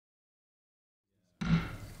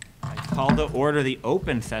call to order the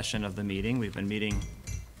open session of the meeting. We've been meeting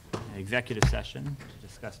an executive session to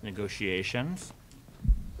discuss negotiations.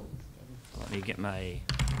 Let me get my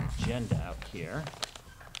agenda out here.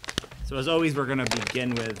 So as always, we're going to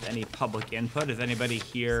begin with any public input. Is anybody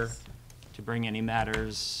here to bring any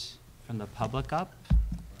matters from the public up?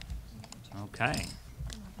 Okay.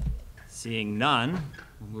 Seeing none,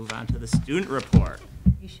 we'll move on to the student report.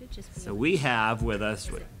 So we have with us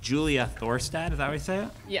Julia Thorstad, is that how we say it?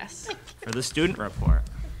 Yes. For the student report.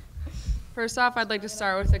 First off, I'd like to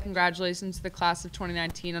start with a congratulations to the class of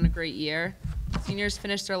 2019 on a great year. Seniors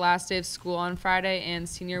finished their last day of school on Friday, and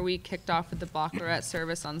senior week kicked off with the baccalaureate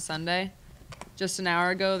service on Sunday. Just an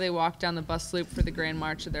hour ago, they walked down the bus loop for the grand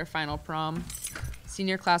march of their final prom.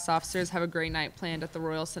 Senior class officers have a great night planned at the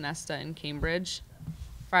Royal Sonesta in Cambridge.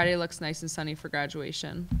 Friday looks nice and sunny for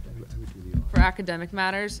graduation. For academic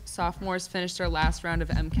matters, sophomores finished their last round of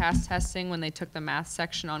MCAS testing when they took the math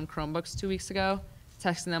section on Chromebooks 2 weeks ago,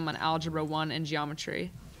 testing them on Algebra 1 and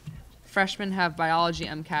Geometry. Freshmen have biology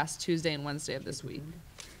MCAS Tuesday and Wednesday of this week.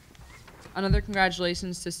 Another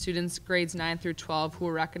congratulations to students grades 9 through 12 who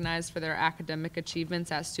were recognized for their academic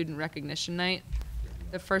achievements at Student Recognition Night.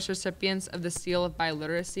 The first recipients of the Seal of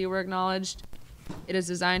Biliteracy were acknowledged. It is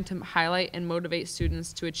designed to highlight and motivate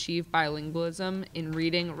students to achieve bilingualism in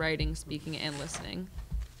reading, writing, speaking, and listening.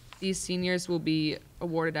 These seniors will be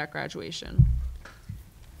awarded at graduation.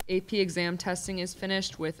 AP exam testing is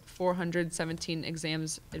finished with 417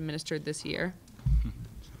 exams administered this year.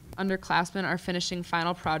 Underclassmen are finishing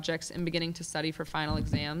final projects and beginning to study for final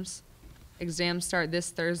exams. Exams start this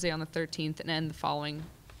Thursday on the 13th and end the following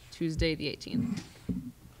Tuesday, the 18th.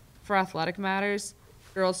 For athletic matters,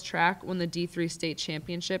 girls track won the D3 state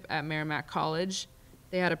championship at Merrimack College.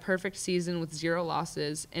 They had a perfect season with 0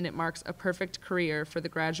 losses, and it marks a perfect career for the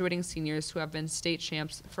graduating seniors who have been state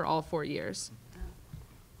champs for all 4 years.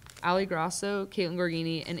 Ali Grasso, Caitlin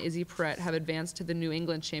Gorgini, and Izzy Perrette have advanced to the New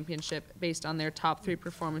England Championship based on their top 3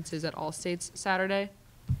 performances at All States Saturday.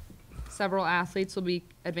 Several athletes will be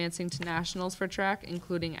advancing to nationals for track,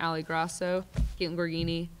 including Ali Grasso, Caitlin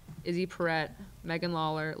Gorgini, Izzy Perrette, Megan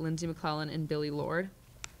Lawler, Lindsay McClellan, and Billy Lord.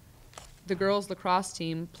 The girls' lacrosse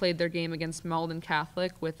team played their game against Malden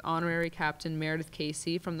Catholic with honorary captain Meredith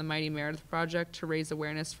Casey from the Mighty Meredith Project to raise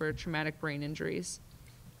awareness for traumatic brain injuries.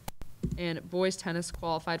 And boys tennis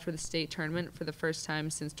qualified for the state tournament for the first time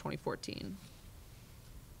since 2014.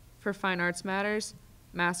 For fine arts matters,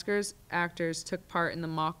 maskers, actors took part in the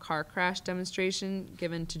mock car crash demonstration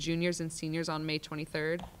given to juniors and seniors on May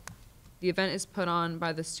 23rd. The event is put on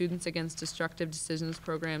by the Students Against Destructive Decisions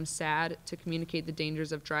program, SAD, to communicate the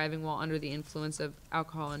dangers of driving while under the influence of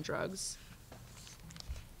alcohol and drugs.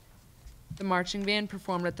 The marching band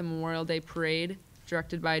performed at the Memorial Day Parade,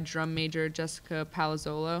 directed by drum major Jessica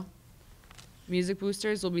Palazzolo. Music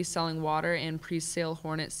boosters will be selling water and pre-sale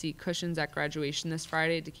Hornet seat cushions at graduation this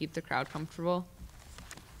Friday to keep the crowd comfortable.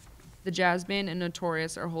 The jazz band and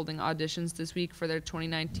Notorious are holding auditions this week for their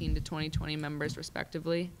 2019 to 2020 members,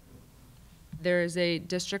 respectively. There is a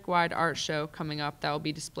district-wide art show coming up that will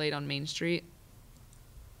be displayed on Main Street.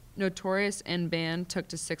 Notorious and band took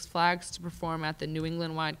to Six Flags to perform at the New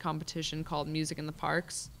England-wide competition called Music in the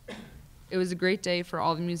Parks. It was a great day for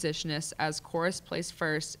all the musicianists as chorus placed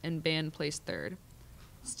first and band placed third.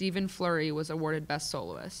 Stephen Fleury was awarded Best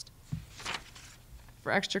Soloist.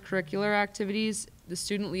 For extracurricular activities, the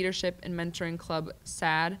Student Leadership and Mentoring Club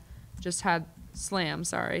SAD just had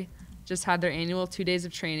their annual 2 days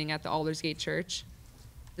of training at the Aldersgate Church.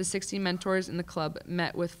 The 60 mentors in the club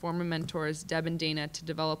met with former mentors Deb and Dana to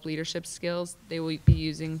develop leadership skills they will be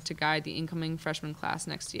using to guide the incoming freshman class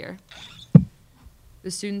next year. The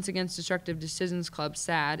Students Against Destructive Decisions Club,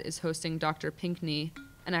 SAD, is hosting Dr. Pinkney,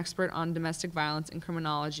 an expert on domestic violence and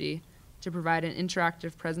criminology, to provide an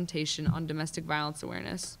interactive presentation on domestic violence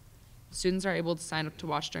awareness. Students are able to sign up to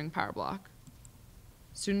watch during Power Block.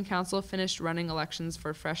 Student Council finished running elections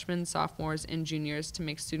for freshmen, sophomores, and juniors to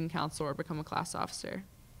make student council or become a class officer.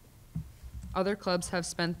 Other clubs have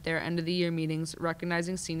spent their end-of-the-year meetings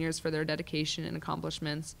recognizing seniors for their dedication and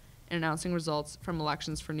accomplishments and announcing results from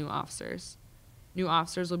elections for new officers. New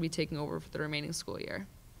officers will be taking over for the remaining school year.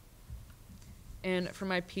 And for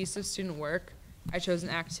my piece of student work, I chose an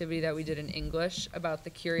activity that we did in English about the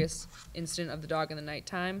curious incident of the dog in the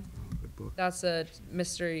nighttime. That's a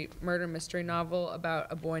murder mystery novel about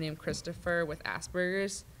a boy named Christopher with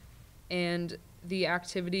Asperger's. And the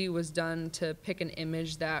activity was done to pick an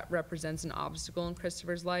image that represents an obstacle in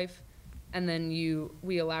Christopher's life. And then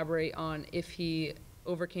we elaborate on if he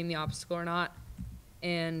overcame the obstacle or not.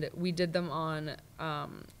 And we did them on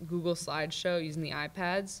Google Slideshow using the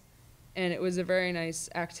iPads. And it was a very nice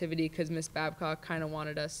activity because Miss Babcock kind of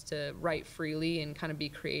wanted us to write freely and kind of be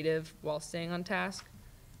creative while staying on task.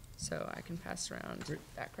 So I can pass around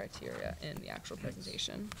that criteria in the actual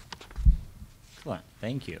presentation. Excellent,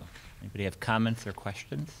 thank you. Anybody have comments or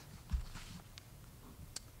questions?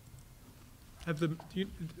 Do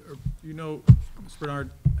you know, Ms.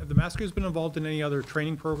 Bernard, have the Maskers been involved in any other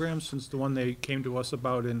training programs since the one they came to us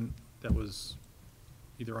about that was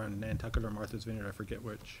either on Nantucket or Martha's Vineyard, I forget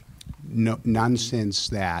which? No, none since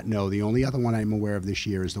that. No, the only other one I'm aware of this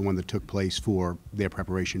year is the one that took place for their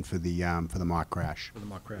preparation for the mock crash. For the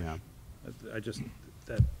mock crash? Yeah.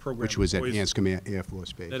 That program. Which was at always- Anscombe Air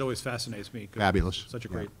Force Base. That always fascinates me. 'Cause Fabulous. Such a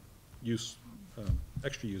Yeah. great use,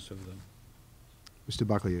 extra use of them. Mr.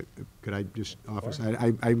 Buckley, could I just offer,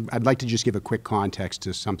 I'd like to just give a quick context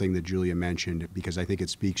to something that Julia mentioned, because I think it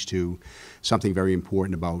speaks to something very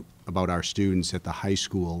important about our students at the high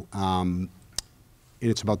school. And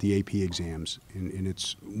it's about the AP exams. And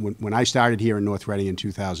it's, when I started here in North Reading in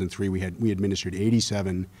 2003, we administered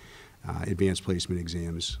 87 advanced placement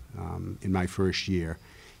exams in my first year.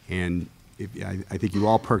 And I think you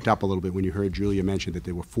all perked up a little bit when you heard Julia mention that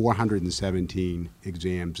there were 417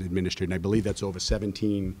 exams administered, and I believe that's over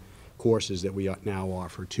 17 courses that we now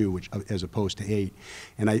offer too, which, as opposed to 8.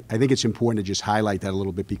 And I think it's important to just highlight that a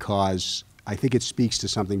little bit, because I think it speaks to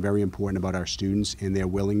something very important about our students and their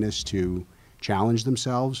willingness to challenge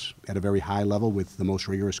themselves at a very high level with the most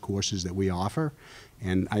rigorous courses that we offer.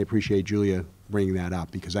 And I appreciate Julia bringing that up,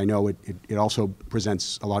 because I know it also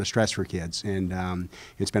presents a lot of stress for kids. And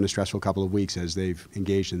it's been a stressful couple of weeks as they've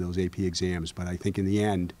engaged in those AP exams. But I think in the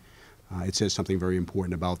end, it says something very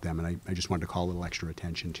important about them. And I just wanted to call a little extra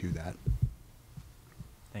attention to that.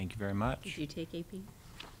 Thank you very much. Did you take AP?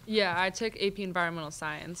 Yeah, I took AP Environmental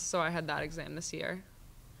Science, so I had that exam this year.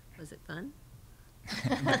 Was it fun?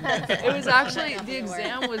 It was actually, the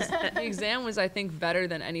exam was I think better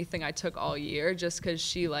than anything I took all year, just because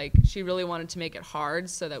she really wanted to make it hard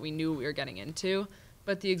so that we knew what we were getting into.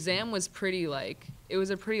 But the exam was pretty it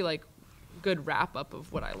was a pretty good wrap up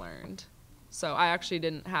of what I learned. So I actually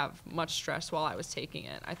didn't have much stress while I was taking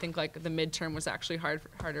it. I think the midterm was actually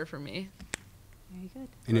harder for me. Very good.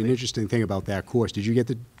 And an interesting thing about that course, did you get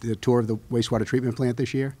the tour of the wastewater treatment plant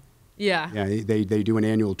this year? Yeah. Yeah, they do an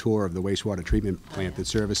annual tour of the wastewater treatment plant that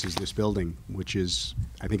services this building, which is,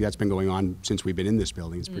 I think that's been going on since we've been in this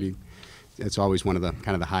building. It's pretty, it's always one of the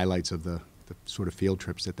kind of the highlights of the sort of field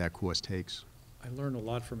trips that course takes. I learned a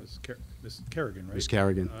lot from Ms. Kerrigan, right? Ms.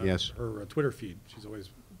 Kerrigan, yes. Her Twitter feed, she's always.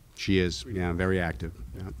 She is, yeah, very active.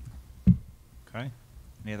 Yeah. Okay.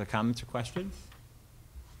 Any other comments or questions?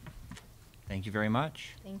 Thank you very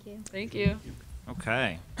much. Thank you. Thank you.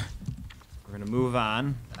 Okay. We're going to move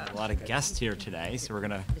on. A lot of guests here today, so we're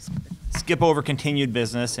going to skip over continued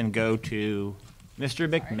business and go to Mr.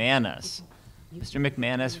 McManus. Mr.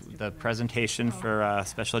 McManus, the presentation for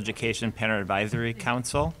Special Education Parent Advisory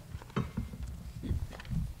Council.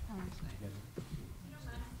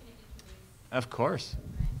 Of course.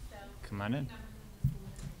 Come on in.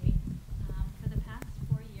 For the past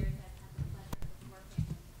 4 years, I've had the pleasure of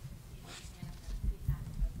working with CPAC.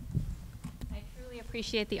 I truly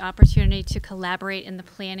appreciate the opportunity to collaborate in the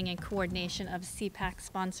planning and coordination of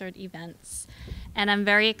CPAC-sponsored events. And I'm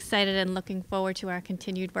very excited and looking forward to our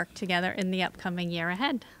continued work together in the upcoming year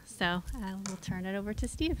ahead. So I will turn it over to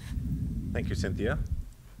Steve. Thank you, Cynthia.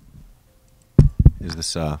 Is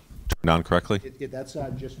this turned on correctly? That's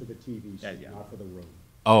just for the TV, not for the room.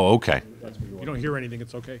 Oh, okay. If you don't hear anything,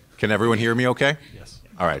 it's okay. Can everyone hear me okay? Yes.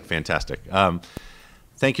 All right, fantastic.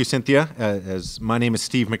 Thank you, Cynthia. My name is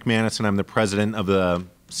Steve McManus, and I'm the president of the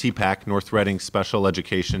CPAC, North Reading Special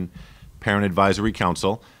Education Parent Advisory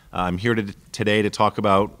Council. I'm here today to talk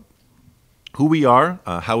about who we are,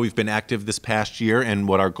 how we've been active this past year, and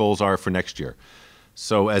what our goals are for next year.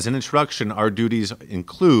 So as an introduction, our duties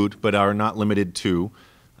include, but are not limited to,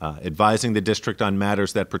 advising the district on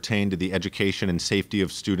matters that pertain to the education and safety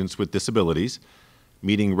of students with disabilities,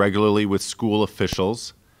 meeting regularly with school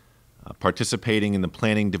officials, participating in the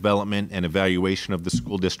planning, development, and evaluation of the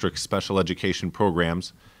school district's special education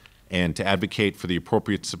programs, and to advocate for the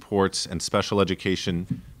appropriate supports and special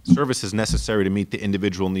education services necessary to meet the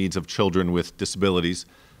individual needs of children with disabilities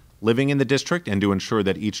living in the district, and to ensure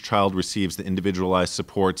that each child receives the individualized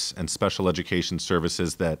supports and special education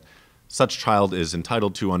services that such child is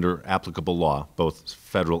entitled to under applicable law, both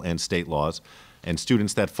federal and state laws. And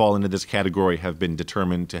students that fall into this category have been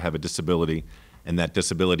determined to have a disability, and that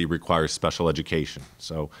disability requires special education.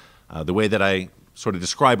 So the way that I sort of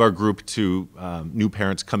describe our group to new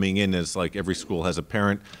parents coming in is like every school has a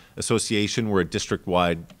parent association. We're a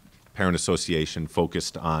district-wide parent association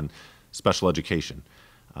focused on special education.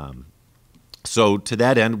 So to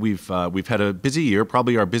that end, we've had a busy year,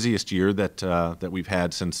 probably our busiest year that we've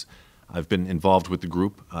had since I've been involved with the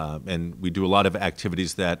group, and we do a lot of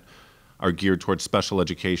activities that are geared towards special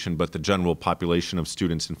education, but the general population of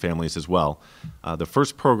students and families as well. The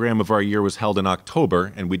first program of our year was held in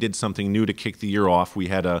October, and we did something new to kick the year off. We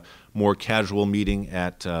had a more casual meeting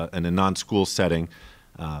in a non-school setting,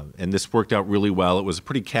 and this worked out really well. It was a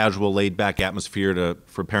pretty casual, laid-back atmosphere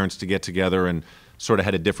for parents to get together, and sort of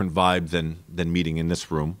had a different vibe than meeting in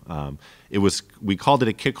this room. We called it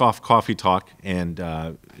a kickoff coffee talk, and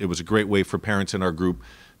it was a great way for parents in our group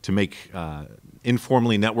to make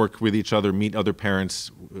informally network with each other, meet other parents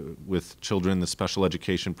with children in the special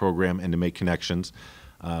education program, and to make connections.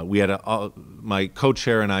 We had my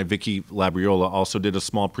co-chair and I, Vicky Labriola, also did a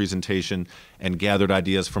small presentation and gathered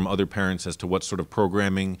ideas from other parents as to what sort of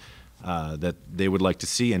programming that they would like to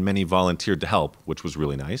see, and many volunteered to help, which was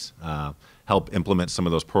really nice. Help implement some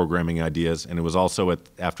of those programming ideas. And it was also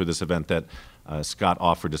after this event that Scott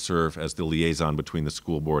offered to serve as the liaison between the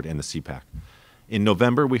school board and the CPAC. In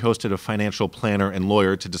November, we hosted a financial planner and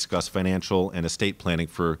lawyer to discuss financial and estate planning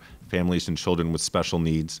for families and children with special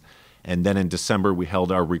needs. And then in December, we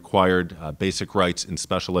held our required basic rights in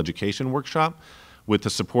special education workshop. With the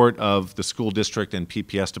support of the school district and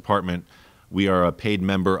PPS department, we are a paid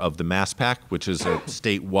member of the MassPAC, which is a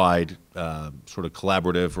statewide sort of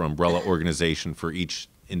collaborative or umbrella organization for each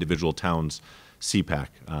individual town's CPAC.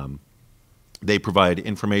 They provide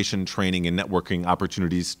information, training, and networking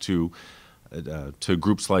opportunities to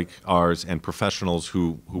groups like ours and professionals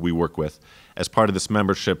who we work with. As part of this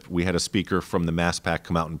membership, we had a speaker from the MassPAC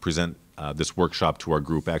come out and present this workshop to our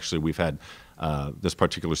group. Actually, we've had this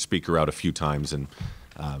particular speaker out a few times, and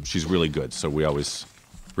she's really good, so we always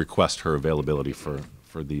request her availability for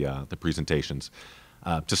the presentations.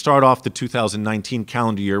 To start off the 2019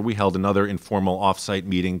 calendar year, we held another informal off-site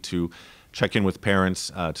meeting to check in with parents,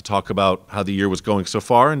 to talk about how the year was going so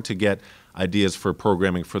far and to get ideas for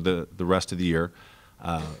programming for the rest of the year.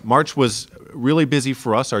 March was really busy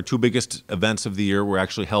for us. Our two biggest events of the year were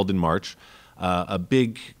actually held in March. A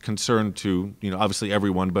big concern to, obviously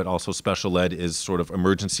everyone, but also special ed, is sort of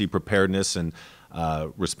emergency preparedness and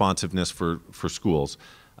responsiveness for schools.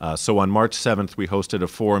 So on March 7th, we hosted a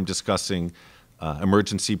forum discussing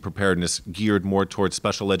emergency preparedness geared more towards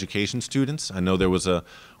special education students. I know there was a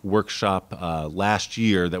workshop last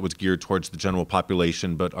year that was geared towards the general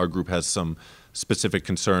population, but our group has some specific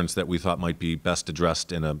concerns that we thought might be best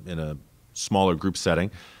addressed in a smaller group setting.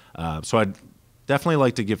 So I'd definitely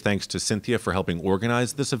like to give thanks to Cynthia for helping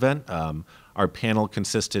organize this event. Our panel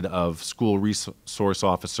consisted of School Resource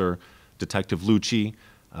Officer Detective Lucci,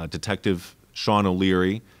 Detective Sean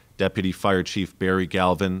O'Leary, Deputy Fire Chief Barry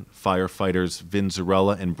Galvin, firefighters Vin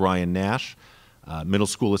Zarella and Brian Nash, Middle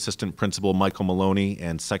School Assistant Principal Michael Maloney,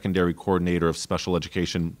 and Secondary Coordinator of Special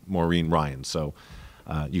Education Maureen Ryan. So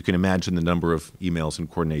you can imagine the number of emails and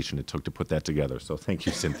coordination it took to put that together. So thank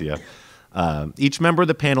you, Cynthia. Each member of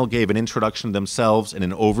the panel gave an introduction to themselves and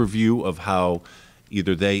an overview of how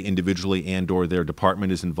either they individually and or their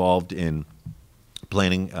department is involved in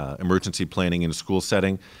planning, emergency planning in a school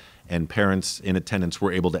setting. And parents in attendance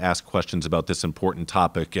were able to ask questions about this important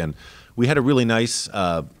topic. And we had a really nice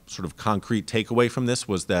sort of concrete takeaway from this,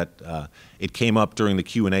 was that it came up during the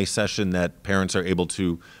Q&A session that parents are able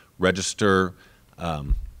to register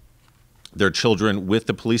their children with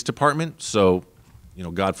the police department. So,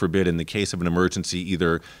 God forbid, in the case of an emergency,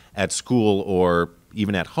 either at school or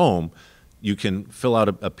even at home, you can fill out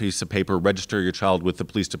a piece of paper, register your child with the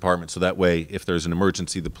police department, so that way, if there's an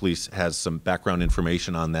emergency, the police has some background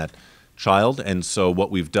information on that child. And so what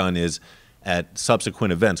we've done is, at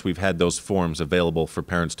subsequent events, we've had those forms available for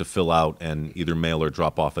parents to fill out and either mail or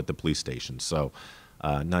drop off at the police station. So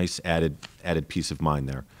nice added peace of mind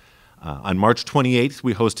there. On March 28th,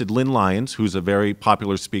 we hosted Lynn Lyons, who's a very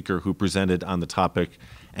popular speaker who presented on the topic,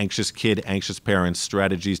 Anxious Kid, Anxious Parents,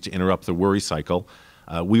 Strategies to Interrupt the Worry Cycle.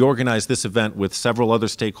 We organized this event with several other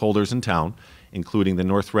stakeholders in town, including the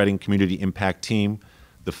North Reading Community Impact Team,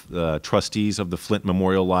 the trustees of the Flint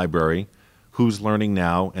Memorial Library, Who's Learning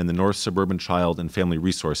Now, and the North Suburban Child and Family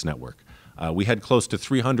Resource Network. We had close to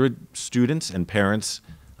 300 students and parents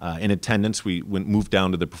in attendance. We moved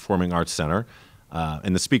down to the Performing Arts Center,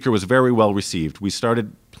 and the speaker was very well received. We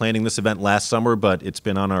started planning this event last summer, but it's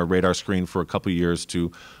been on our radar screen for a couple years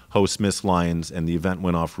to host Miss Lyons, and the event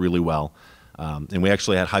went off really well. And we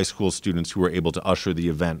actually had high school students who were able to usher the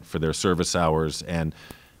event for their service hours. And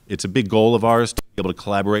it's a big goal of ours to be able to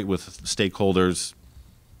collaborate with stakeholders,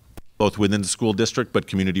 both within the school district but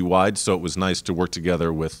community-wide. So it was nice to work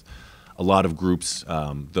together with a lot of groups.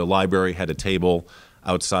 The library had a table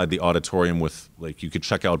outside the auditorium with, like, you could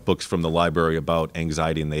check out books from the library about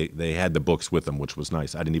anxiety, and they had the books with them, which was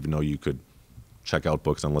nice. I didn't even know you could check out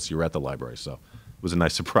books unless you were at the library, so it was a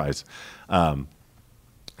nice surprise.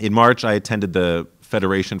 In March, I attended the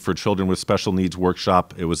Federation for Children with Special Needs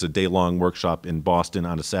workshop. It was a day-long workshop in Boston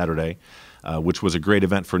on a Saturday, which was a great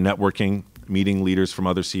event for networking, meeting leaders from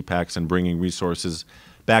other CPACs, and bringing resources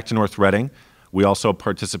back to North Reading. We also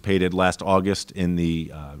participated last August in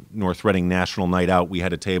the North Reading National Night Out. We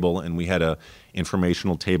had a table, and we had an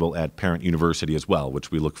informational table at Parent University as well, which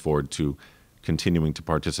we look forward to continuing to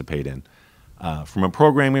participate in. From a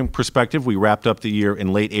programming perspective, we wrapped up the year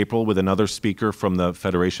in late April with another speaker from the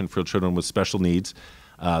Federation for Children with Special Needs.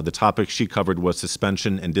 The topic she covered was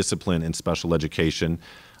suspension and discipline in special education.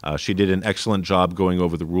 She did an excellent job going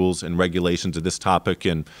over the rules and regulations of this topic,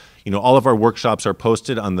 and all of our workshops are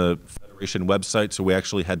posted on the Federation website, so we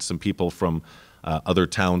actually had some people from other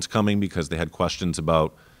towns coming because they had questions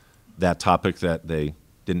about that topic that they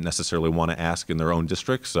didn't necessarily want to ask in their own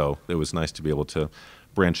district, so it was nice to be able to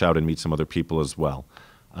branch out and meet some other people as well.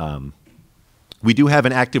 We do have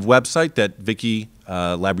an active website that Vicki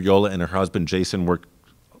Labriola and her husband Jason worked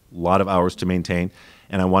a lot of hours to maintain,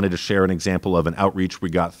 and I wanted to share an example of an outreach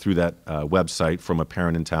we got through that website from a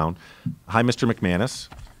parent in town. Hi, Mr. McManus.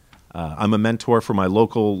 I'm a mentor for my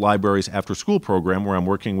local library's after-school program where I'm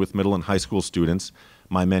working with middle and high school students.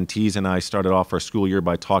 My mentees and I started off our school year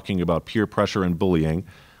by talking about peer pressure and bullying.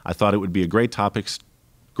 I thought it would be a great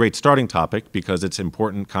starting topic because it's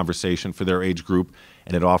important conversation for their age group,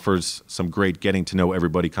 and it offers some great getting to know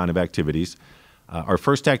everybody kind of activities. Our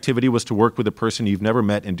first activity was to work with a person you've never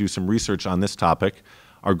met and do some research on this topic.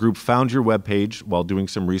 Our group found your webpage while doing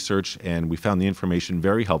some research, and we found the information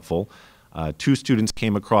very helpful. 2 students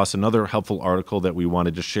came across another helpful article that we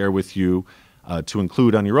wanted to share with you to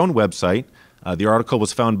include on your own website. The article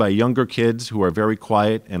was found by younger kids who are very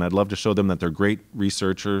quiet, and I'd love to show them that they're great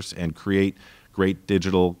researchers and create great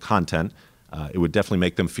digital content. It would definitely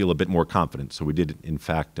make them feel a bit more confident. So we did, in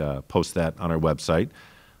fact, post that on our website.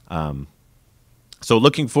 So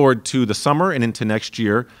looking forward to the summer and into next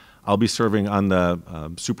year, I'll be serving on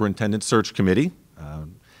the Superintendent Search Committee.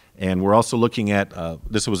 And we're also looking at,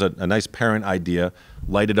 this was a nice parent idea,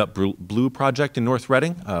 Lighted Up Blue project in North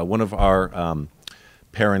Reading. One of our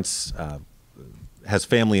parents has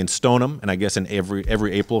family in Stoneham, and I guess in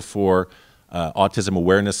every April for Autism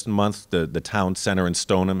Awareness Month, the town center in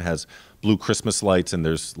Stoneham has blue Christmas lights, and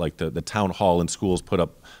there's like the town hall and schools put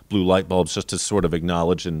up blue light bulbs just to sort of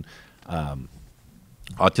acknowledge and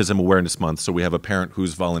Autism Awareness Month. So we have a parent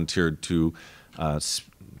who's volunteered to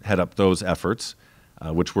head up those efforts,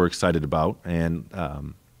 which we're excited about.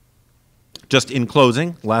 And just in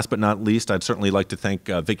closing, last but not least, I'd certainly like to thank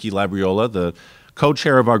Vicki Labriola, the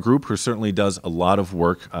co-chair of our group, who certainly does a lot of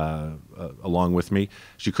work along with me.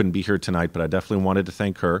 She couldn't be here tonight, but I definitely wanted to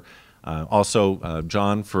thank her. Also,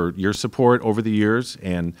 John, for your support over the years,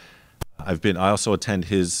 and I also attend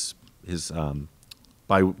his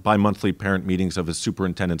bi-monthly parent meetings of his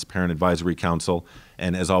superintendent's parent advisory council,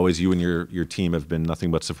 and as always, you and your team have been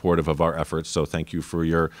nothing but supportive of our efforts, so thank you for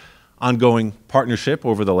your ongoing partnership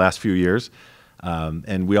over the last few years.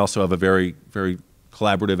 And we also have a very, very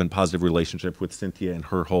collaborative and positive relationship with Cynthia and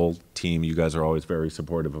her whole team. You guys are always very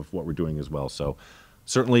supportive of what we're doing as well. So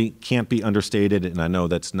certainly can't be understated, and I know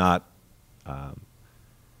that's not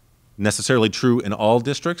necessarily true in all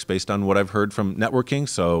districts based on what I've heard from networking,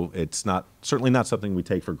 so it's certainly not something we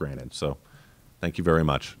take for granted. So thank you very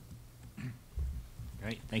much.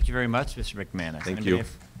 Great. Thank you very much, Mr. McManus. Thank you.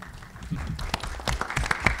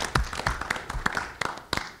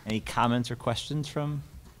 Any comments or questions from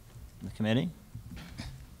the committee?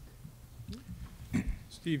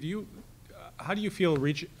 Steve, how do you feel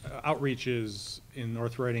outreach is in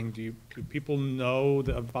North Reading? Do people know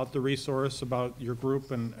about the resource, about your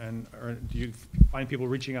group, or do you find people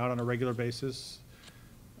reaching out on a regular basis?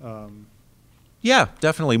 Yeah,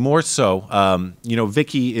 definitely, more so.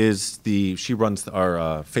 Vicki she runs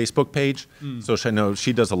our Facebook page, so I know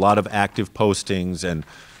she does a lot of active postings and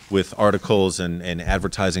with articles and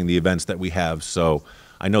advertising the events that we have. So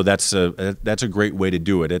I know that's a great way to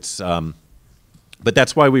do it. But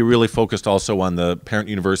that's why we really focused also on the Parent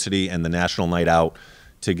University and the National Night Out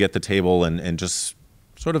to get the table and just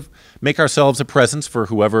sort of make ourselves a presence for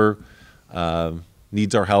whoever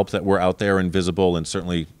needs our help, that we're out there and visible, and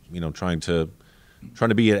certainly trying to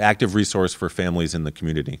be an active resource for families in the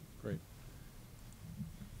community. Great.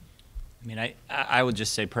 I mean, I would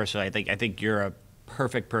just say personally, I think you're a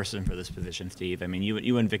perfect person for this position, Steve. I mean,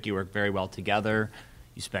 you and Vicki work very well together.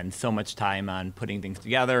 You spend so much time on putting things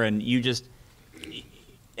together, and you just,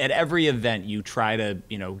 at every event, you try to,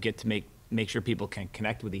 get to make make sure people can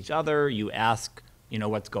connect with each other. You ask,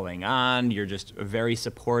 what's going on. You're just a very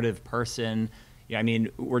supportive person. Yeah, I mean,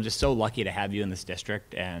 we're just so lucky to have you in this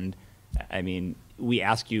district. And I mean, we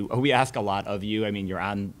ask a lot of you. I mean, you're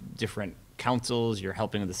on different councils. You're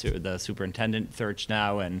helping with the superintendent search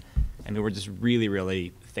now. And I mean, we're just really,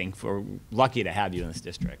 really thankful, lucky to have you in this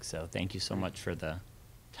district. So thank you so much for the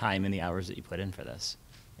time and the hours that you put in for this.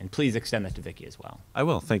 And please extend that to Vicki as well. I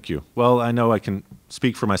will, thank you. Well, I know I can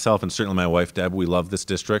speak for myself and certainly my wife, Deb. We love this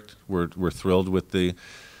district. We're thrilled with the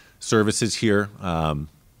services here.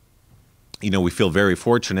 We feel very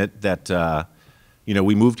fortunate that,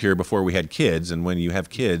 we moved here before we had kids. And when you have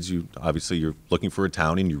kids, obviously you're looking for a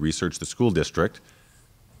town and you research the school district.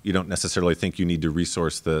 You don't necessarily think you need to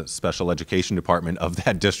resource the special education department of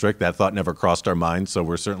that district. That thought never crossed our minds. So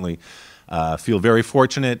we're certainly feel very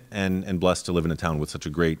fortunate and blessed to live in a town with such a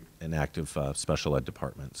great and active special ed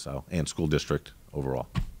department, and school district overall.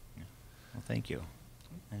 Well, thank you.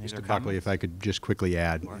 Any Mr. other Buckley, comments? if I could just quickly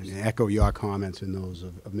add, and echo your comments and those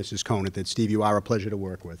of Mrs. Conant, that Steve, you are a pleasure to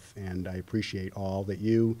work with, and I appreciate all that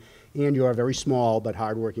you and your very small but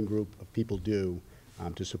hardworking group of people do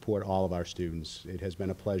to support all of our students. It has been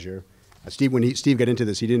a pleasure. Steve, when Steve got into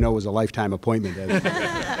this, he didn't know it was a lifetime appointment.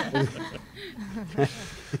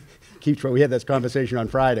 We had this conversation on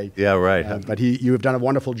Friday. Yeah, right. But you have done a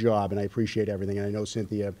wonderful job, and I appreciate everything. And I know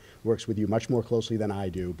Cynthia works with you much more closely than I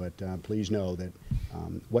do. But please know that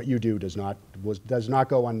what you do does not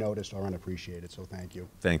go unnoticed or unappreciated. So thank you.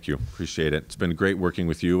 Thank you. Appreciate it. It's been great working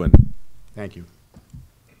with you. And Thank you.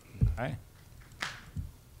 All right.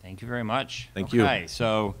 Thank you very much. Thank you. Okay,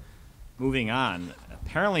 so moving on.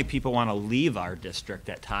 Apparently people want to leave our district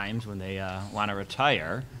at times when they want to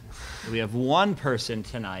retire. We have one person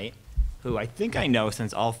tonight who I think I know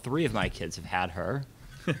since all three of my kids have had her.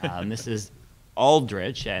 Mrs.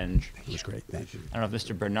 Aldrich, and It was great. Thank you. I don't know if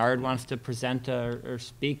Mr. Bernard wants to present or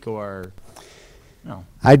speak, or no,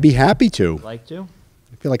 I'd be happy to. like to?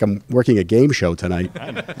 I feel like I'm working a game show tonight.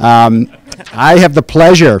 I have the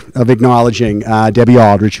pleasure of acknowledging Debbie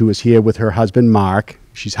Aldrich, who is here with her husband, Mark.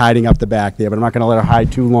 She's hiding up the back there, but I'm not going to let her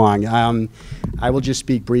hide too long. I will just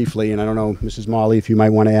speak briefly, and I don't know, Mrs. Molly, if you might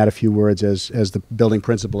want to add a few words as the building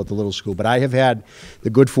principal at the little school. But I have had the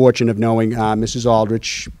good fortune of knowing Mrs.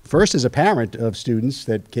 Aldrich, first as a parent of students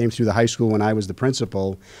that came through the high school when I was the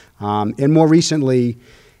principal, and more recently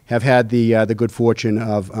have had the good fortune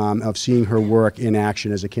of seeing her work in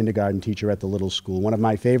action as a kindergarten teacher at the little school. One of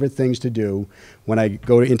my favorite things to do when I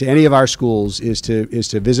go into any of our schools is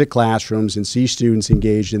to visit classrooms and see students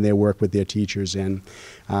engaged in their work with their teachers. And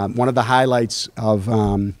one of the highlights of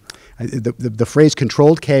the phrase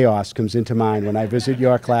 "controlled chaos" comes into mind when I visit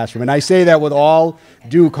your classroom, and I say that with all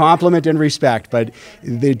due compliment and respect. But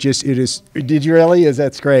it is. Did you really?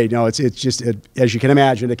 That's great. No, it's just as you can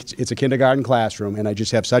imagine, it's a kindergarten classroom, and I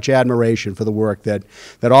just have such admiration for the work that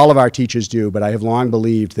all of our teachers do. But I have long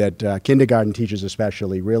believed that kindergarten teachers,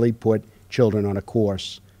 especially, really put children on a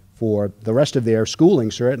course for the rest of their schooling,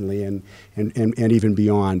 certainly, and even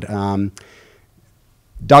beyond.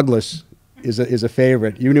 Douglas is a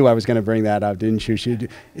favorite. You knew I was going to bring that up, didn't you?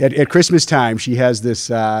 At Christmas time, she has this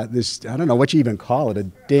I don't know what you even call it, a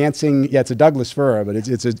dancing. Yeah, it's a Douglas fir, but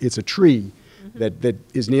it's a tree that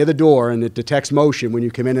is near the door, and it detects motion when you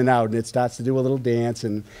come in and out, and it starts to do a little dance.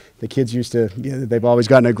 And the kids used to. They've always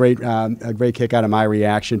gotten a great kick out of my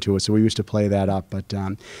reaction to it. So we used to play that up, but.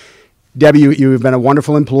 Debbie, you have been a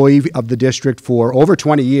wonderful employee of the district for over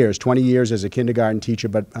 20 years, 20 years as a kindergarten teacher,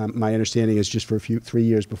 but my understanding is just for 3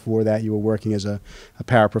 years before that you were working as a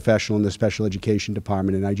paraprofessional in the special education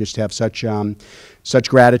department, and I just have such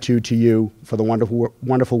gratitude to you for the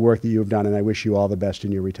wonderful work that you have done, and I wish you all the best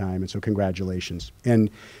in your retirement, so congratulations. And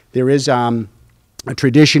there is a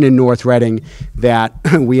tradition in North Reading that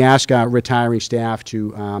we ask our retiring staff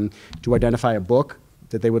to identify a book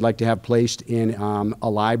that they would like to have placed in a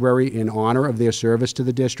library in honor of their service to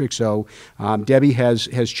the district. So Debbie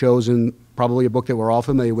has chosen probably a book that we're all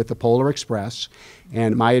familiar with, The Polar Express,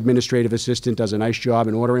 and my administrative assistant does a nice job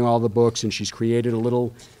in ordering all the books, and she's created a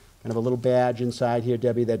little badge inside here,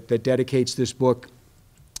 Debbie, that dedicates this book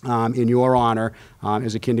in your honor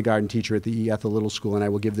as a kindergarten teacher at the little school, and I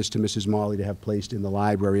will give this to Mrs. Molly to have placed in the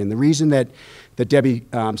library. And the reason that Debbie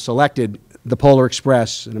selected The Polar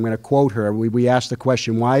Express, and I'm going to quote her, we asked the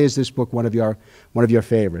question, why is this book one of your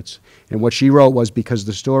favorites? And what she wrote was, because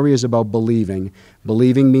the story is about believing.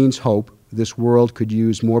 Believing means hope. This world could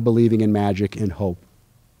use more believing in magic and hope.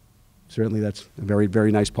 Certainly that's a very,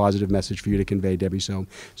 very nice positive message for you to convey, Debbie, so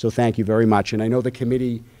thank you very much. And I know the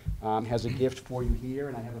committee has a gift for you here,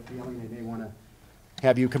 and I have a feeling they may want to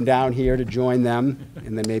have you come down here to join them,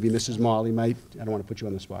 and then maybe Mrs. Molly might, I don't want to put you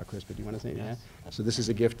on the spot, Chris, but do you want to say that? So this is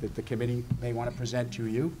a gift that the committee may want to present to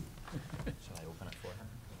you. Shall I open it for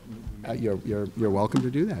her? You're welcome to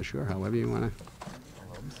do that, sure, however you want to.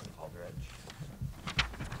 Aldridge.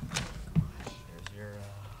 Here's your,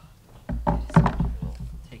 we'll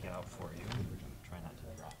take it out for you. Try not to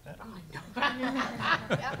drop it.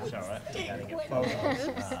 Show it. You gotta get photos.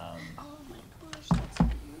 Oh my gosh, that's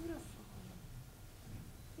beautiful.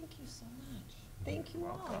 Thank you so much. Thank you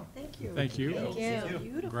all. Thank you. Thank you. Thank you.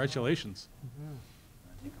 Beautiful. Congratulations.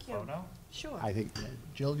 Thank you. Photo? Sure. I think,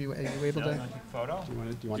 Jill, are you able to? Photo? Do you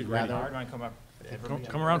want to Hard, gather? want to come up?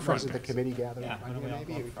 Come around front. Is it the committee gathering? Yeah, front why don't here we all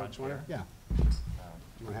maybe? go up You front folks wanna- here? Yeah.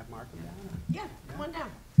 You want to have Mark come down? Yeah, come on down.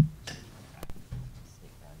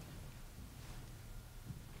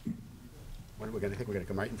 What are we going to, I think we're going to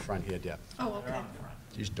come right in front here, Deb. Oh, okay.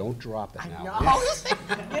 Just don't drop it I now. know.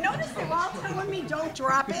 You notice they're all telling me don't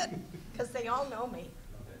drop it, because they all know me.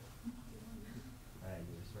 We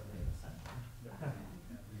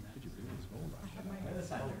might have to go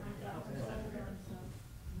sideways.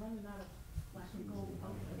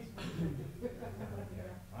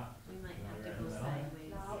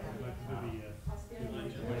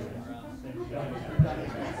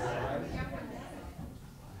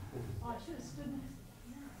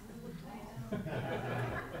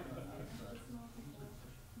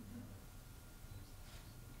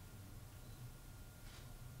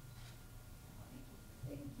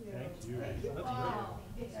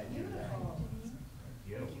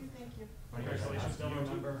 I still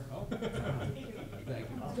remember.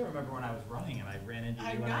 I still remember when I was running and I ran into you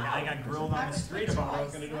and I got grilled on the street about what I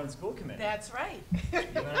was gonna do on school committee. That's right. You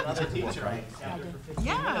and another teacher, I sat there for 15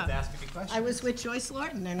 Yeah. minutes asking me questions. I was with Joyce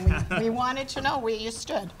Lorton, and we wanted to know where you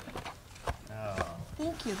stood. Oh.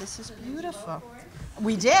 Thank you, this is beautiful.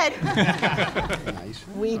 We did. Nice.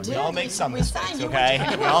 We did. all make some We mistakes, signed- you okay?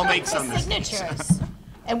 went to- We all make the some mistakes. signatures.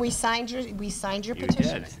 And we signed your You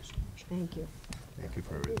petition. did. Thank you. Thank you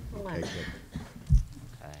for, Hold on. okay, good.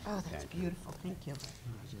 Oh, that's beautiful, thank you.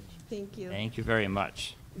 Thank you. Thank you very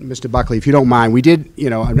much. Mr. Buckley, if you don't mind, we did,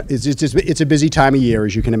 it's a busy time of year,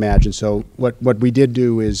 as you can imagine. So what we did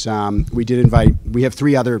do is, we did invite, we have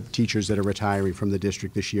 3 other teachers that are retiring from the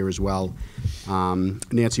district this year as well.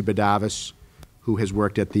 Nancy Badavis, who has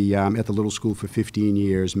worked at the Little School for 15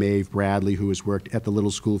 years, Maeve Bradley, who has worked at the Little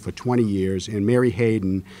School for 20 years, and Mary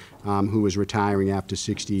Hayden, who is retiring after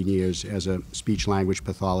 16 years as a speech-language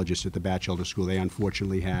pathologist at the Batchelder School. They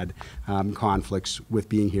unfortunately had conflicts with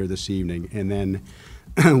being here this evening. And then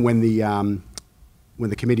when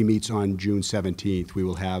the committee meets on June 17th, we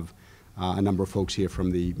will have a number of folks here from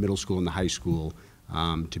the middle school and the high school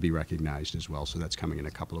to be recognized as well. So that's coming in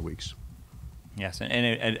a couple of weeks. Yes,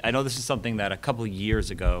 and I know this is something that a couple years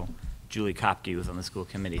ago, Julie Kopke, who was on the school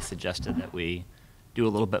committee, suggested that we do a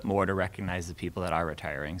little bit more to recognize the people that are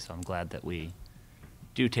retiring. So I'm glad that we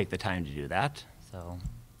do take the time to do that. So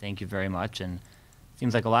thank you very much. And it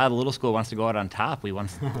seems like a lot of the little school wants to go out on top. We won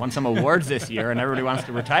some awards this year, and everybody wants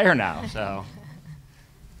to retire now. So,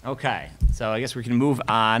 okay, so I guess we can move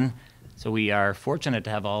on. So we are fortunate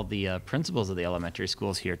to have all the principals of the elementary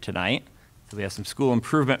schools here tonight. So we have some school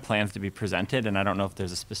improvement plans to be presented, and I don't know if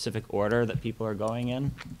there's a specific order that people are going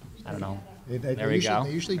in. I don't know. There we go.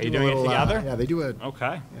 They usually Are you do a doing it little, together? yeah, they do a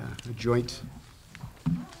Okay. a joint.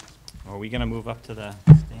 Are we going to move up to the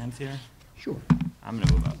stands here? Sure. I'm going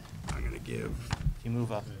to move up. I'm going to give. If you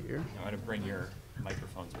move up Here. I'm going to bring your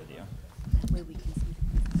microphones with you. That way we can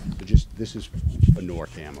see So just, this is for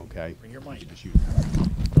NORCAM, okay? Bring your mic. Just use that.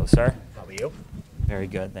 Hello, sir. How are you? Very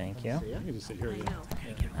good, thank you. You can just sit here. it. I know.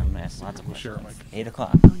 I'm going to ask lots of share a questions. 8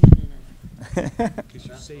 o'clock. Oh, no, no,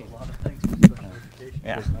 no.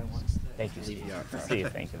 Yeah. Thank you, Steve. Steve,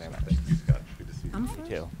 thank you very much. I'm You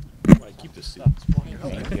too. I keep this seat.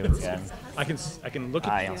 Thank you again. I can look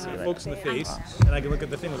I'll at see you later. folks in the face, and I can look at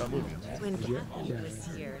the thing without moving. When Kathy was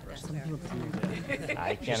here, that's where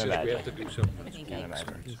I can't imagine. I think Can't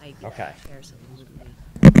imagine. I Okay. shares it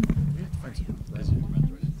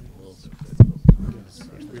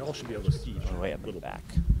We all should be able to see each other. Way up in the back.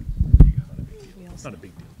 It's not a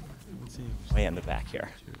big deal. Way in the back here.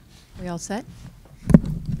 We all set?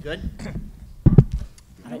 Good?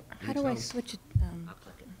 How do I switch it?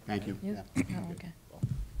 Thank you. You? Yeah. Oh, okay. All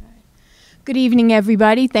right. Good evening,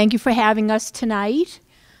 everybody. Thank you for having us tonight.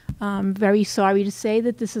 I'm very sorry to say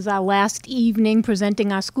that this is our last evening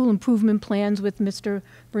presenting our school improvement plans with Mr.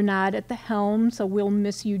 Bernard at the helm, so we'll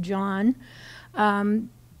miss you, John.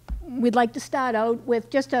 We'd like to start out with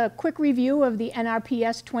just a quick review of the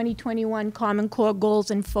NRPS 2021 Common Core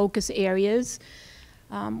Goals and Focus Areas.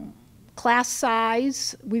 Class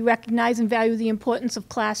size, we recognize and value the importance of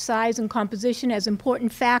class size and composition as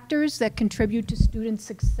important factors that contribute to student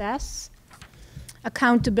success.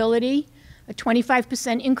 Accountability, a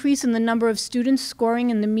 25% increase in the number of students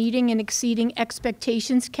scoring in the meeting and exceeding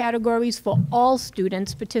expectations categories for all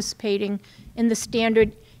students participating in the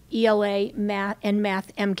standard ELA and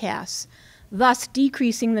Math MCAS, thus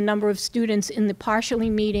decreasing the number of students in the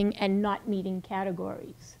partially meeting and not meeting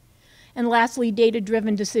categories. And lastly,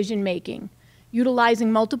 data-driven decision-making,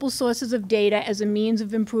 utilizing multiple sources of data as a means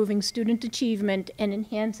of improving student achievement and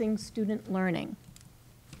enhancing student learning.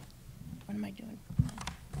 What am I doing?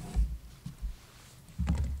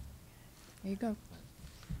 There you go.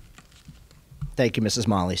 Thank you, Mrs.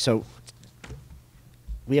 Molly. So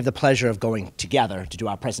we have the pleasure of going together to do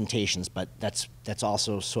our presentations, but that's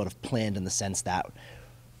also sort of planned in the sense that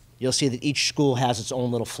you'll see that each school has its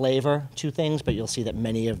own little flavor to things, but you'll see that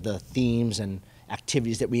many of the themes and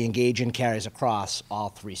activities that we engage in carries across all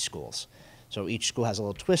 3 schools. So each school has a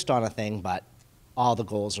little twist on a thing, but all the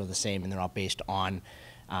goals are the same, and they're all based on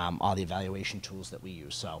all the evaluation tools that we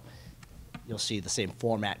use. So you'll see the same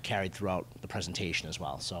format carried throughout the presentation as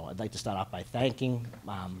well. So I'd like to start off by thanking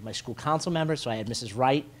my school council members. So I had Mrs.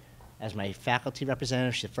 Wright as my faculty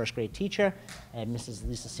representative. She's a first grade teacher. I had Mrs.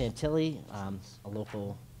 Lisa Santilli, a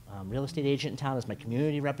local real estate agent in town, as my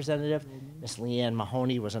community representative. Miss Leanne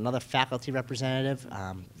Mahoney was another faculty representative,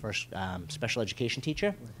 first special education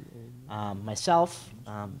teacher. Myself,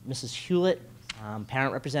 Mrs. Hewlett,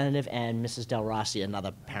 parent representative, and Mrs. Del Rossi,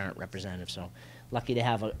 another parent representative. So lucky to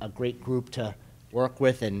have a great group to work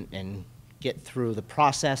with and get through the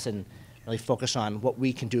process and really focus on what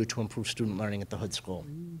we can do to improve student learning at the Hood School.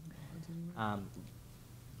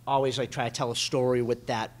 Always I try to tell a story with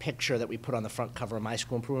that picture that we put on the front cover of my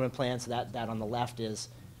school improvement plan. So that on the left is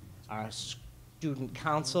our student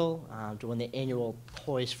council doing the annual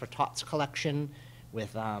Toys for Tots collection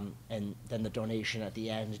with, and then the donation at the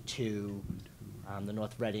end to the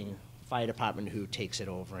North Reading Fire Department, who takes it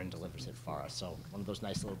over and delivers it for us. So one of those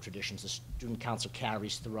nice little traditions the student council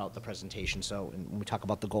carries throughout the presentation. So when we talk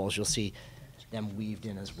about the goals, you'll see them weaved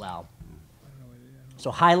in as well. So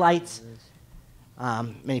highlights.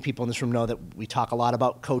 Many people in this room know that we talk a lot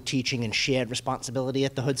about co-teaching and shared responsibility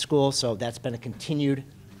at the Hood School, so that's been a continued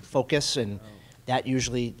focus, and that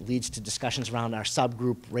usually leads to discussions around our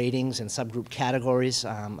subgroup ratings and subgroup categories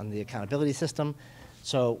on the accountability system.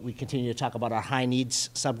 So we continue to talk about our high needs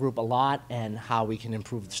subgroup a lot and how we can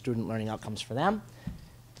improve the student learning outcomes for them.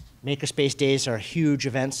 Makerspace Days are huge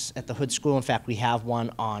events at the Hood School. In fact, we have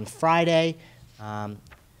one on Friday.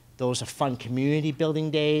 Those are fun community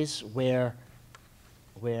building days where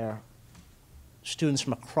students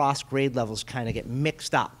from across grade levels kind of get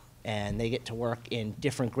mixed up, and they get to work in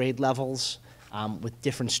different grade levels with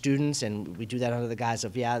different students, and we do that under the guise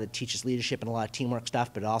of, yeah, that teaches leadership and a lot of teamwork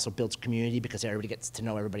stuff, but it also builds community because everybody gets to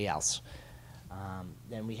know everybody else.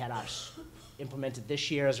 Then we had ours implemented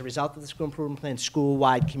this year as a result of the school improvement plan,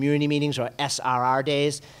 school-wide community meetings, or SRR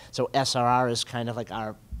days. So SRR is kind of like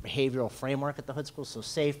our behavioral framework at the Hood School, so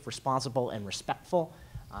safe, responsible, and respectful.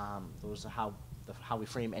 Those are how we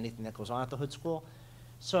frame anything that goes on at the Hood School.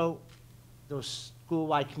 So those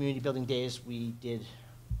school-wide community building days, we did,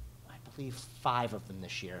 I believe, 5 of them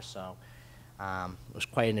this year. So it was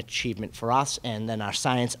quite an achievement for us. And then our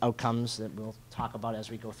science outcomes that we'll talk about as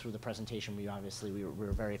we go through the presentation. We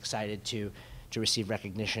were very excited to receive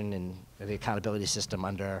recognition in the accountability system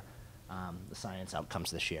under the science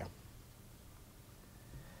outcomes this year.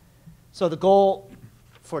 So the goal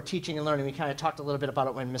for teaching and learning, we kind of talked a little bit about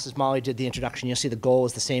it when Mrs. Molly did the introduction. You'll see the goal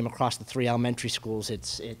is the same across the 3 elementary schools.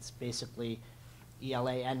 It's basically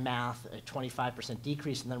ELA and math, a 25%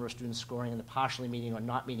 decrease in the number of students scoring in the partially meeting or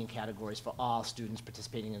not meeting categories for all students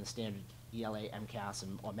participating in the standard ELA MCAS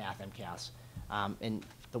or math MCAS. And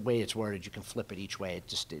the way it's worded, you can flip it each way.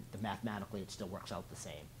 Mathematically, it still works out the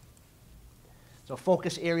same. So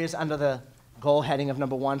focus areas under the goal heading of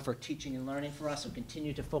number 1 for teaching and learning for us will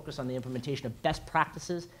continue to focus on the implementation of best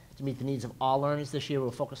practices to meet the needs of all learners this year.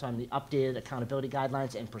 We'll focus on the updated accountability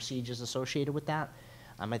guidelines and procedures associated with that.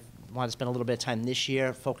 I want to spend a little bit of time this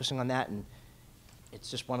year focusing on that, and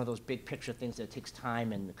it's just one of those big picture things that takes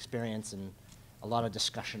time and experience and a lot of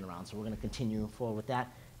discussion around, so we're going to continue forward with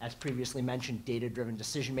that. As previously mentioned, data-driven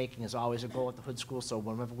decision-making is always a goal at the Hood School, so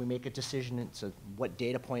whenever we make a decision, it's what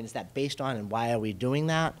data point is that based on and why are we doing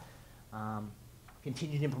that?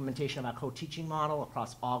 Continued implementation of our co-teaching model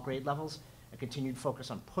across all grade levels, a continued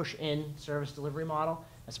focus on push-in service delivery model,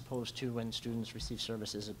 as opposed to when students receive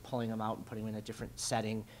services and pulling them out and putting them in a different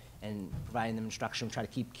setting and providing them instruction, try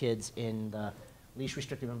to keep kids in the least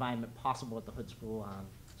restrictive environment possible at the Hood School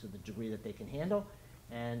to the degree that they can handle.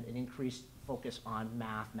 and an increased focus on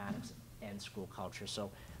mathematics and school culture.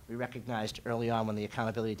 So we recognized early on when the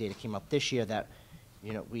accountability data came up this year that,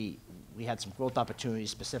 you know, we had some growth opportunities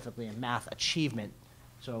specifically in math achievement.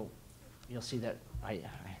 So you'll see that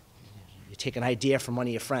you take an idea from one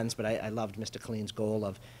of your friends, but I loved Mr. Colleen's goal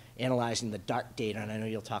of analyzing the DART data, and I know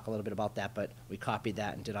you'll talk a little bit about that, but we copied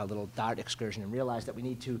that and did our little DART excursion and realized that we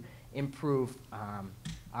need to improve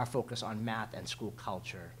our focus on math and school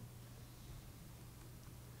culture.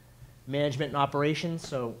 Management and operations,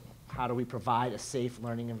 so how do we provide a safe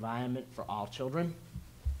learning environment for all children?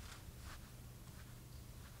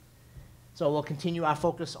 So we'll continue our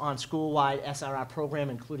focus on school-wide SRR program,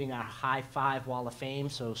 including our High Five Wall of Fame,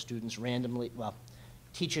 so students randomly, well,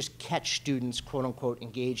 teachers catch students, quote unquote,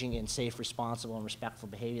 engaging in safe, responsible, and respectful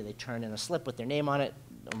behavior. They turn in a slip with their name on it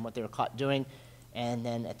and what they were caught doing. And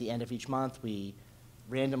then at the end of each month, we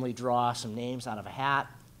randomly draw some names out of a hat,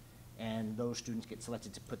 and those students get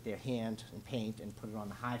selected to put their hand in paint and put it on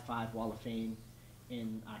the High Five Wall of Fame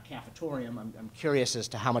in our cafetorium. I'm curious as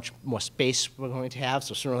to how much more space we're going to have,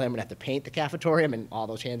 so sooner or later I'm going to have to paint the cafetorium and all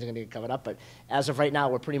those hands are going to get covered up. But as of right now,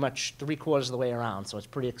 we're pretty much 3/4 of the way around, so it's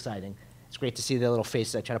pretty exciting. It's great to see their little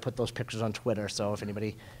faces. I try to put those pictures on Twitter, so if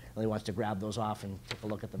anybody really wants to grab those off and take a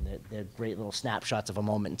look at them, they're great little snapshots of a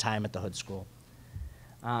moment in time at the Hood School.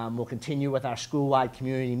 We'll continue with our school-wide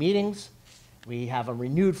community meetings. We have a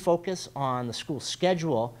renewed focus on the school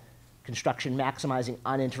schedule, construction maximizing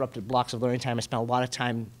uninterrupted blocks of learning time. I spent a lot of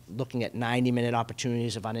time looking at 90-minute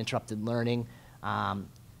opportunities of uninterrupted learning.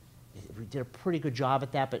 We did a pretty good job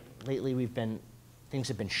at that, but lately things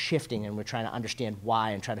have been shifting, and we're trying to understand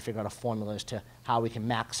why and try to figure out a formula as to how we can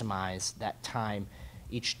maximize that time.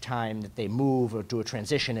 Each time that they move or do a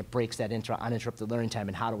transition, it breaks that uninterrupted learning time,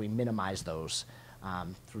 and how do we minimize those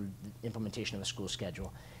through the implementation of a school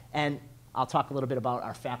schedule. And I'll talk a little bit about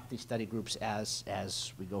our faculty study groups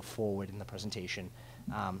as we go forward in the presentation.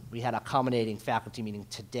 We had a culminating faculty meeting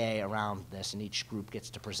today around this, and each group gets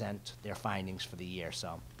to present their findings for the year,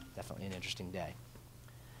 so definitely an interesting day.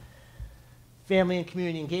 Family and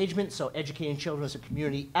community engagement, so educating children is a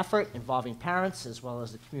community effort involving parents as well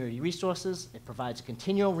as the community resources. It provides a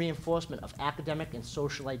continual reinforcement of academic and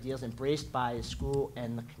social ideals embraced by the school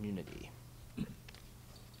and the community.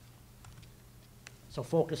 So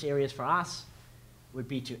focus areas for us would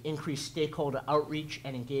be to increase stakeholder outreach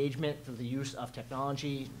and engagement through the use of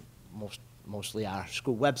technology, mostly our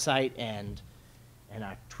school website and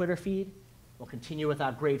our Twitter feed. We'll continue with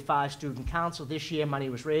our grade 5 student council. This year, money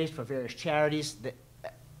was raised for various charities.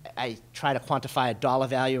 I try to quantify a dollar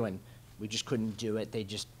value, and we just couldn't do it. They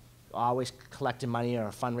just always collecting money or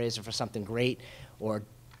a fundraiser for something great, or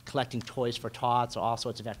collecting toys for tots, or all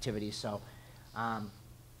sorts of activities. So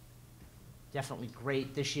definitely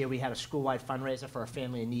great. This year we had a school-wide fundraiser for a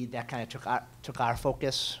family in need. That kind of took our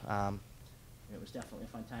focus. It was definitely a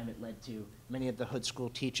fun time. It led to many of the Hood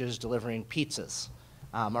School teachers delivering pizzas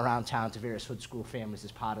around town to various Hood School families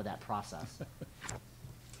as part of that process.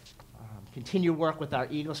 Continue work with our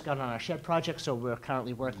Eagle Scout on our shed project. So we're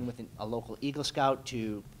currently working with a local Eagle Scout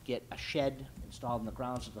to get a shed installed in the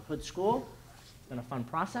grounds of the Hood School. It's been a fun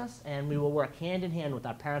process, and we will work hand in hand with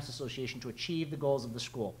our Parents Association to achieve the goals of the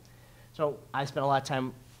school. So I spent a lot of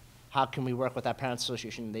time, how can we work with our Parents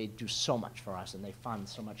Association? They do so much for us, and they fund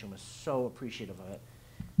so much, and we're so appreciative of it.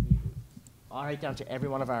 All right, down to every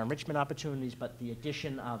one of our enrichment opportunities, but the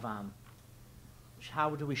addition of how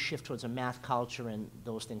do we shift towards a math culture and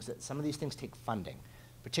those things, that some of these things take funding,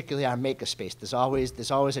 particularly our makerspace. There's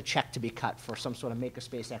always a check to be cut for some sort of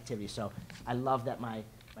makerspace activity. So I love that my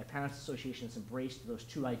Parents Association has embraced those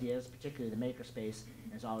two ideas, particularly the makerspace,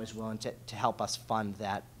 and is always willing to help us fund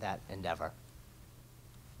that endeavor.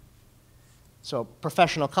 So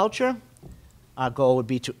professional culture, our goal would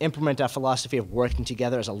be to implement our philosophy of working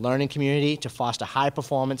together as a learning community to foster a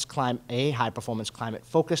high-performance climate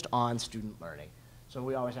focused on student learning. So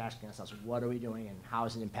we're always asking ourselves, what are we doing and how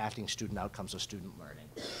is it impacting student outcomes of student learning?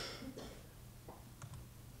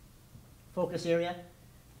 Focus area,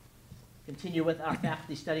 continue with our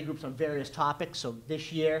faculty study groups on various topics. So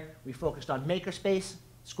this year, we focused on makerspace,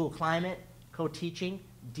 school climate, co-teaching,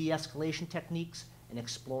 de-escalation techniques, and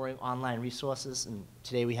exploring online resources. And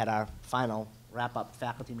today we had our final wrap-up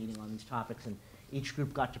faculty meeting on these topics, and each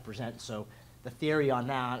group got to present. So the theory on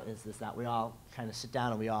that is that we all kind of sit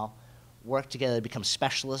down and we all work together to become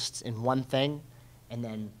specialists in one thing, and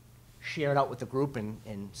then share it out with the group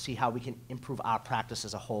and see how we can improve our practice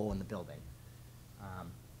as a whole in the building.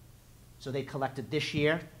 So they collected this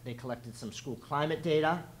year, they collected some school climate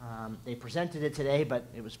data. They presented it today, but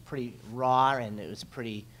it was pretty raw and it was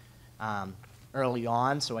pretty early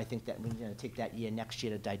on, so I think that we're gonna take that year next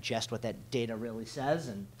year to digest what that data really says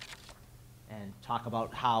and talk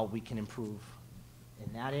about how we can improve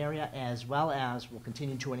in that area, as well as we'll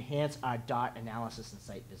continue to enhance our DART analysis and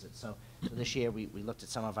site visits. So this year, we looked at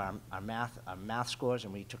some of our math scores,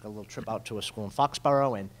 and we took a little trip out to a school in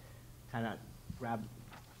Foxborough and kind of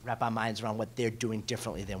wrap our minds around what they're doing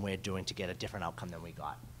differently than we're doing to get a different outcome than we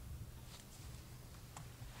got.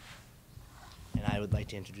 And I would like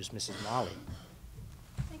to introduce Mrs. Molly.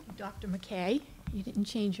 Thank you, Dr. McKay. You didn't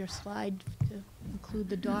change your slide to include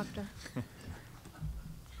the doctor.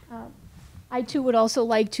 I too would also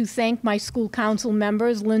like to thank my school council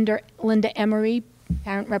members, Linda Emery,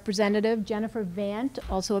 parent representative, Jennifer Vant,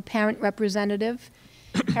 also a parent representative.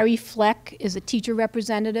 Harry Fleck is a teacher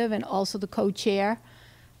representative and also the co-chair.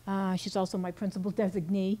 She's also my principal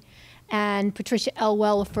designee. And Patricia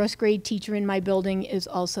Elwell, a first grade teacher in my building, is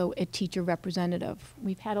also a teacher representative.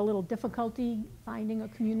 We've had a little difficulty finding a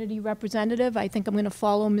community representative. I think I'm going to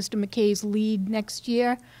follow Mr. McKay's lead next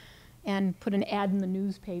year and put an ad in the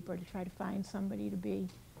newspaper to try to find somebody to be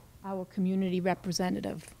our community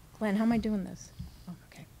representative. Glenn, how am I doing this? Oh,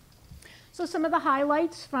 okay. So some of the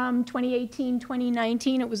highlights from 2018,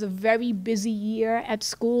 2019, it was a very busy year at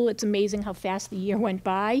school. It's amazing how fast the year went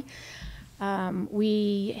by.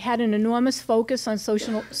 We had an enormous focus on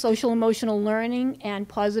social emotional learning and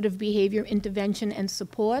positive behavior intervention and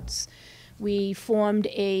supports. We formed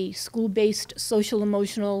a school-based social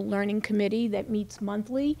emotional learning committee that meets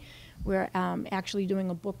monthly. We're actually doing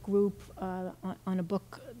a book group on a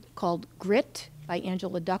book called Grit by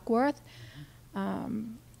Angela Duckworth.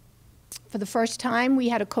 For the first time, we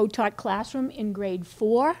had a co-taught classroom in grade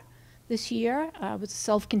 4 this year. It was a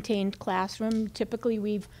self-contained classroom. Typically,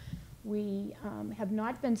 we have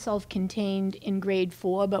not been self-contained in grade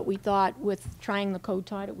 4, but we thought with trying the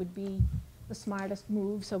co-taught it would be the smartest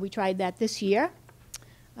move, so we tried that this year.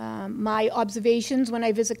 My observations when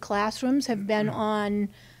I visit classrooms have been on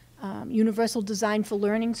universal design for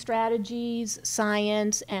learning strategies,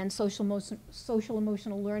 science, and social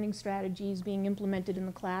emotional learning strategies being implemented in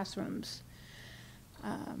the classrooms.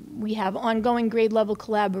 We have ongoing grade level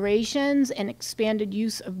collaborations and expanded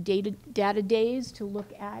use of data days to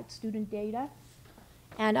look at student data.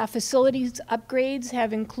 And our facilities upgrades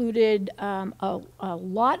have included a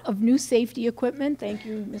lot of new safety equipment. Thank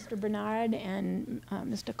you, Mr. Bernard and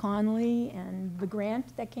Mr. Conley and the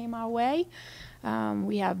grant that came our way.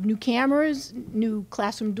 We have new cameras, new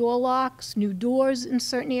classroom door locks, new doors in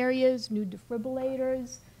certain areas, new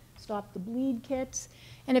defibrillators, stop the bleed kits.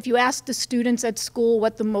 And if you ask the students at school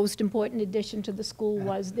what the most important addition to the school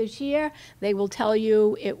was this year, they will tell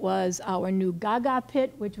you it was our new Gaga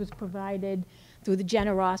pit, which was provided through the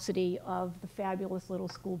generosity of the fabulous little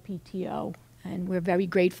school PTO. And we're very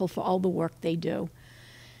grateful for all the work they do.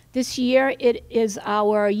 This year, it is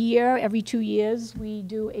our year. Every 2 years, we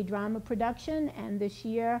do a drama production, and this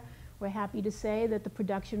year, we're happy to say that the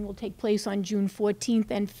production will take place on June 14th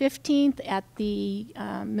and 15th at the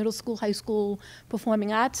Middle School, High School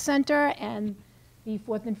Performing Arts Center, and the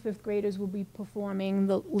 4th and 5th graders will be performing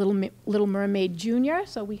the Little Mermaid Junior.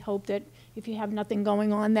 So we hope that if you have nothing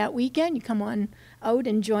going on that weekend, you come on out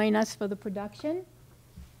and join us for the production.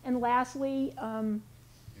 And lastly, I'm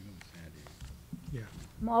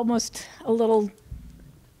almost a little,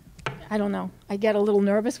 I don't know, I get a little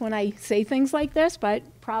nervous when I say things like this, but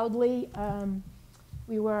proudly,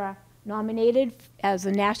 we were nominated as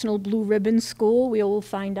a National Blue Ribbon School. We will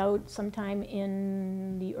find out sometime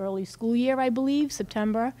in the early school year, I believe,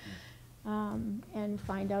 September, and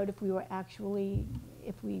find out if we were actually,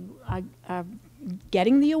 if we are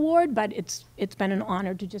getting the award, but it's been an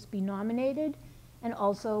honor to just be nominated. And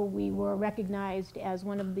also, we were recognized as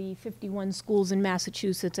one of the 51 schools in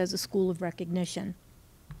Massachusetts as a school of recognition.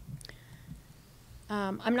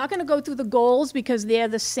 I'm not going to go through the goals because they're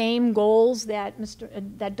the same goals that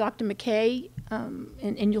Dr. McKay,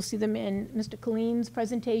 and you'll see them in Mr. Colleen's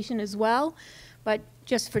presentation as well. But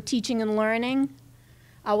just for teaching and learning,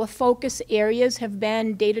 our focus areas have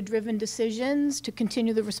been data-driven decisions to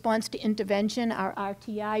continue the response to intervention, our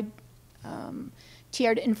RTI,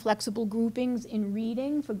 tiered and flexible groupings in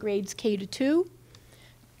reading for grades K to 2,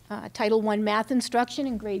 Title I math instruction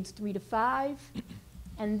in grades 3 to 5,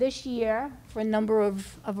 and this year, for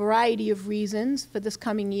a variety of reasons, for this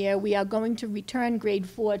coming year, we are going to return grade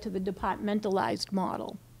 4 to the departmentalized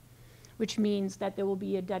model, which means that there will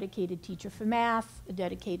be a dedicated teacher for math, a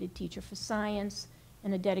dedicated teacher for science,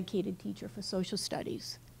 and a dedicated teacher for social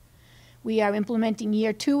studies. We are implementing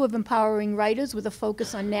year 2 of empowering writers with a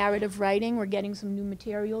focus on narrative writing. We're getting some new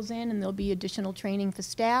materials in, and there'll be additional training for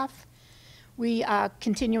staff. We are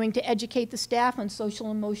continuing to educate the staff on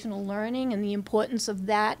social emotional learning and the importance of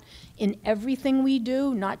that in everything we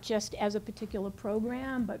do, not just as a particular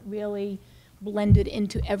program, but really blended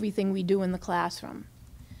into everything we do in the classroom.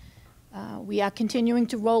 We are continuing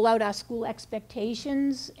to roll out our school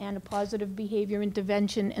expectations and a positive behavior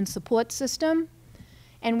intervention and support system.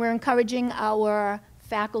 And we're encouraging our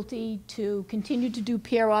faculty to continue to do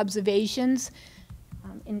peer observations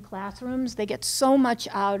in classrooms. They get so much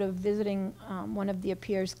out of visiting one of their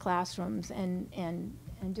peers' classrooms and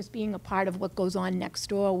just being a part of what goes on next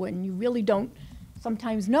door when you really don't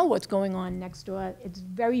sometimes know what's going on next door. It's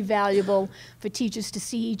very valuable for teachers to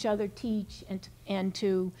see each other teach and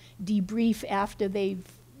to debrief after they've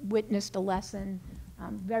witnessed a lesson.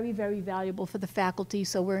 Very, very valuable for the faculty,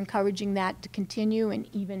 so we're encouraging that to continue and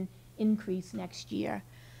even increase next year.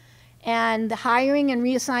 And the hiring and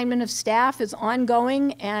reassignment of staff is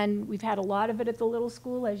ongoing, and we've had a lot of it at the little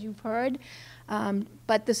school, as you've heard.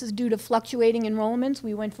 But this is due to fluctuating enrollments.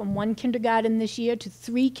 We went from 1 kindergarten this year to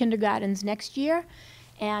 3 kindergartens next year,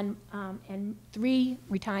 and 3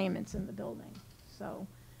 retirements in the building. So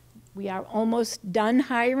we are almost done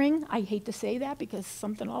hiring. I hate to say that because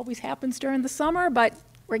something always happens during the summer, but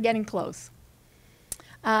we're getting close.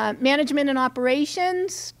 Management and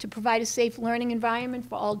operations, to provide a safe learning environment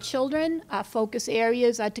for all children. Our focus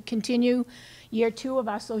areas are to continue year 2 of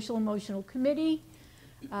our social emotional committee,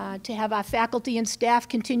 to have our faculty and staff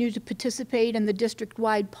continue to participate in the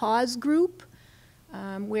district-wide pause group,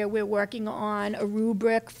 where we're working on a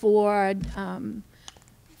rubric for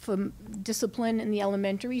discipline in the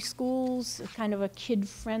elementary schools, kind of a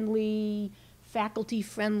kid-friendly,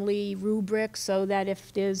 faculty-friendly rubric, so that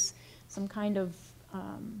if there's some kind of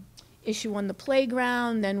issue on the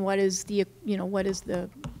playground, then what is the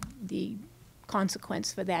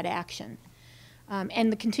consequence for that action? And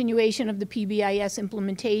the continuation of the PBIS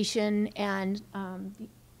implementation and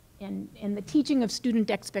the teaching of student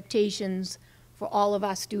expectations for all of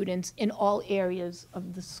our students in all areas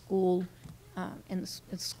of the school and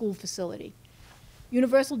the school facility.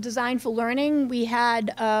 Universal Design for Learning, we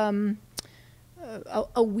had a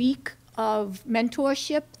week of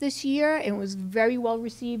mentorship this year. It was very well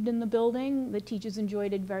received in the building. The teachers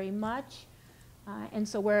enjoyed it very much. And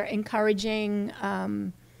so we're encouraging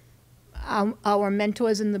our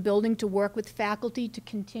mentors in the building to work with faculty to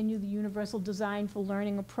continue the Universal Design for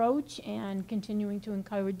Learning approach and continuing to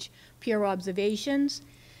encourage peer observations.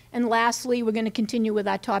 And lastly, we're going to continue with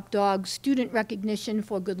our top dog student recognition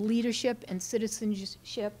for good leadership and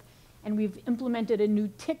citizenship. And we've implemented a new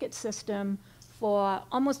ticket system for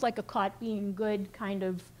almost like a caught being good kind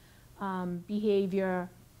of behavior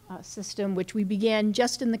system, which we began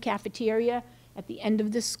just in the cafeteria at the end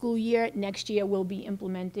of this school year. Next year, we'll be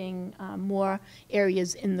implementing more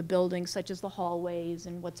areas in the building, such as the hallways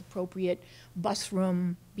and what's appropriate bus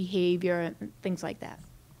room behavior, and things like that.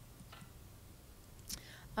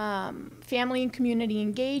 Family and community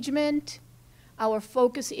engagement. Our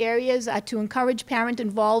focus areas are to encourage parent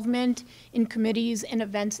involvement in committees and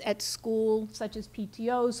events at school, such as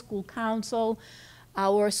PTO, school council,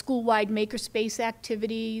 our school-wide makerspace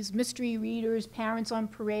activities, mystery readers, parents on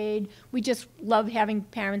parade. We just love having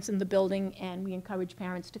parents in the building, and we encourage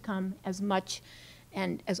parents to come as much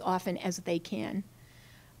and as often as they can.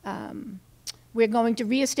 We're going to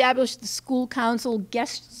reestablish the school council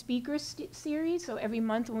guest speaker series. So every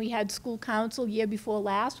month when we had school council, year before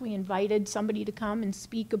last, we invited somebody to come and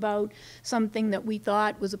speak about something that we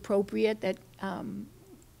thought was appropriate, that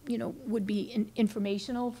would be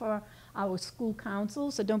informational for our school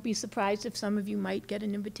council. So don't be surprised if some of you might get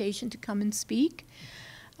an invitation to come and speak.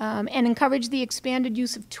 And encourage the expanded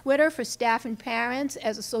use of Twitter for staff and parents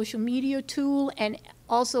as a social media tool and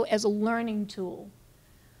also as a learning tool.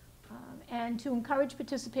 And to encourage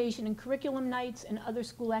participation in curriculum nights and other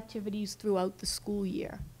school activities throughout the school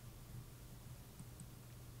year.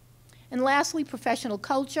 And lastly, professional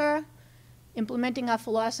culture, implementing our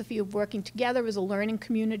philosophy of working together as a learning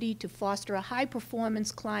community to foster a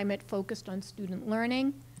high-performance climate focused on student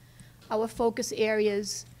learning. Our focus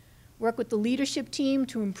areas: work with the leadership team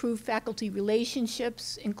to improve faculty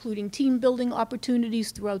relationships, including team building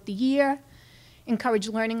opportunities throughout the year, encourage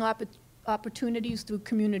learning opportunities through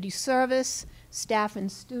community service, staff and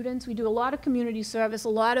students. We do a lot of community service,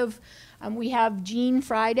 we have Jean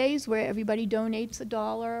Fridays where everybody donates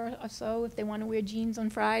 $1 or so if they want to wear jeans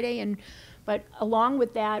on Friday. But along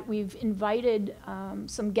with that, we've invited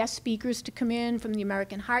some guest speakers to come in from the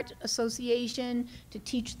American Heart Association to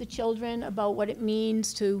teach the children about what it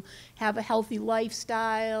means to have a healthy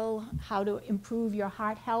lifestyle, how to improve your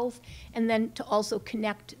heart health, and then to also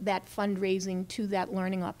connect that fundraising to that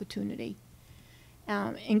learning opportunity.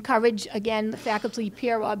 Encourage, again, the faculty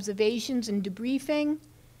peer observations and debriefing.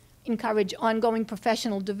 Encourage ongoing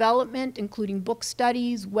professional development, including book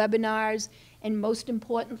studies, webinars, and most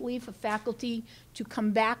importantly, for faculty to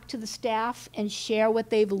come back to the staff and share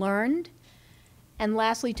what they've learned. And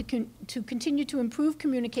lastly, to continue to improve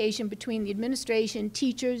communication between the administration,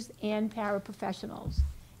 teachers, and paraprofessionals.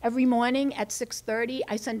 Every morning at 6:30,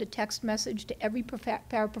 I send a text message to every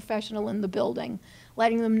paraprofessional in the building,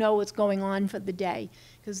 letting them know what's going on for the day.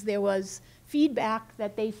 Because there was feedback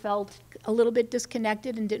that they felt a little bit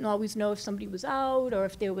disconnected and didn't always know if somebody was out or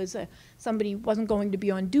if there was somebody wasn't going to be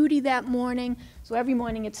on duty that morning. So every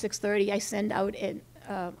morning at 6:30, I send out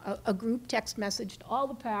a group text message to all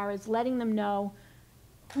the paras, letting them know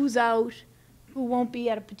who's out, who won't be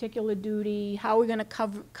at a particular duty, how we're going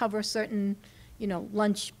to cover certain,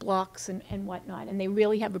 lunch blocks and whatnot. And they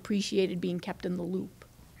really have appreciated being kept in the loop.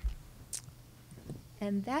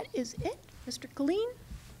 And that is it. Mr. Colleen?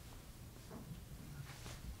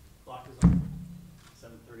 Clock is on.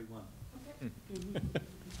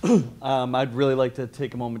 7:31. I'd really like to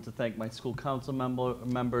take a moment to thank my school council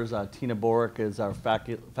members. Tina Borick is our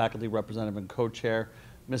faculty representative and co-chair.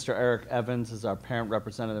 Mr. Eric Evans is our parent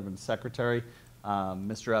representative and secretary.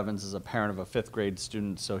 Mr. Evans is a parent of a 5th grade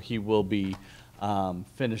student, so he will be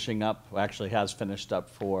finishing up, actually has finished up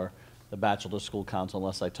for the Bachelor School Council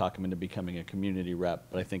unless I talk him into becoming a community rep,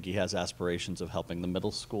 but I think he has aspirations of helping the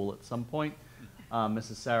middle school at some point.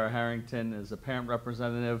 Mrs. Sarah Harrington is a parent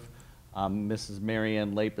representative. Mrs.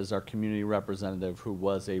 Marianne Lape is our community representative who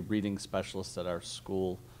was a reading specialist at our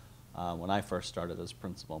school when I first started as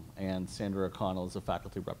principal. And Sandra O'Connell is a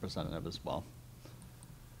faculty representative as well.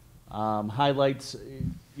 Highlights,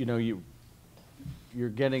 you're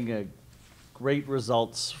getting great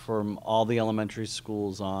results from all the elementary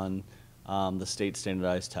schools on the state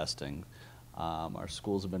standardized testing. Our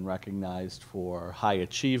schools have been recognized for high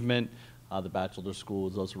achievement. The Bachelor School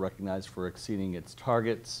was also recognized for exceeding its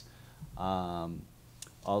targets.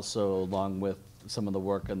 Also, along with some of the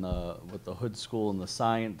work with the Hood School and the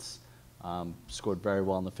science, scored very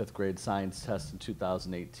well in the 5th grade science test in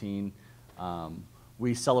 2018.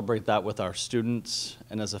 We celebrate that with our students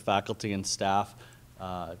and as a faculty and staff,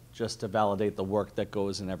 just to validate the work that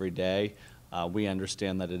goes in every day. We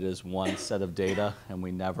understand that it is one set of data, and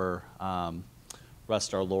we never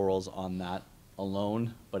rest our laurels on that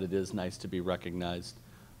alone, but it is nice to be recognized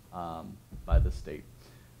by the state.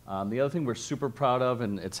 The other thing we're super proud of,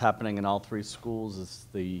 and it's happening in all 3 schools, is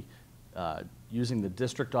using the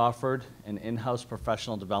district-offered and in-house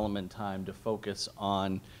professional development time to focus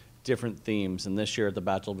on different themes. And this year at the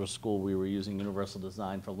Bachelor School, we were using universal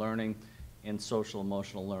design for learning and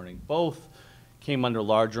social-emotional learning. Both came under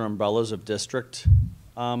larger umbrellas of district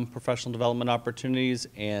professional development opportunities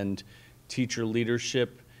and teacher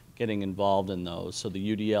leadership getting involved in those. So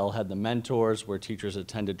the UDL had the mentors where teachers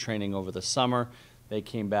attended training over the summer. They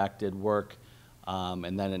came back, did work,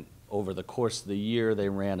 and then over the course of the year, they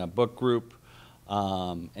ran a book group.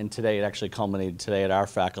 And today, it actually culminated today at our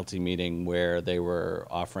faculty meeting where they were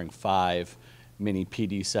offering 5 mini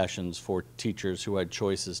PD sessions for teachers who had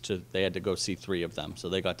choices they had to go see 3 of them. So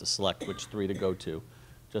they got to select which 3 to go to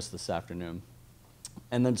just this afternoon.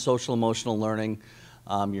 And then social emotional learning,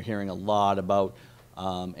 you're hearing a lot about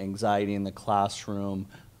anxiety in the classroom,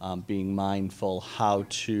 being mindful, how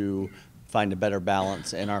to find a better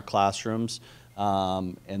balance in our classrooms.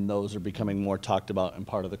 And those are becoming more talked about and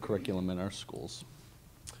part of the curriculum in our schools.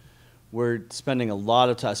 We're spending a lot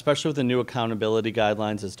of time, especially with the new accountability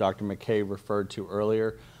guidelines, as Dr. McKay referred to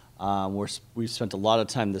earlier. We've spent a lot of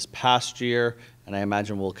time this past year, and I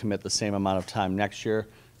imagine we'll commit the same amount of time next year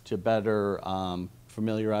to better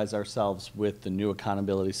familiarize ourselves with the new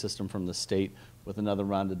accountability system from the state, with another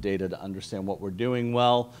round of data to understand what we're doing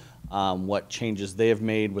well, what changes they have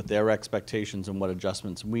made with their expectations, and what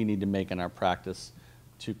adjustments we need to make in our practice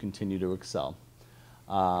to continue to excel.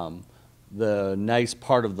 The nice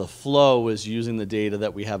part of the flow is using the data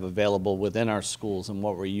that we have available within our schools and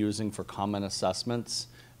what we're using for common assessments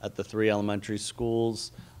at the 3 elementary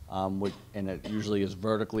schools, and it usually is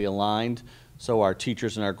vertically aligned. So our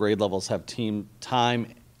teachers and our grade levels have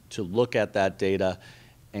time to look at that data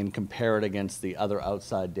and compare it against the other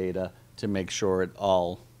outside data to make sure it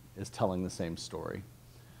all is telling the same story.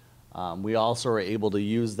 We also are able to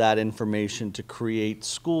use that information to create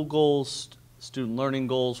school goals, student learning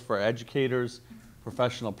goals for educators,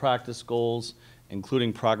 professional practice goals,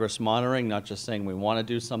 including progress monitoring, not just saying we want to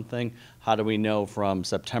do something. How do we know from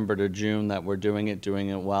September to June that we're doing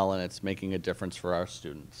it well, and it's making a difference for our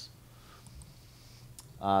students?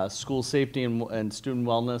 School safety and student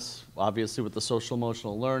wellness, obviously with the social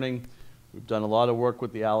emotional learning. We've done a lot of work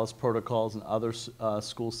with the ALICE protocols and other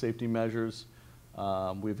school safety measures.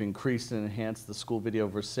 We've increased and enhanced the school video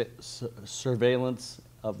surveillance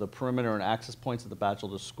of the perimeter and access points of the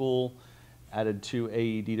Batchelder School, added 2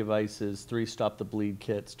 AED devices, 3 Stop the Bleed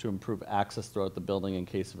kits to improve access throughout the building in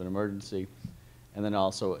case of an emergency, and then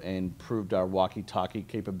also improved our walkie-talkie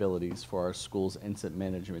capabilities for our school's incident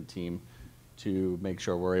management team to make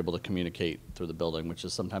sure we're able to communicate through the building, which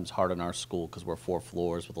is sometimes hard in our school because we're 4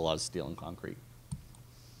 floors with a lot of steel and concrete.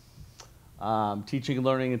 Teaching and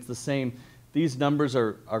learning, it's the same. These numbers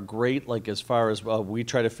are great, like as far as we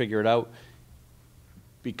try to figure it out.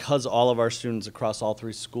 Because all of our students across all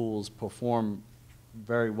 3 schools perform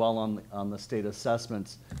very well on the state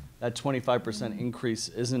assessments, that 25%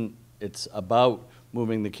 increase it's about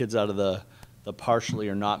moving the kids out of the partially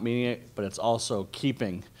or not meeting it, but it's also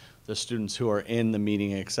keeping the students who are in the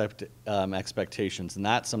meeting expectations. And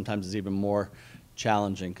that sometimes is even more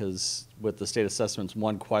challenging because with the state assessments,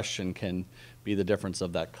 one question can be the difference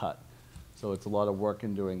of that cut. So it's a lot of work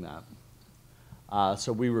in doing that.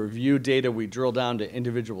 So we review data, we drill down to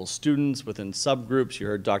individual students within subgroups. You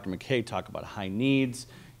heard Dr. McKay talk about high needs.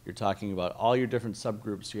 You're talking about all your different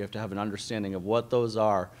subgroups. You have to have an understanding of what those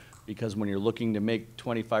are, because when you're looking to make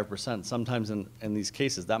 25%, sometimes in these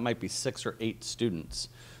cases, that might be 6 or 8 students.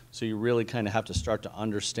 So you really kind of have to start to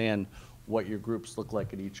understand what your groups look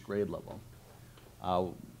like at each grade level.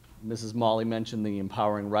 Mrs. Molly mentioned the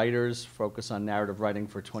Empowering Writers, focus on narrative writing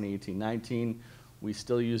for 2018-19. We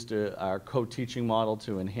still used our co-teaching model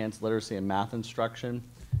to enhance literacy and math instruction.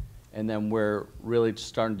 And then we're really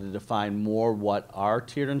starting to define more what our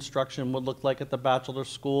tiered instruction would look like at the Batchelder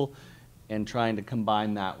School and trying to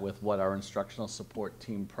combine that with what our instructional support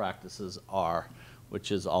team practices are,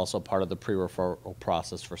 which is also part of the pre-referral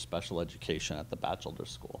process for special education at the Batchelder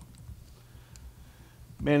School.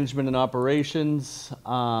 Management and operations,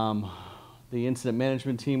 the incident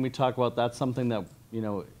management team we talk about, that's something that,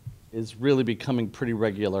 is really becoming pretty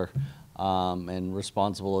regular and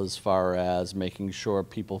responsible as far as making sure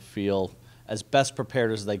people feel as best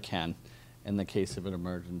prepared as they can in the case of an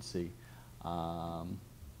emergency.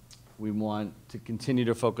 We want to continue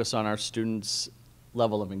to focus on our students'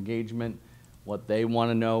 level of engagement, what they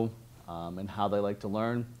want to know, and how they like to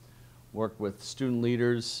learn. Work with student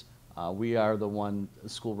leaders. We are the one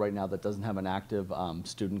school right now that doesn't have an active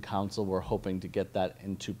student council. We're hoping to get that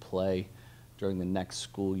into play during the next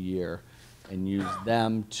school year and use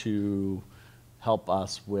them to help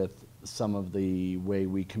us with some of the way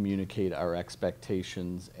we communicate our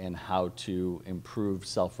expectations and how to improve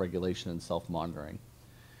self-regulation and self-monitoring.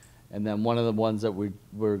 And then one of the ones that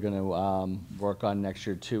we're going to work on next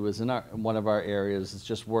year too is in one of our areas is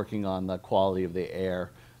just working on the quality of the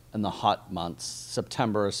air in the hot months,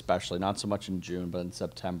 September especially, not so much in June, but in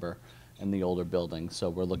September in the older buildings.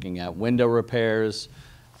 So we're looking at window repairs,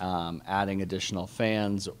 adding additional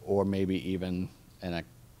fans, or maybe even in a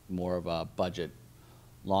more of a budget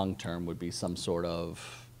long-term would be some sort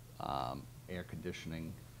of air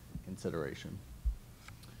conditioning consideration.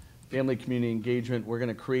 Family community engagement, we're going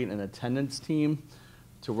to create an attendance team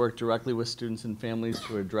to work directly with students and families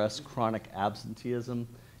to address chronic absenteeism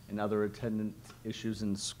and other attendance issues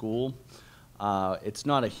in school. It's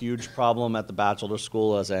not a huge problem at the Batchelder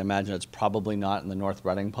School, as I imagine it's probably not in the North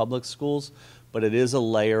Reading Public Schools, but it is a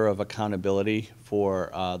layer of accountability for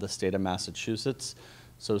the state of Massachusetts.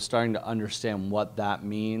 So starting to understand what that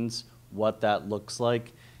means, what that looks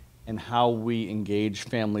like, and how we engage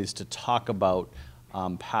families to talk about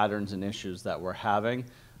patterns and issues that we're having,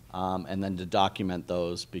 and then to document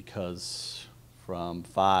those, because from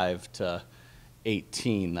 5 to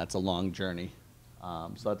 18, that's a long journey.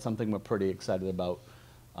 So that's something we're pretty excited about.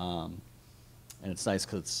 And it's nice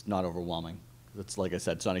because it's not overwhelming. It's, like I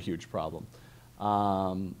said, it's not a huge problem.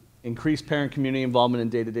 Increased parent community involvement in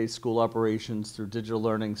day-to-day school operations through digital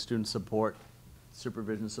learning, student support,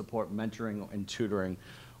 supervision support, mentoring, and tutoring.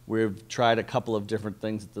 We've tried a couple of different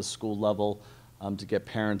things at the school level to get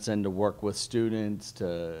parents in to work with students,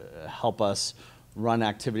 to help us run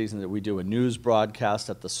activities, and that we do a news broadcast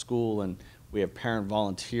at the school, and we have parent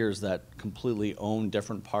volunteers that completely own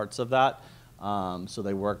different parts of that. So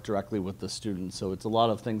they work directly with the students. So it's a lot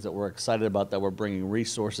of things that we're excited about, that we're bringing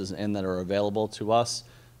resources in that are available to us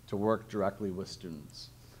to work directly with students.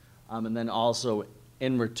 And then also,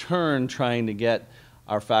 in return, trying to get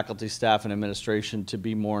our faculty, staff, and administration to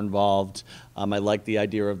be more involved. I like the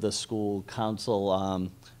idea of the school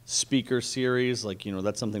council speaker series. Like,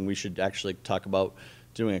 that's something we should actually talk about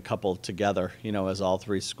doing a couple together, as all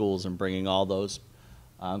 3 schools, and bringing all those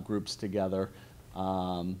groups together,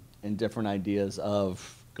 and different ideas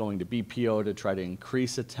of going to BPO to try to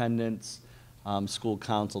increase attendance, school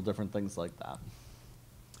council, different things like that.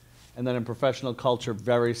 And then in professional culture,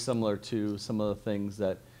 very similar to some of the things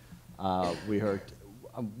that we heard.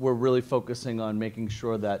 We're really focusing on making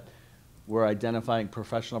sure that we're identifying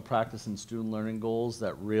professional practice and student learning goals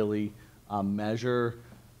that really measure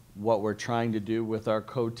what we're trying to do with our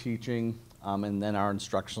co-teaching, and then our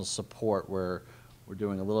instructional support, where we're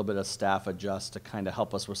doing a little bit of staff adjust to kind of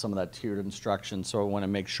help us with some of that tiered instruction. So we want to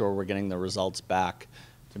make sure we're getting the results back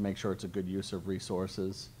to make sure it's a good use of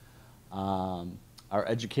resources. Our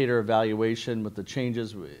educator evaluation with the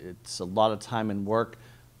changes, it's a lot of time and work,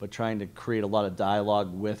 but trying to create a lot of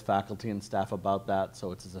dialogue with faculty and staff about that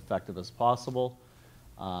so it's as effective as possible.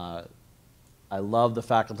 I love the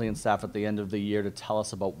faculty and staff at the end of the year to tell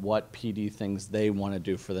us about what PD things they want to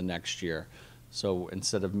do for the next year. So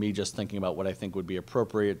instead of me just thinking about what I think would be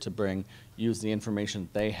appropriate to bring, use the information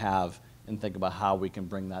they have and think about how we can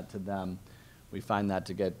bring that to them, we find that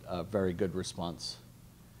to get a very good response.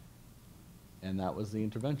 And that was the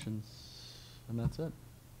interventions, and that's it.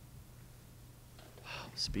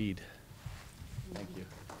 Speed. Thank you.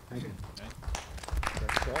 Thank you.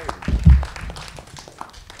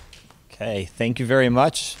 Okay, thank you very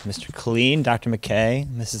much, Mr. Colleen, Dr. McKay,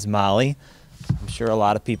 Mrs. Molly. I'm sure a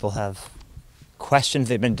lot of people have questions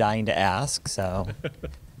they've been dying to ask, so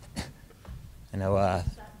I know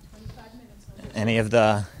any of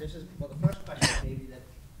the... This is, well, the first question may be that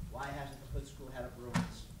why hasn't the Hood School had a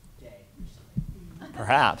Bruins Day recently?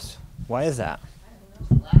 Perhaps. Why is that?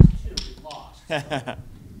 The last two we lost.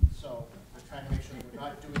 So we're trying to make sure that we're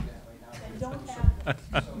not doing that right now. And don't have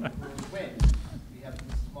So when we win, we have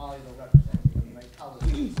Mrs. Molly, the representative, the right colors.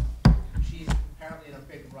 She's apparently in a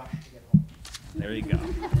big rush to get home. There you go.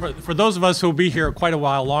 For those of us who'll be here quite a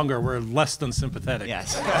while longer, we're less than sympathetic.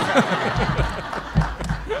 Yes.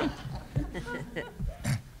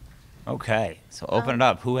 Okay, so open it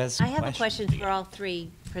up. Who has I have a questions? question for all three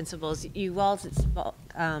principals. You all spoke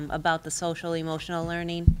about the social emotional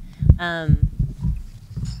learning.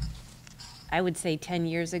 I would say 10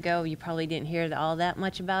 years ago, you probably didn't hear all that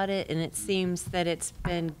much about it, and it seems that it's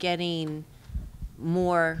been getting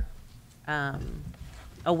more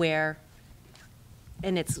aware,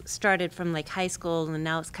 and it's started from like high school, and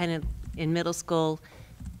now it's kind of in middle school.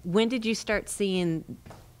 When did you start seeing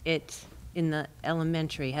it in the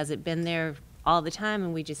elementary? Has it been there all the time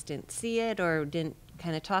and we just didn't see it or didn't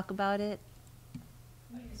kind of talk about it?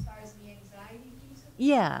 as far as the anxiety piece of it?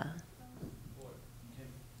 Yeah.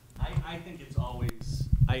 I think it's always,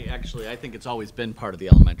 I think it's always been part of the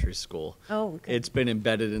elementary school. Oh, okay. It's been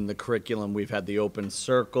embedded in the curriculum. We've had the open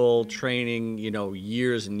circle training, you know,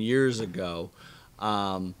 years and years ago.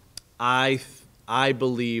 I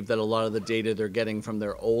believe that a lot of the data they're getting from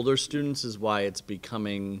their older students is why it's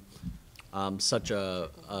becoming such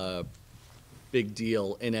a big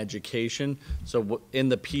deal in education. So in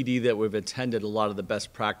the PD that we've attended, a lot of the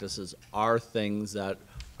best practices are things that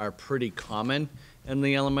are pretty common in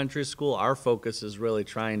the elementary school. Our focus is really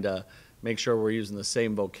trying to make sure we're using the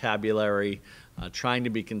same vocabulary, trying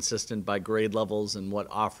to be consistent by grade levels and what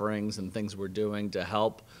offerings and things we're doing to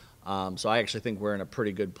help. So I actually think we're in a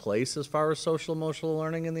pretty good place as far as social emotional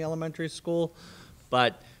learning in the elementary school.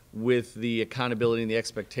 But with the accountability and the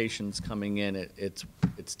expectations coming in,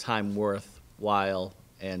 it's time worthwhile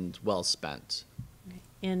and well spent.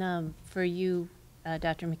 And for you,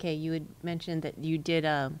 Dr. McKay, you had mentioned that you did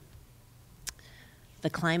the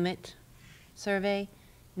climate survey.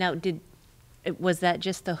 Now, was that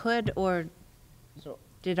just the Hood, or So,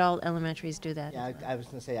 did all elementaries do that? yeah, I was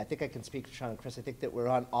going to say, I think I can speak for Sean and Chris. I think that we're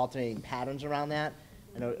on alternating patterns around that.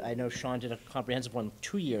 I know Sean did a comprehensive one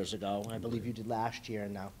 2 years ago, and I believe you did last year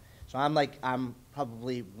and now. So I'm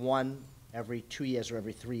probably one every 2 years or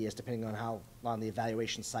every 3 years, depending on how long the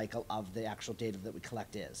evaluation cycle of the actual data that we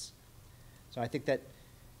collect is. So I think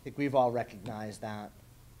we've all recognized that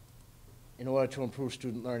in order to improve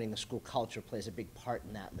student learning, the school culture plays a big part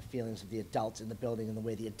in that, and the feelings of the adults in the building and the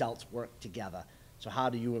way the adults work together. So how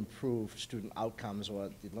do you improve student outcomes or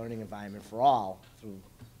the learning environment for all through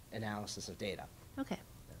analysis of data? Okay,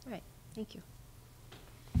 all right, thank you.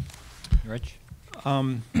 Rich?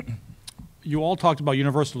 You all talked about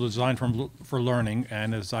universal design for learning,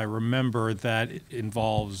 and as I remember, that it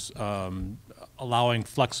involves allowing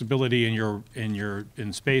flexibility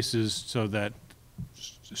in spaces so that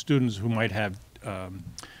students who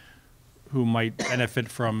might benefit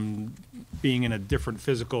from being in a different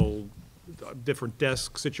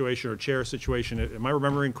desk situation or chair situation. Am I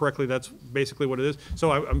remembering correctly? That's basically what it is.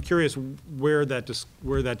 So I'm curious where that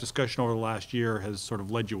discussion over the last year has sort of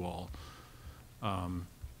led you all, in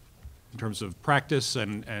terms of practice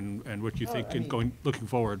and what you think looking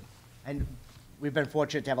forward. And we've been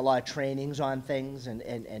fortunate to have a lot of trainings on things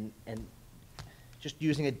and just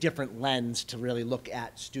using a different lens to really look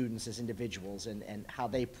at students as individuals and how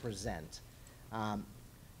they present. I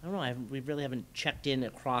don't know, we really haven't checked in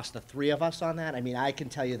across the three of us on that. I mean, I can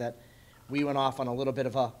tell you that we went off on a little bit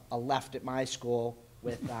of a left at my school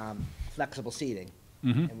with flexible seating.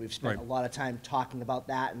 And we've spent a lot of time talking about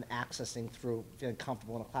that and accessing through feeling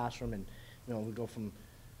comfortable in a classroom. And, you know, we go from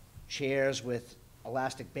chairs with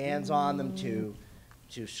elastic bands on them to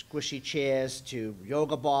squishy chairs, to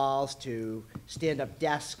yoga balls, to stand-up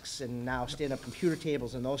desks, and now stand-up computer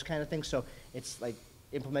tables and those kind of things. So it's like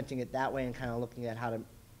implementing it that way and kind of looking at how to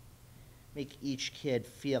make each kid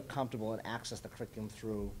feel comfortable and access the curriculum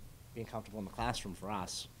through being comfortable in the classroom for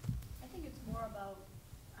us. I think it's more about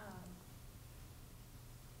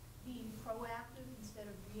being proactive instead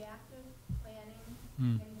of reactive, planning,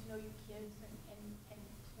 getting to know your kids and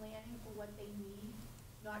planning for what they need,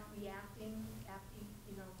 not reacting after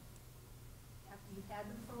you've had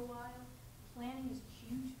them for a while. Planning is a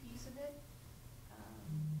huge piece of it,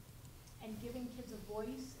 and giving kids a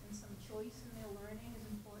voice and some choice in their learning is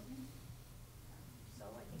important. So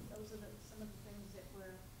I think those are some of the things that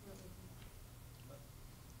we're looking for.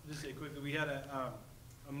 Just say quickly, we had a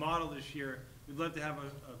model this year. We'd love to have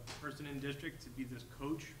a person in district to be this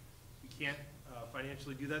coach. We can't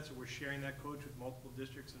financially do that, so we're sharing that coach with multiple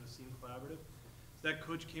districts in the SEAM Collaborative. So that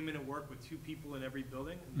coach came in and worked with 2 people in every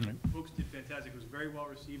building. And folks did fantastic. It was very well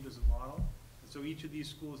received as a model. And so each of these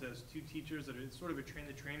schools has 2 teachers that are sort of a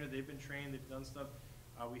train-the-trainer. They've been trained, they've done stuff.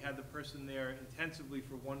 We had the person there intensively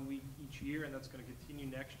for 1 week each year, and that's going to continue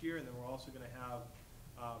next year. And then we're also going to have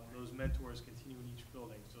those mentors continue in each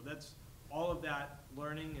building. So that's all of that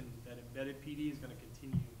learning and that embedded PD is going to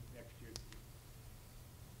continue next year.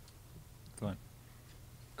 Go on.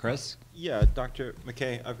 Chris? Yeah, Dr.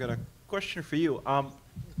 McKay, I've got a question for you.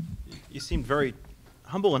 You seemed very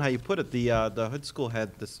humble in how you put it. The Hood School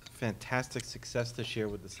had this fantastic success this year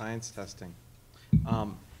with the science testing.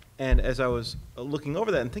 And as I was looking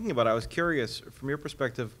over that and thinking about it, I was curious, from your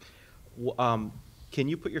perspective, can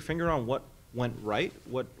you put your finger on what went right?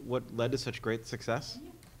 What led to such great success?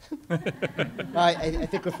 I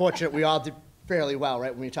think we're fortunate we all did fairly well,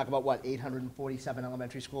 right? When you talk about, 847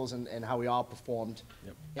 elementary schools and how we all performed.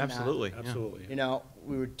 Yep. in that. Absolutely. Absolutely. You know,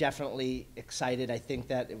 we were definitely excited. I think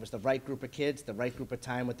that it was the right group of kids, the right group of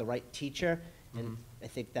time with the right teacher. And I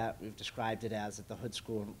think that we've described it as at the Hood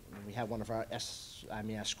School, when we had one of our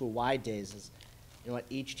our school-wide days, is, you know what,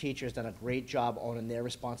 each teacher has done a great job owning their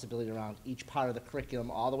responsibility around each part of the curriculum,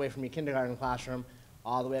 all the way from your kindergarten classroom,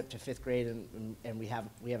 all the way up to 5th grade, and we have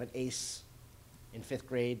an ace in 5th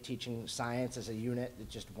grade teaching science as a unit,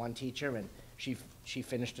 just one teacher, and she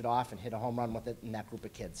finished it off and hit a home run with it in that group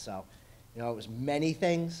of kids. So, you know, it was many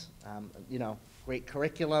things, you know, great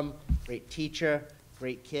curriculum, great teacher,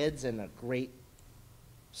 great kids, and a great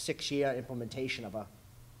 6-year implementation of a,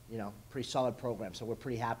 you know, pretty solid program. So we're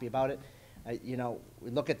pretty happy about it. You know, we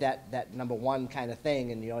look at that number 1 kind of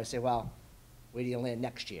thing, and you always say, well, where do you land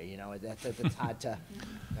next year? You know, that's hard to.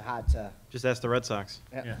 Just ask the Red Sox.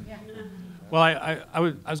 Yeah. Well, I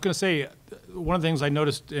was going to say, one of the things I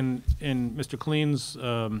noticed in Mr. Kleen's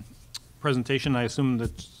presentation, I assume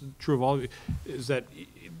that's true of all of you, is that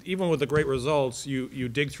even with the great results, you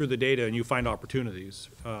dig through the data and you find opportunities,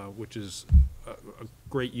 which is a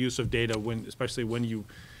great use of data, especially when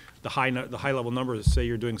the high level numbers say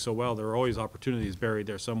you're doing so well. There are always opportunities buried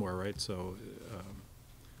there somewhere, right? So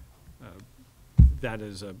that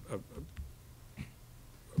is a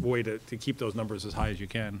way to keep those numbers as high as you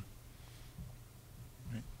can.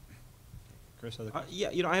 Right. Chris, other questions?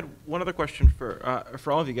 Yeah, you know, I had one other question for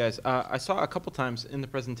all of you guys. I saw a couple times in the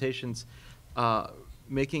presentations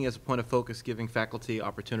making as a point of focus giving faculty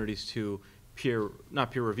opportunities to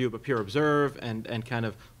not peer review, but peer observe and kind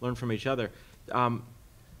of learn from each other.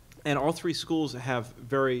 And all 3 schools have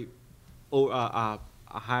very a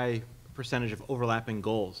high percentage of overlapping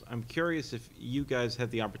goals. I'm curious if you guys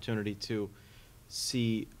had the opportunity to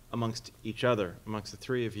see amongst each other, amongst the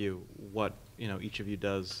 3 of you, what, you know, each of you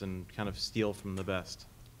does and kind of steal from the best.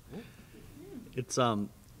 It's,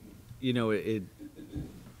 you know,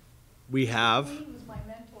 we have. He was my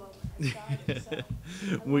mentor when I started, so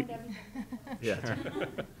I We- learned everything. Yeah,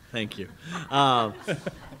 thank you.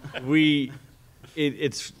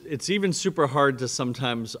 It's even super hard to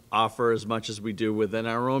sometimes offer as much as we do within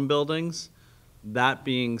our own buildings. That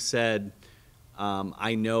being said,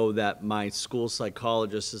 I know that my school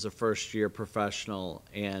psychologist is a first-year professional,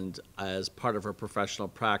 and as part of her professional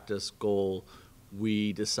practice goal,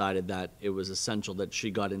 we decided that it was essential that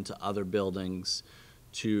she got into other buildings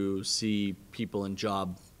to see people in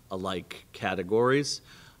job-alike categories.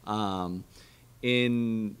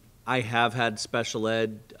 I have had special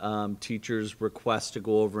ed teachers request to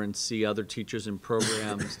go over and see other teachers in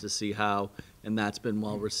programs to see how, and that's been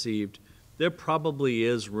well received. There probably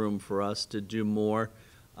is room for us to do more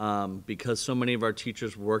because so many of our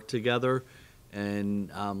teachers work together in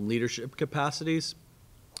leadership capacities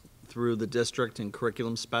through the district and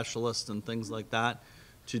curriculum specialists and things like that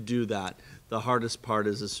to do that. The hardest part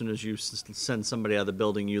is as soon as you send somebody out of the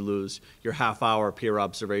building, you lose your half-hour peer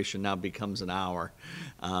observation now becomes an hour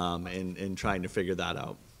in trying to figure that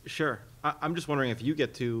out. Sure. I'm just wondering if you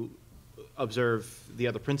get to observe the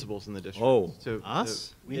other principals in the district. Oh, to,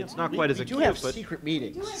 us? It's not quite as We a do kid, have but secret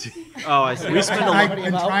meetings. oh, I see. We spend a I've lot,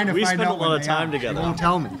 been trying to we find spend a out lot when of they time are. together. They won't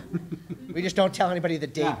tell me. We just don't tell anybody the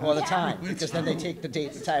date all the time, because then they take the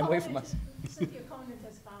date and time away from us. Cynthia Conant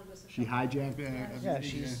has found us. She hijacked Yeah,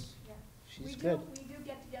 she's good. We do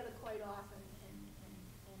get together quite often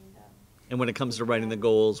and And when it comes to writing the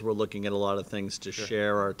goals, we're looking at a lot of things to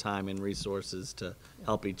share our time and resources to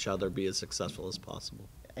help each other be as successful as possible.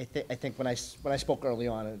 I think when I spoke early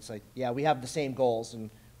on, it's like, yeah, we have the same goals, and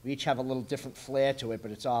we each have a little different flair to it, but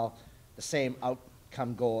it's all the same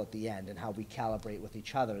outcome goal at the end, and how we calibrate with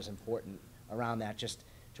each other is important around that, just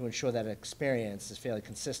to ensure that experience is fairly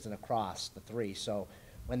consistent across the three. So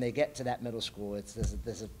when they get to that middle school,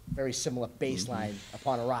 there's a very similar baseline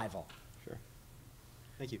upon arrival. Sure.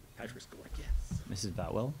 Thank you. Patrick's going, yes. Mrs.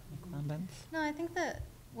 Boutwell, comments? No, I think that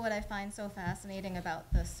what I find so fascinating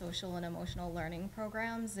about the social and emotional learning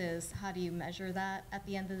programs is how do you measure that at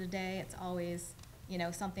the end of the day? It's always, you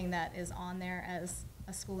know, something that is on there as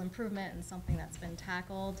a school improvement and something that's been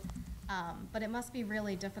tackled. But it must be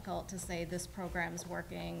really difficult to say this program's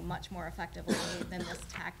working much more effectively than this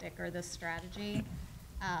tactic or this strategy.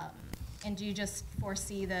 And do you just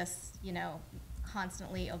foresee this, you know,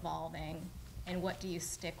 constantly evolving? And what do you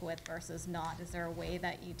stick with versus not? Is there a way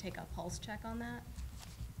that you take a pulse check on that?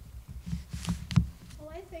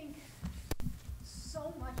 well, I think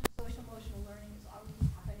so much of social emotional learning is already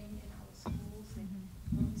happening in our schools. And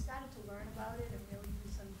when we started to learn about it and really do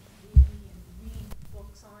some reading and read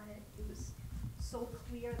books on it, it was so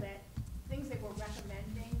clear that things that we're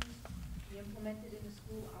recommending be implemented in the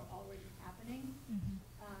school are already happening.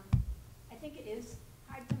 I think it is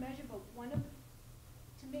hard to measure, but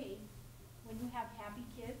to me, when you have happy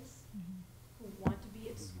kids who want to be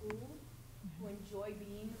at school, who enjoy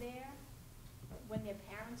being there, when their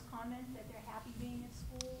parents comment that they're happy being at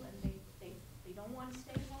school and they don't want to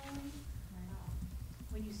stay home,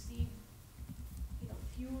 when you see, you know,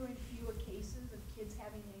 fewer and fewer cases of kids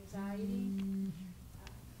having anxiety,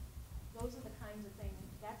 those are the kinds of things,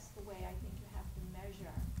 that's the way I think you have to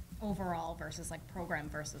measure. Overall versus like program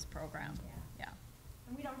versus program. Yeah. Yeah.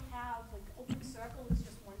 And we don't have, like, Open Circle is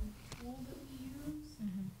just one tool that we use,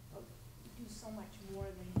 but we do so much more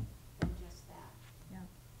than just that. Yeah.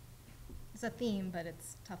 It's a theme, but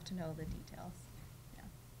it's tough to know the details. Yeah.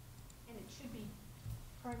 And it should be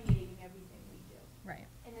permeating everything we do. Right.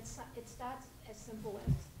 And it starts as simple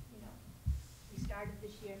as, you know, we started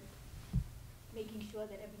this year making sure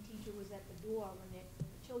that every teacher was at the door when the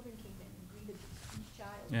children came in and greeted each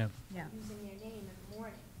child. Yeah. Yeah. Using their name in the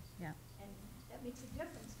morning. Yeah. And that makes a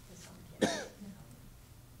difference to some kids, you know.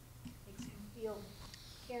 Makes them feel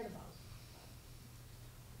cared about.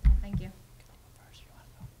 Thank you.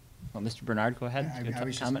 Well, Mr. Bernard, go ahead. You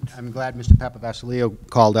got comments? I'm glad Mr. Papavasilio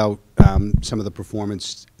called out some of the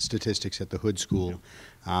performance statistics at the Hood School.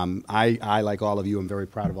 I, like all of you, am very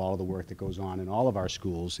proud of all of the work that goes on in all of our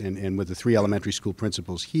schools. And with the 3 elementary school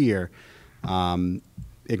principals here,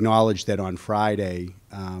 acknowledge that on Friday,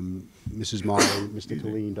 Mrs. Molly, Mr.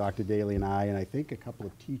 Colleen, Dr. Daly, and I think a couple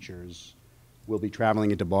of teachers will be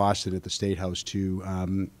traveling into Boston at the State House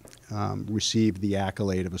to receive the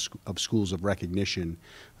accolade of Schools of Recognition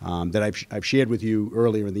that I've shared with you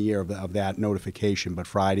earlier in the year of that notification, but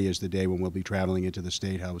Friday is the day when we'll be traveling into the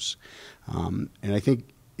State House. And I think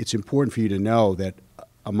it's important for you to know that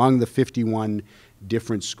among the 51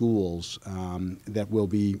 different schools that will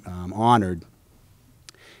be honored,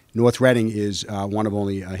 North Reading is one of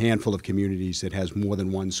only a handful of communities that has more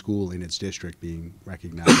than one school in its district being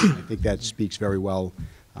recognized. I think that speaks very well,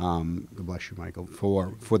 God bless you, Michael,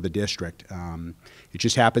 for the district. It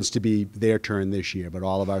just happens to be their turn this year, but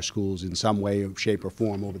all of our schools in some way, shape, or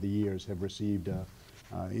form over the years have received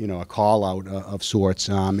a call out of sorts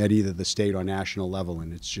at either the state or national level,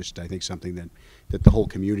 and it's just, I think, something that the whole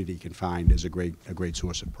community can find as a great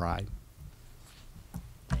source of pride.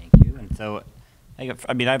 Thank you. And so, I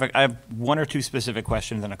have one or two specific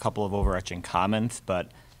questions and a couple of overarching comments,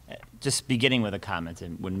 but just beginning with a comment,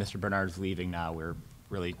 and when Mr. Bernard's leaving now, we're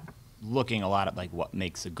really looking a lot at like what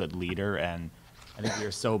makes a good leader, and I think we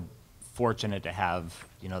are so fortunate to have,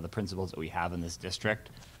 you know, the principals that we have in this district.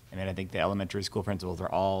 I mean, I think the elementary school principals are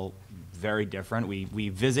all very different. We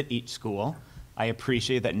visit each school. I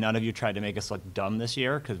appreciate that none of you tried to make us look dumb this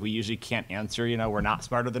year, because we usually can't answer, you know, we're not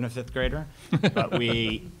smarter than a fifth grader. But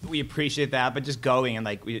we appreciate that, but just going and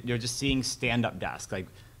like, you're just seeing stand-up desks. Like,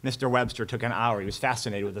 Mr. Webster took an hour, he was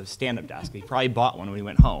fascinated with a stand-up desk. He probably bought one when he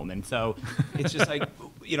went home. And so it's just like,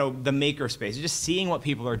 you know, the maker space, just seeing what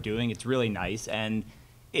people are doing, it's really nice. And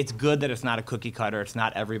it's good that it's not a cookie cutter, it's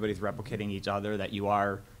not everybody's replicating each other, that you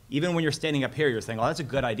are, even when you're standing up here, you're saying, oh, that's a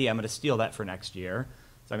good idea, I'm gonna steal that for next year.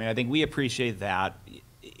 So I mean, I think we appreciate that.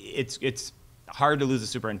 It's hard to lose a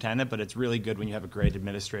superintendent, but it's really good when you have a great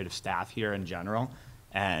administrative staff here in general.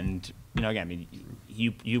 And, you know, again, I mean,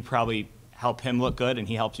 you probably help him look good and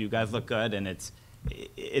he helps you guys look good. And it's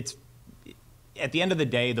at the end of the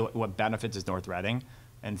day, what benefits is North Reading.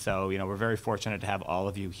 And so, you know, we're very fortunate to have all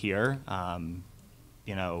of you here,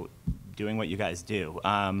 you know, doing what you guys do.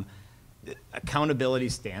 Accountability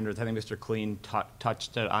standards, I think Mr. Clean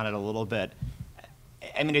touched on it a little bit.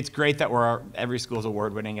 I mean, it's great that every school's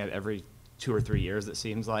award-winning at every 2 or 3 years, it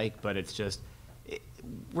seems like, but it's just,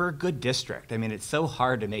 we're a good district. I mean, it's so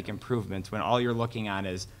hard to make improvements when all you're looking at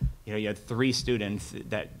is, you know, you had 3 students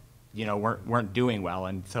that, you know, weren't doing well,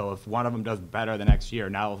 and so if one of them does better the next year,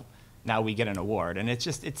 now we get an award. And it's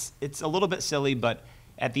just, it's a little bit silly, but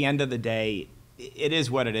at the end of the day, it is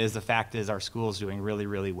what it is. The fact is our school's doing really,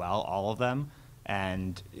 really well, all of them.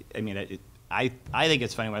 And I mean, I think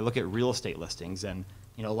it's funny when I look at real estate listings, and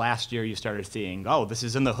you know, last year you started seeing, oh, this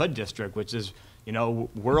is in the Hood district, which is, you know,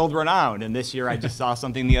 world renowned. And this year I just saw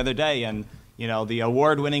something the other day, and you know, the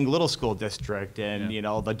award-winning Little School district, and you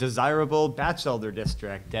know, the desirable Batchelder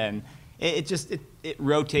district, and it just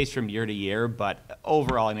rotates from year to year. But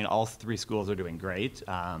overall, I mean, all 3 schools are doing great. You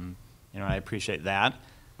know, I appreciate that.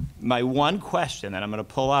 My one question that I'm going to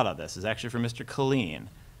pull out of this is actually from Mr. Colleen.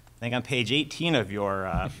 I think on page 18 of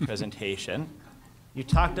your presentation, you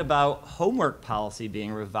talked about homework policy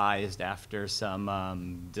being revised after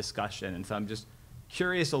some discussion. And so I'm just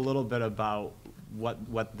curious a little bit about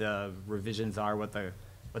what the revisions are, what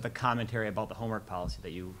the commentary about the homework policy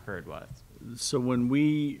that you heard was. So when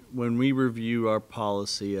we review our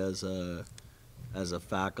policy as a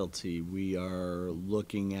faculty, we are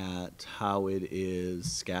looking at how it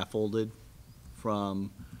is scaffolded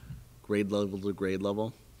from grade level to grade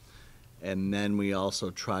level. And then we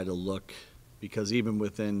also try to look, because even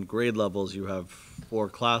within grade levels, you have 4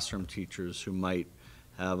 classroom teachers who might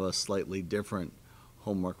have a slightly different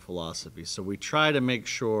homework philosophy. So we try to make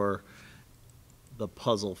sure the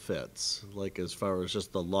puzzle fits, like as far as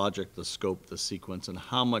just the logic, the scope, the sequence, and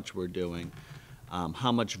how much we're doing.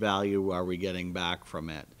 How much value are we getting back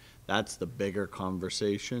from it? That's the bigger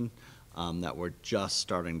conversation that we're just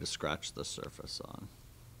starting to scratch the surface on.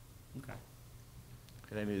 Okay.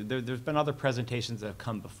 I mean, there's been other presentations that have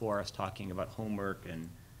come before us talking about homework and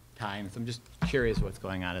time. So I'm just curious what's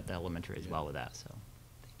going on at the elementary as well with that. So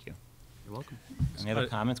thank you. You're welcome. Any other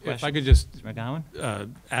comments, questions? If I could just Mr.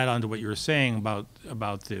 McGowan? add on to what you were saying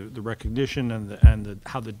about the recognition and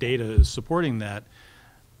how the data is supporting that.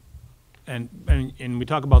 And we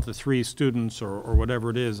talk about the 3 students or whatever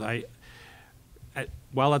it is,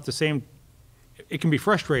 while at the same, it can be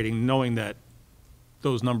frustrating knowing that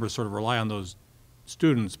those numbers sort of rely on those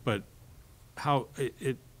students, but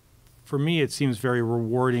for me, it seems very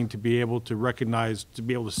rewarding to be able to recognize, to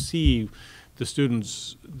be able to see the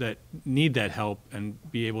students that need that help and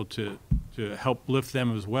be able to help lift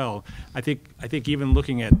them as well. I think even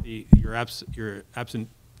looking at your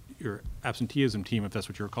absenteeism team, if that's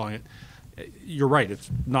what you're calling it, you're right. It's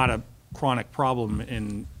not a chronic problem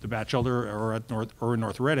in the Batchelder or at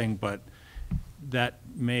North Reading, but that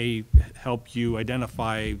may help you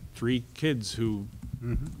identify 3 kids who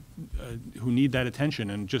need that attention,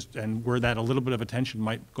 and where that a little bit of attention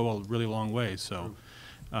might go a really long way. So,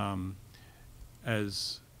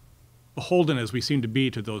 as beholden as we seem to be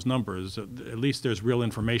to those numbers, at least there's real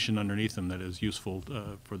information underneath them that is useful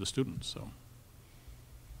for the students. So.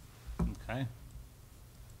 Okay.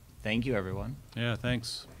 Thank you, everyone. Yeah,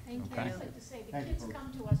 thanks. Thank you. Okay. I'd like to say the kids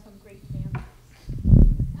come to us from great families.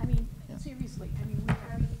 I mean, seriously, I mean, we're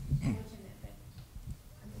very fortunate that,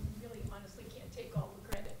 I mean, we really honestly can't take all the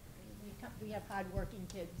credit. I mean, we have hardworking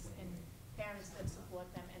kids and parents that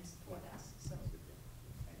support them and support us, so.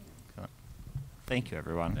 Cool. Thank you,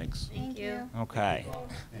 everyone. Thanks. Thank you. Okay.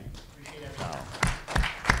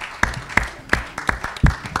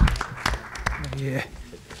 Yeah.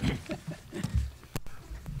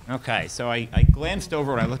 Okay, so I glanced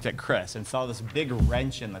over when I looked at Chris and saw this big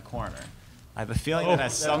wrench in the corner. I have a feeling that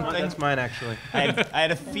has something. That's mine, actually. I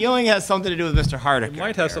had a feeling it has something to do with Mr. Hardiker. It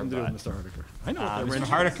might have here, something to do but, with Mr. Hardiker. I know what that Mr. wrench is.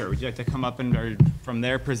 Hardiker, would you like to come up and or from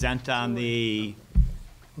there present on the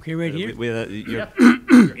Okay, right here. your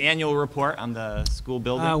annual report on the school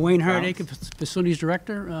building? Wayne grounds? Hardacre, Facilities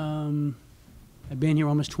Director. I've been here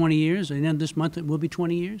almost 20 years, and then this month it will be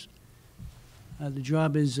 20 years. The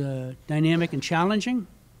job is dynamic and challenging.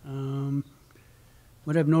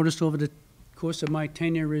 What I've noticed over the course of my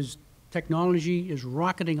tenure is technology is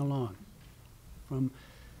rocketing along. From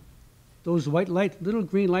those white light, little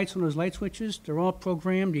green lights on those light switches, they're all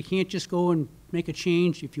programmed. You can't just go and make a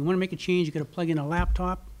change. If you want to make a change, you got to plug in a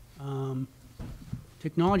laptop.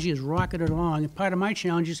 Technology has rocketed along, and part of my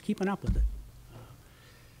challenge is keeping up with it.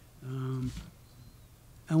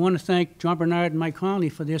 I want to thank John Bernard and Mike Conley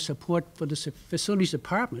for their support for the facilities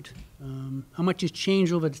department. How much has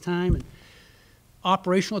changed over the time, and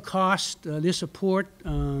operational cost, their support,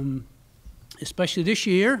 especially this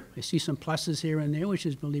year. I see some pluses here and there, which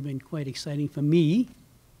has really been quite exciting for me,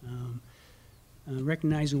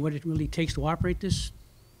 recognizing what it really takes to operate this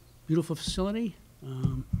beautiful facility.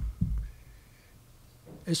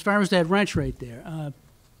 As far as that wrench right there,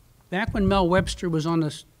 back when Mel Webster was on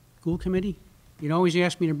the school committee, he'd always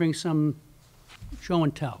ask me to bring some show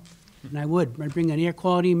and tell, and I would. I'd bring an air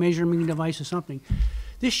quality measuring device or something.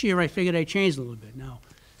 This year, I figured I'd change a little bit. Now,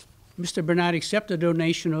 Mr. Bernard accepted a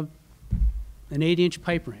donation of an 8-inch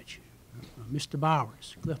pipe wrench. Mr.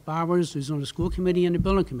 Bowers, Cliff Bowers, who's on the school committee and the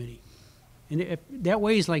building committee. And that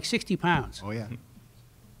weighs like 60 pounds. Oh, yeah.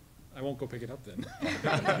 I won't go pick it up then.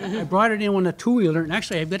 I brought it in on a two-wheeler, and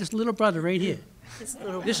actually, I've got his little brother right here.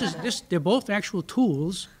 They're both actual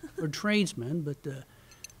tools for tradesmen, but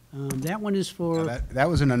that one is for... That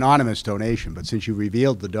was an anonymous donation, but since you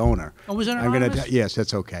revealed the donor... Oh, was it I'm gonna anonymous? yes,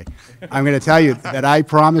 that's okay. I'm going to tell you that I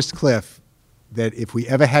promised Cliff that if we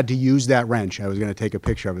ever had to use that wrench, I was going to take a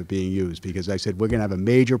picture of it being used, because I said, we're going to have a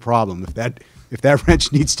major problem if that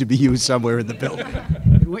wrench needs to be used somewhere in the building.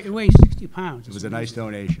 It weighs 60 pounds. It was a nice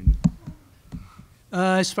donation.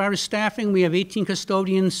 As far as staffing, we have 18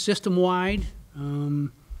 custodians system-wide,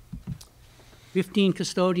 15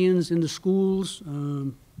 custodians in the schools,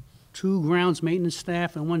 2 grounds maintenance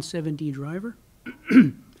staff, and 1 7D driver.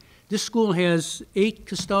 This school has 8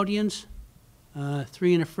 custodians,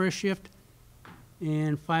 3 in the first shift,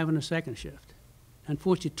 and 5 in the second shift.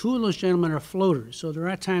 Unfortunately, 2 of those gentlemen are floaters, so there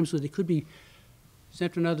are times where they could be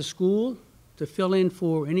sent to another school to fill in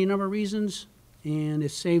for any number of reasons, and it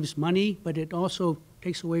saves money, but it also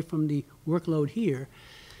takes away from the workload here.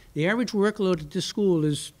 The average workload at this school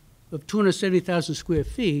is, of 270,000 square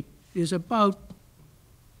feet, is about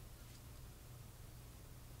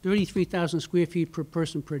 33,000 square feet per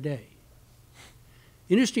person per day.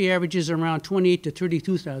 Industry averages are around 28 to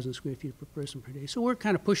 32,000 square feet per person per day, so we're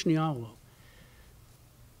kind of pushing the envelope.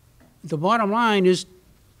 The bottom line is,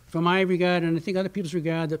 from my regard, and I think other people's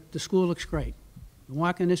regard, that the school looks great. You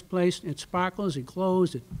walk in this place, it sparkles, it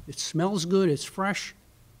glows, it smells good, it's fresh.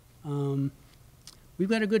 We've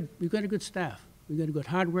got a good staff. We've got a good,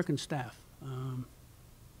 hard-working staff.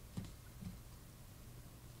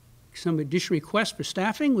 Some additional requests for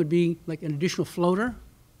staffing would be like an additional floater,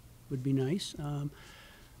 would be nice.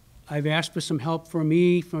 I've asked for some help for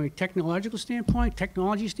me from a technology standpoint,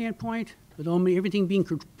 with everything being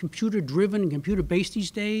computer-driven and computer-based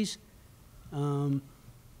these days.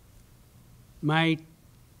 My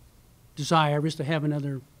desire is to have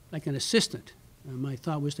another, like an assistant. My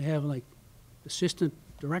thought was to have like assistant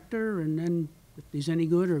director, and then if he's any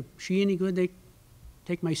good or she any good, they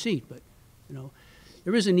take my seat. But, you know,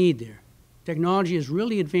 there is a need there. Technology has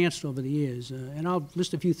really advanced over the years, and I'll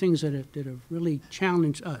list a few things that have really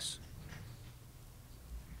challenged us.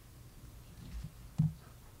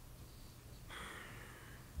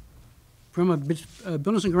 From a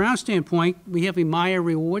buildings and grounds standpoint, we have a Maya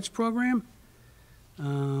Rewards program.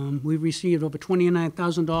 We've received over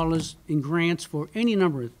 $29,000 in grants for any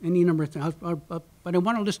number of things. But I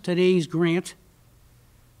want to list today's grant,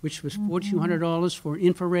 which was $1,400 for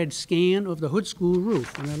infrared scan of the Hood School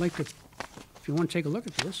roof. And I'd like to, if you want to take a look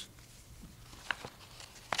at this.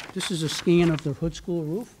 This is a scan of the Hood School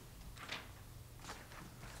roof.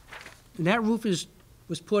 And that roof was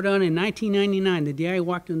put on in 1999. The day I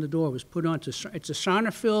walked in the door, it was put on. It's a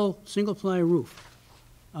Sonofill single-ply roof.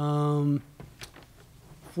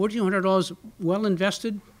 $1,400 well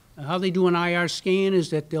invested. How they do an IR scan is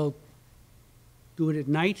that they'll do it at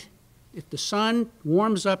night. If the sun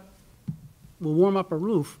warms up, will warm up a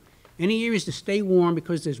roof, any areas that stay warm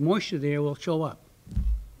because there's moisture there will show up.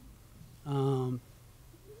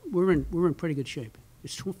 We're in pretty good shape.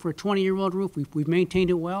 It's for a 20-year-old roof. We've maintained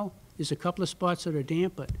it well. There's a couple of spots that are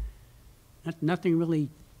damp, but Nothing really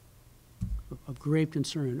of grave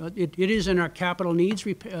concern. It is in our capital needs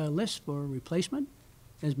list for replacement,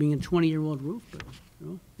 as being a 20-year-old roof, but, you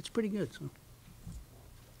know, it's pretty good, so.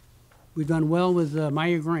 We've done well with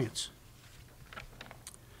Meyer grants.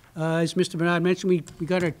 As Mr. Bernard mentioned, we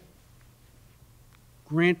got a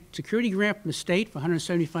security grant from the state for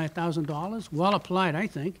 $175,000, well applied, I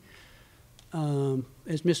think.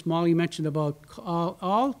 As Ms. Molly mentioned about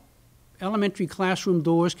all elementary classroom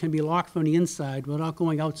doors can be locked from the inside without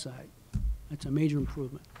going outside. That's a major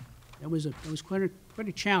improvement. That was quite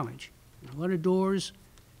a challenge. A lot of doors,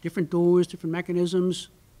 different mechanisms.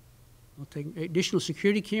 We'll take additional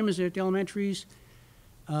security cameras at the elementaries.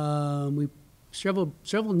 Several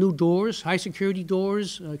new doors, high security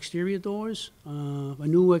doors, exterior doors, a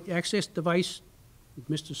new access device with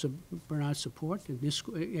Mr. Bernard's support, and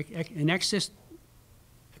an access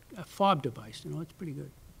fob device. You know, it's pretty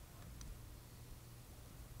good.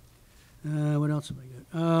 What else have I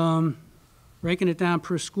got? Breaking it down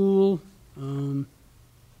per school. The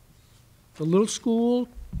little school,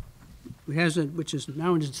 which is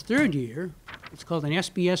now in its third year, it's called an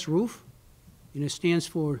SBS roof, and it stands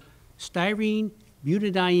for styrene,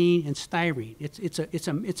 butadiene, and styrene.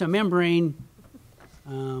 It's a membrane.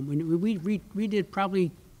 We did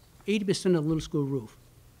probably 80% of the little school roof,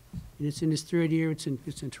 and it's in its third year. It's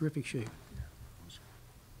in terrific shape.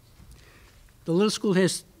 The little school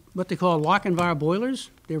has what they call lock-and-bar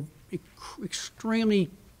boilers. They're extremely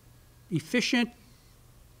efficient.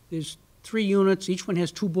 There's 3 units. Each one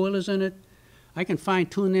has 2 boilers in it. I can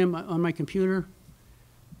fine-tune them on my computer.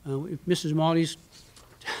 If Mrs. Molly's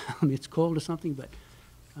telling me it's cold or something, but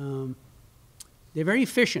they're very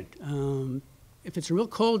efficient. If it's a real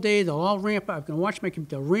cold day, they'll all ramp up. I can watch my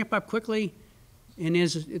computer. They'll ramp up quickly, and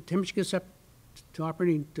as the temperature gets up to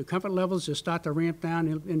operating to comfort levels, they'll start to ramp down,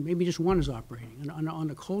 and maybe just one is operating on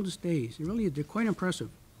the coldest days. They're quite impressive.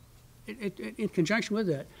 In conjunction with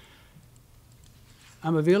that,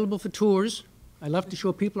 I'm available for tours. I love to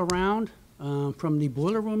show people around, from the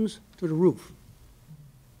boiler rooms to the roof.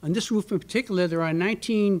 On this roof in particular, there are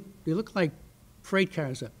 19, they look like freight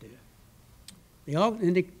cars up there.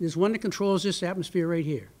 There's one that controls this atmosphere right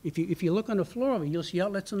here. If you look on the floor of it, you'll see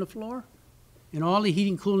outlets on the floor, and all the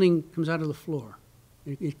heating, cooling comes out of the floor.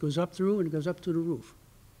 It goes up through, and it goes up to the roof.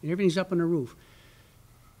 And everything's up on the roof.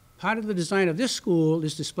 Part of the design of this school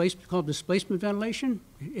is called displacement ventilation.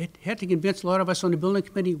 It had to convince a lot of us on the building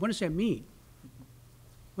committee, what does that mean?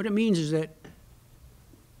 What it means is that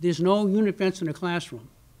there's no unit vents in the classroom.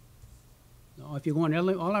 Now, if you go in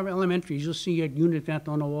all our elementaries, you'll see a unit vent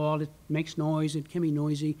on the wall. It makes noise. It can be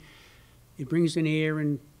noisy. It brings in air,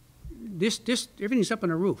 and everything's up on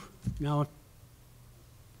the roof. Now,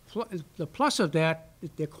 the plus of that,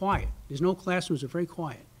 they're quiet. There's no classrooms. They're very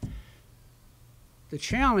quiet. The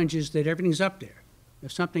challenge is that everything's up there.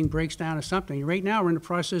 If something breaks down or something, right now we're in the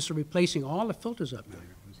process of replacing all the filters up there.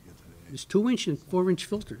 There's 2-inch and 4-inch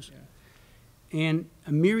filters, and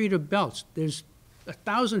a myriad of belts. There's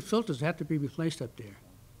 1,000 filters that have to be replaced up there.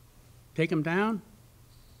 Take them down,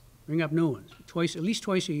 bring up new ones, at least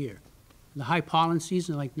twice a year. The high pollen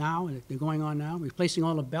season, like now, and they're going on now, replacing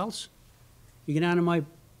all the belts. You get down to my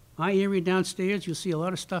area downstairs, you'll see a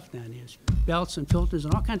lot of stuff down there. It's belts and filters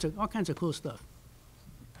and all kinds of cool stuff.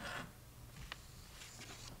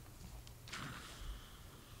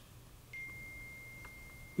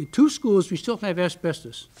 In 2 schools, we still have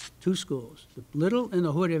asbestos. 2 schools. The Little and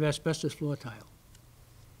the Hood have asbestos floor tile.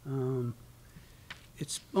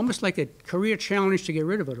 It's almost like a career challenge to get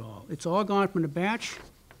rid of it all. It's all gone from the batch.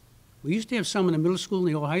 We used to have some in the middle school and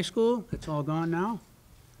the old high school. It's all gone now.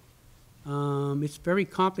 It's very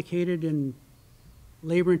complicated and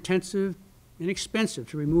labor-intensive and expensive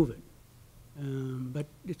to remove it. But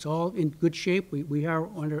it's all in good shape. We are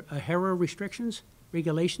under HERA restrictions,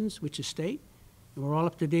 regulations, which is state. And we're all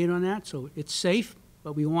up to date on that, so it's safe,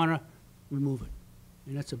 but we want to remove it.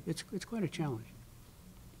 And it's quite a challenge.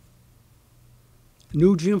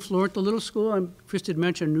 New gym floor at the little school. Chris did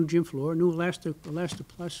mention new gym floor, new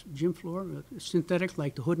Elastoplus gym floor, synthetic,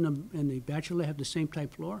 like the Hood and the Bachelor have the same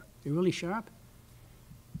type floor. They're really sharp.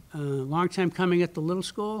 Long time coming at the little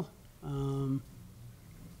school. Found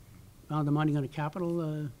the money on the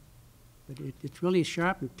capital, but it's really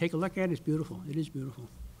sharp. And take a look at it. It's beautiful. It is beautiful.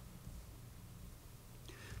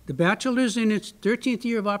 The Bachelor's in its 13th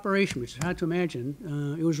year of operation, which is hard to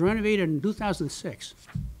imagine. It was renovated in 2006,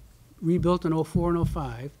 rebuilt in 04 and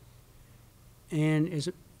 05. And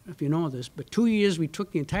if you know this, but 2 years we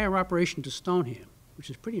took the entire operation to Stoneham, which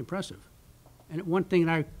is pretty impressive. And one thing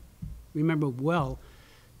that I remember well,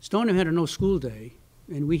 Stoneham had a no-school day,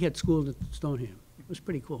 and we had school at Stoneham. It was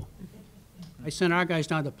pretty cool. I sent our guys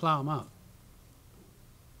down to plow them out.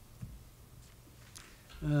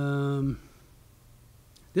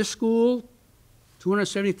 This school,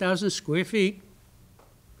 270,000 square feet.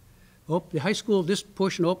 The high school, this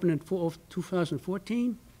portion opened in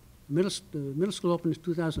 2014. The middle school opened in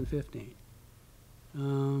 2015.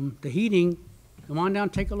 The heating, come on down,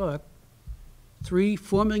 take a look.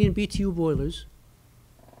 4 million BTU boilers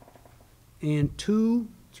and 2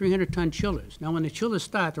 300-ton chillers. Now, when the chillers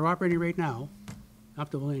start, they're operating right now,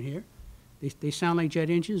 optical in here. They sound like jet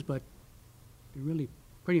engines, but they're really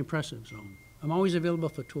pretty impressive. So I'm always available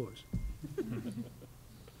for tours.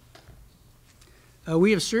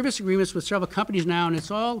 We have service agreements with several companies now, and it's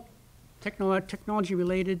all technology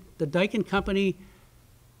related. The Daikin Company,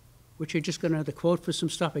 which I just got another quote for some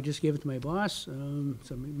stuff. I just gave it to my boss, some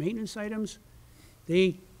maintenance items.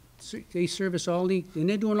 They service all and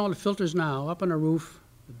they're doing all the filters now, up on the roof,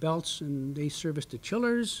 the belts, and they service the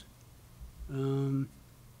chillers.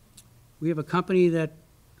 We have a company that,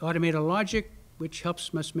 Automated Logic, which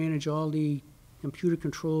helps us manage all the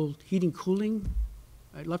computer-controlled heating, cooling.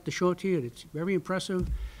 I'd love to show it to you. It's very impressive.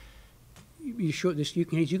 You show this. You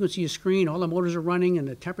can see a screen. All the motors are running, and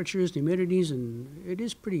the temperatures, the humidities, and it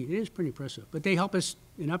is pretty impressive. But they help us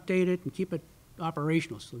and update it and keep it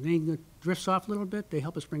operational. So if anything drifts off a little bit, they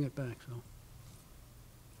help us bring it back. So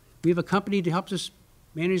we have a company that helps us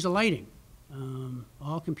manage the lighting,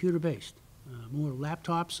 all computer-based. More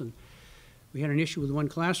laptops, and we had an issue with one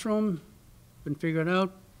classroom. Couldn't figure it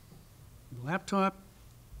out. The laptop,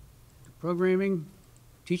 the programming.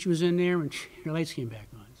 Teacher was in there, and her lights came back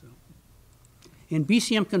on. So, and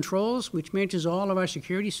BCM Controls, which manages all of our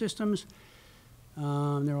security systems. There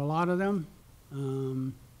are a lot of them.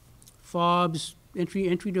 Fobs,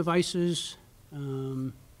 entry devices,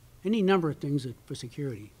 any number of things for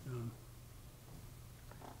security.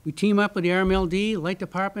 We team up with the RMLD, Light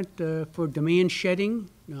Department, for demand shedding.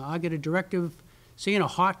 I'll get a directive, say in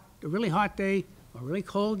a really hot day, or a really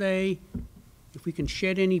cold day, if we can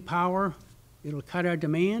shed any power, it'll cut our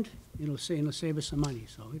demand. It'll save us some money.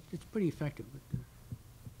 So it's pretty effective. But,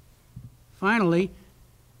 finally,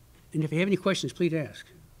 and if you have any questions, please ask.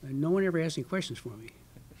 No one ever asks any questions for me.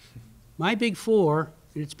 My big four,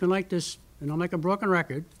 and it's been like this, and I'm like a broken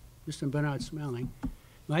record, Mr. Bernard smiling.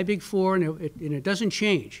 My big four, and it doesn't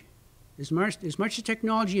change. As much as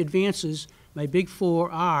technology advances, my big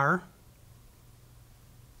four are,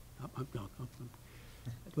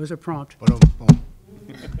 was a prompt.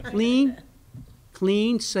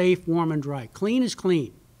 Clean, safe, warm, and dry. Clean is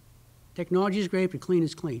clean. Technology is great, but clean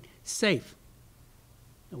is clean. Safe.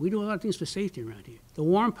 Now, we do a lot of things for safety around here. The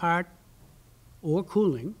warm part, or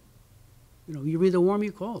cooling, you're either warm or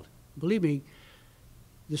you're cold. Believe me,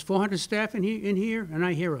 there's 400 staff in here, and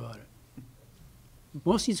I hear about it.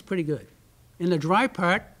 Most of it's pretty good. In the dry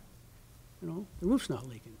part, the roof's not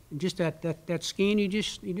leaking. And just that scan you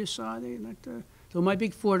just saw there, so my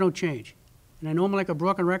big four don't change. And I know I'm like a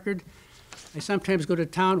broken record. I sometimes go to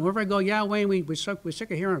town, wherever I go, yeah, Wayne, we're sick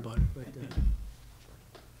of hearing about it.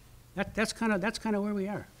 But that's kind of where we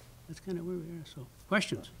are. That's kind of where we are. So,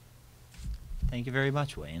 questions? Thank you very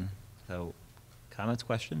much, Wayne. So, comments,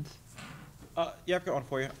 questions? Yeah, I've got one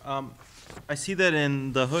for you. I see that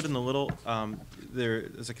in the hood and the little, there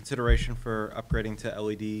is a consideration for upgrading to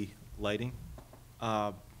LED lighting.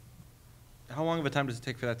 How long of a time does it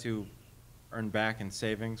take for that to earn back in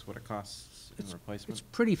savings, what it costs in replacement? It's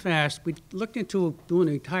pretty fast. We looked into doing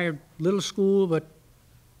the entire little school, but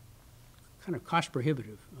kind of cost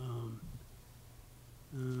prohibitive.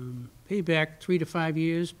 Payback 3 to 5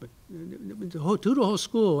 years, but to do the whole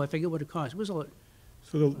school, I forget what it cost. It was a lot.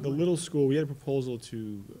 So the little school, we had a proposal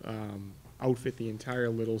to outfit the entire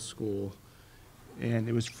little school, and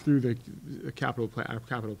it was through the capital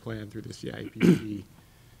plan through the CIPC,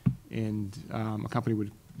 and a company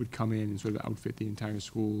would come in and sort of outfit the entire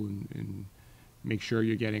school and make sure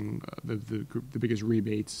you're getting the biggest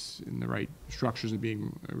rebates and the right structures are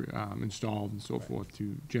being installed and so forth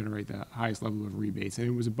to generate the highest level of rebates. And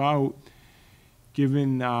it was about,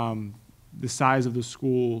 given the size of the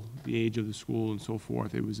school, the age of the school, and so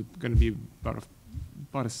forth, it was going to be about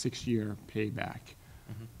a 6-year payback.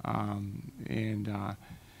 And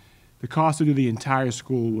the cost to do the entire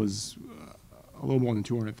school was a little more than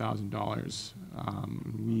 $200,000.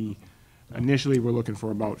 We initially were looking for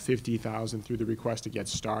about $50,000 through the request to get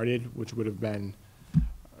started, which would have been,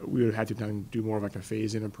 we would have had to do more of like a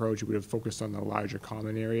phase-in approach. We would have focused on the larger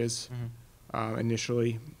common areas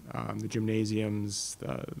initially, the gymnasiums,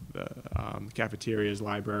 the cafeterias,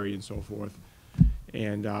 library, and so forth.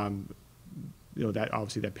 And that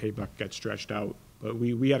obviously that payback got stretched out. But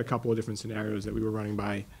we had a couple of different scenarios that we were running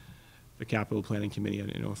by the capital planning committee,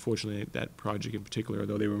 and unfortunately that project in particular,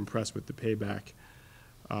 though they were impressed with the payback,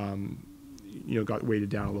 got weighted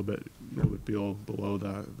down a little bit below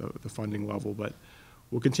the funding level, but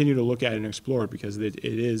we'll continue to look at it and explore it because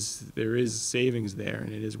there is savings there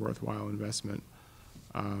and it is worthwhile investment.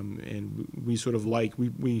 And we sort of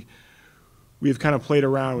we've kind of played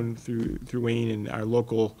around through Wayne and our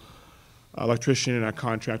local electrician and our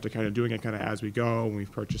contractor kind of doing it kind of as we go, and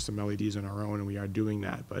we've purchased some LEDs on our own, and we are doing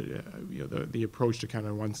that. But the approach to kind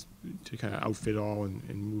of outfit all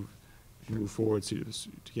and move forward to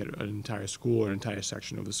get an entire school or an entire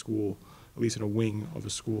section of the school, at least in a wing of the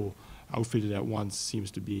school, outfitted at once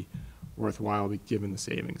seems to be worthwhile given the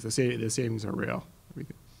savings. The savings are real.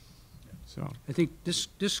 So I think this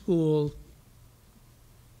school,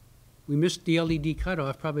 we missed the LED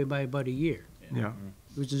cutoff probably by about a year. yeah.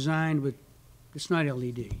 It was designed with, it's not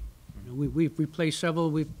LED. We've replaced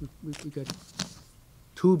several, we've got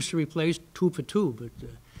tubes to replace, tube for tube, but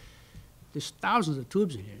there's thousands of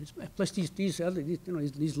tubes in here. Plus these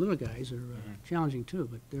little guys are challenging too,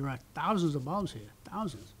 but there are thousands of bulbs here,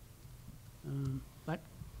 thousands. But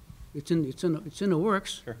it's in the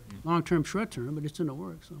works, Sure. long-term, short-term, but it's in the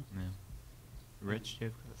works, so. Yeah. Rich, do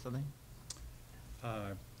you have something?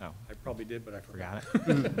 Oh, I probably did, but I forgot.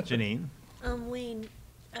 Forgot it. Janine? Wayne,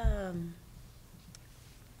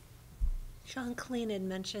 Sean Clean had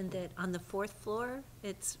mentioned that on the 4th floor,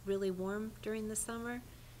 it's really warm during the summer.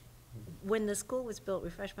 When the school was built,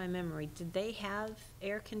 refresh my memory, did they have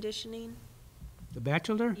air conditioning? The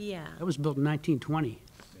Bachelor? Yeah. That was built in 1920.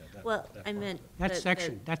 Well, I meant. That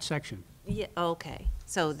section. Yeah, okay.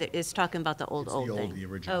 So it's talking about the old It's the old, thing. the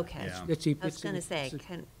original, Okay. yeah. I was going to say,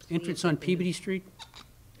 Entrance on Peabody Street?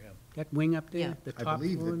 That wing up there, Yeah. the I top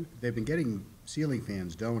believe floor? that they've been getting ceiling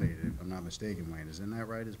fans donated, if I'm not mistaken, Wayne. Isn't that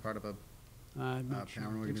right, as part of a I'm not sure.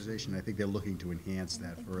 parent organization? I think they're looking to enhance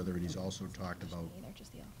that further, and he's also talked about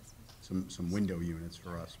some window units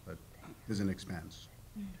for us, but there's an expense.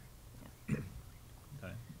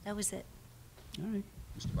 Okay. That was it. All right.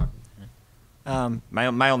 Mr. Buckley?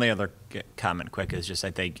 My only other comment quick is just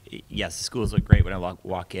I think, yes, the schools look great when I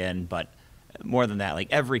walk in, but more than that, like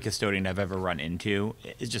every custodian I've ever run into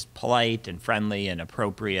is just polite and friendly and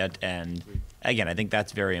appropriate. And again, I think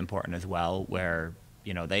that's very important as well, where,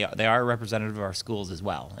 they are representative of our schools as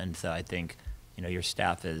well. And so I think, your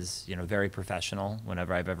staff is, very professional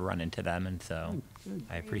whenever I've ever run into them. And so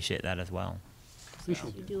I appreciate that as well. You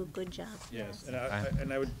do a good job. Yes, and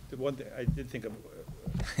I would, the one thing I did think of,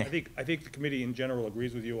 I think the committee in general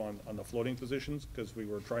agrees with you on the floating positions, because we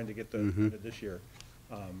were trying to get the this year.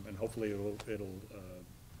 And hopefully it'll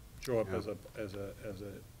show up as a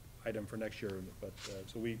item for next year. But,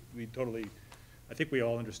 so we totally, I think we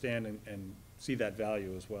all understand and see that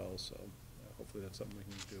value as well. So hopefully that's something we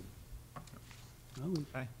can do.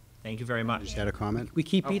 Okay. Thank you very much. Just had a comment? We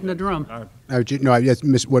keep beating the drum. What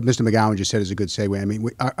Mr. McGowan just said is a good segue. I mean,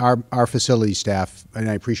 our facility staff, and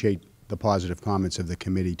I appreciate the positive comments of the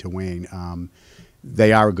committee to Wayne,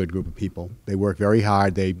 they are a good group of people. They work very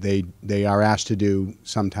hard. They are asked to do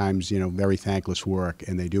sometimes, very thankless work,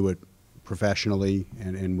 and they do it professionally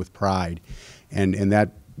and with pride. And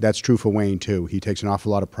that's true for Wayne, too. He takes an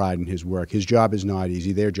awful lot of pride in his work. His job is not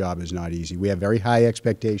easy. Their job is not easy. We have very high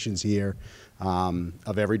expectations here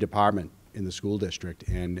of every department in the school district,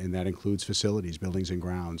 and that includes facilities, buildings and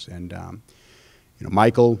grounds. And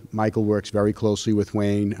Michael works very closely with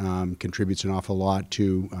Wayne, contributes an awful lot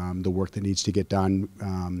to the work that needs to get done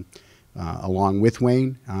along with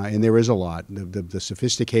Wayne, and there is a lot. The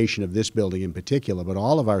sophistication of this building in particular, but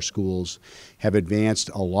all of our schools have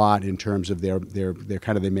advanced a lot in terms of their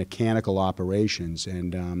kind of their mechanical operations,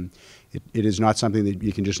 and it is not something that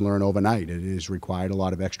you can just learn overnight. It has required a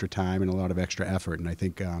lot of extra time and a lot of extra effort, and I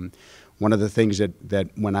think one of the things that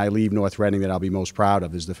when I leave North Reading that I'll be most proud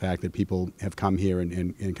of is the fact that people have come here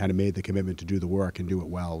and kind of made the commitment to do the work and do it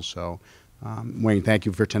well. So, Wayne, thank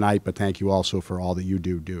you for tonight, but thank you also for all that you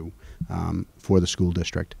do for the school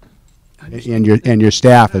district and your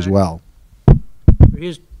staff as well.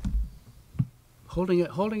 He's holding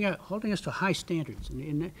us to high standards.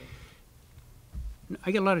 And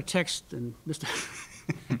I get a lot of texts, and Mr.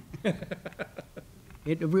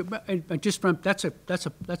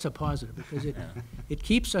 That's a positive, because it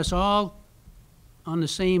keeps us all on the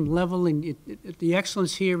same level, and the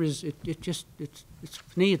excellence here is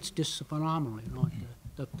for me it's just phenomenal.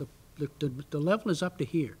 The level is up to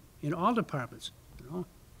here in all departments.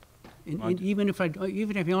 And even if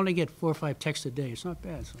you only get 4 or 5 texts a day, it's not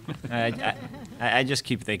bad. So. I just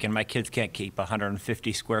keep thinking my kids can't keep a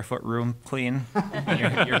 150 square foot room clean.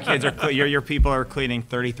 Your kids are your people are cleaning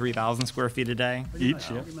 33,000 square feet a day each.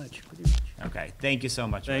 Pretty much. Okay, thank you so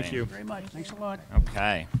much. Thank you. Very much. Thanks a lot.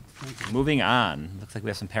 Okay, moving on. Looks like we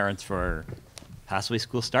have some parents for possibly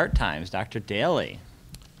school start times. Dr. Daly.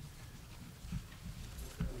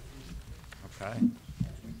 Okay.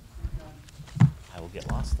 I will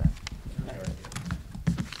get lost then.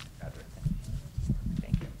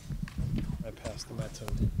 Thank you. I passed them out to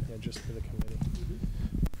just for the committee.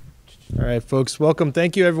 All right, folks, welcome.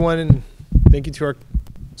 Thank you, everyone, and thank you to our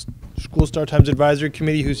School Start Times Advisory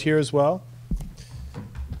Committee who's here as well.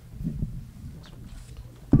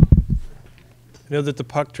 I know that the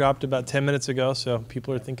puck dropped about 10 minutes ago, so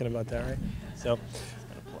people are thinking about that, right? So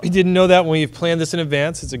we didn't know that when we planned this in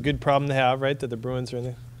advance. It's a good problem to have, right, that the Bruins are in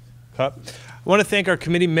the cup. I want to thank our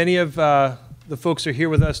committee. Many of the folks are here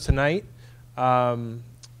with us tonight. Alyssa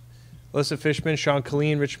Fishman, Sean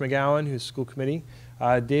Colleen, Rich McGowan, who's school committee,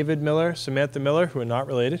 David Miller, Samantha Miller, who are not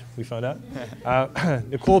related, we found out,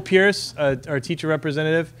 Nicole Pierce, our teacher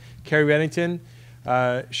representative, Carrie Reddington,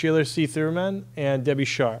 Sheila C. Thurman, and Debbie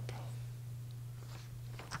Sharp.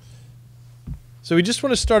 So we just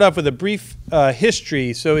want to start off with a brief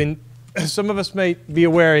history. So some of us might be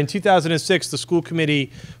aware, in 2006, the school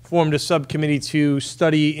committee formed a subcommittee to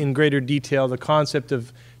study in greater detail the concept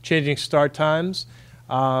of changing start times.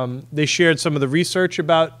 They shared some of the research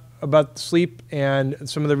about sleep and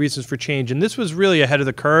some of the reasons for change. And this was really ahead of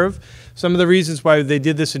the curve. Some of the reasons why they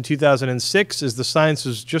did this in 2006 is the science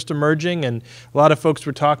was just emerging and a lot of folks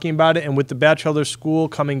were talking about it. And with the Batchelder School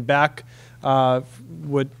coming back,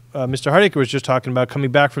 what Mr. Hardacre was just talking about,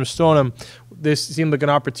 coming back from Stoneham, this seemed like an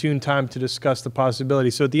opportune time to discuss the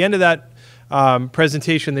possibility. So at the end of that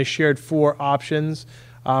presentation, they shared 4 options.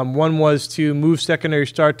 One was to move secondary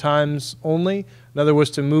start times only. Another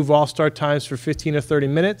was to move all start times for 15 or 30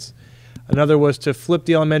 minutes. Another was to flip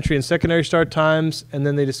the elementary and secondary start times, and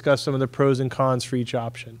then they discussed some of the pros and cons for each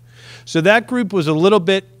option. So that group was a little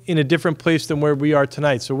bit in a different place than where we are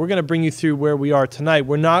tonight. So we're going to bring you through where we are tonight.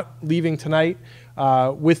 We're not leaving tonight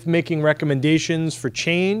with making recommendations for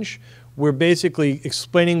change. We're basically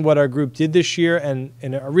explaining what our group did this year, and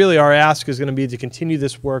really our ask is going to be to continue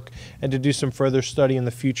this work and to do some further study in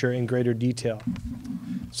the future in greater detail.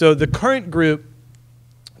 So the current group,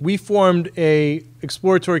 we formed a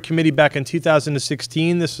exploratory committee back in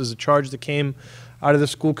 2016. This was a charge that came out of the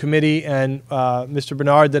school committee, and Mr.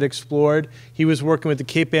 Bernard that explored. He was working with the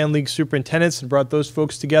Cape Ann League superintendents and brought those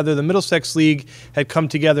folks together. The Middlesex League had come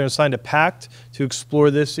together and signed a pact to explore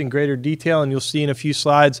this in greater detail, and you'll see in a few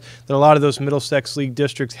slides that a lot of those Middlesex League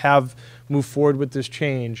districts have moved forward with this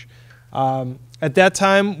change. At that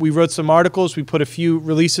time, we wrote some articles. We put a few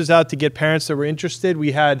releases out to get parents that were interested.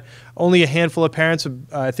 We had only a handful of parents.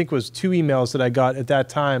 I think it was 2 emails that I got at that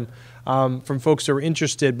time from folks that were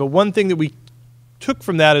interested. But one thing that we took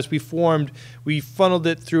from that is we funneled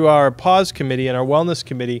it through our PAWS committee and our wellness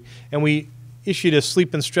committee, and we issued a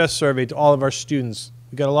sleep and stress survey to all of our students.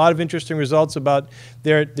 We got a lot of interesting results about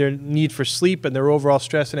their need for sleep and their overall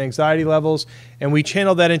stress and anxiety levels, and we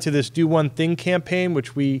channeled that into this Do One Thing campaign,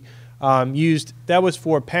 which we used. That was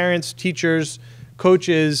for parents, teachers,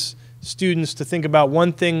 coaches, students to think about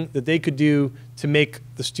one thing that they could do to make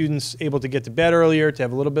the students able to get to bed earlier, to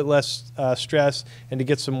have a little bit less stress, and to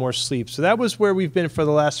get some more sleep. So that was where we've been for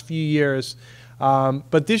the last few years.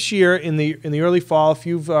 But this year, in the early fall, a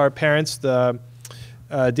few of our parents, David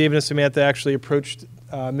and Samantha, actually approached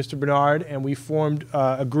Mr. Bernard, and we formed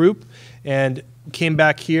a group and came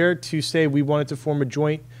back here to say we wanted to form a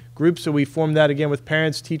joint group. So we formed that again with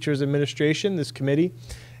parents, teachers, administration, this committee.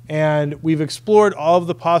 And we've explored all of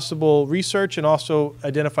the possible research and also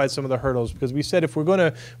identified some of the hurdles, because we said if we're going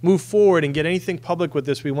to move forward and get anything public with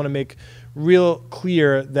this, we want to make real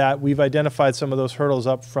clear that we've identified some of those hurdles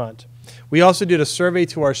up front. We also did a survey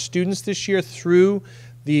to our students this year through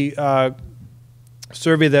the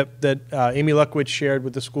survey that Amy Luckwitz shared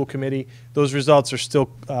with the school committee. Those results are still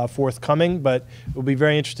forthcoming, but we'll be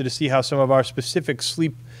very interested to see how some of our specific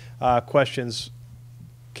sleep questions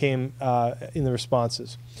came in the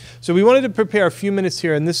responses. So we wanted to prepare a few minutes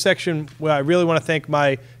here in this section where I really want to thank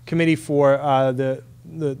my committee for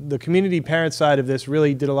the community parent side of this.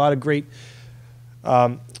 Really did a lot of great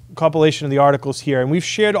compilation of the articles here, and we've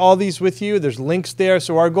shared all these with you. There's links there.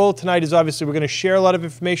 So our goal tonight is obviously we're going to share a lot of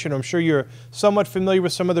information. I'm sure you're somewhat familiar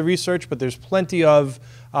with some of the research, but there's plenty of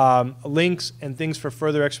links and things for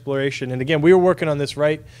further exploration. And again, we were working on this,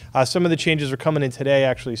 right? Some of the changes are coming in today,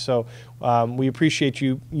 actually. So we appreciate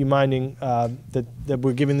you minding that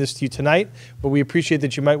we're giving this to you tonight, but we appreciate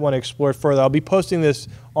that you might want to explore it further. I'll be posting this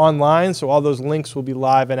online, so all those links will be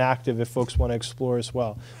live and active if folks want to explore as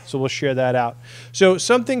well. So we'll share that out. So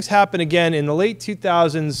some things happened again in the late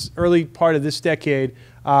 2000s, early part of this decade.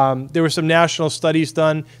 There were some national studies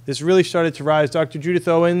done. This really started to rise. Dr. Judith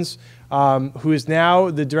Owens, who is now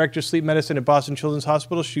the Director of Sleep Medicine at Boston Children's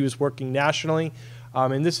Hospital, she was working nationally.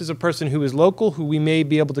 And this is a person who is local, who we may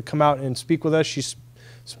be able to come out and speak with us. She's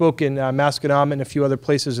spoke in Masconomet and a few other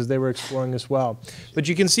places as they were exploring as well. But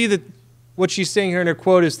you can see that what she's saying here in her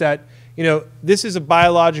quote is that, you know, this is a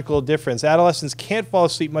biological difference. Adolescents can't fall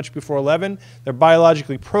asleep much before 11. They're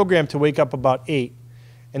biologically programmed to wake up about 8.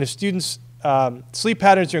 And if students' sleep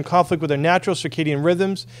patterns are in conflict with their natural circadian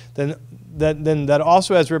rhythms, then that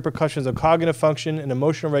also has repercussions on cognitive function and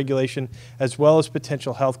emotional regulation, as well as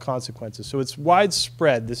potential health consequences. So it's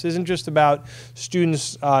widespread. This isn't just about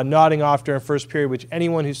students nodding off during first period, which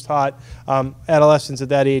anyone who's taught adolescents at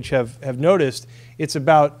that age have noticed. It's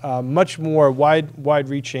about much more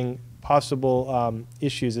wide-reaching possible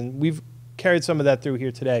issues, and we've carried some of that through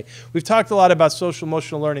here today. We've talked a lot about social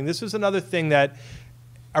emotional learning. This is another thing that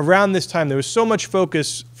around this time, there was so much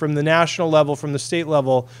focus from the national level, from the state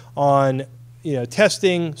level, on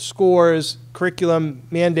testing, scores, curriculum,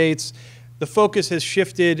 mandates. The focus has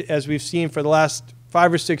shifted, as we've seen for the last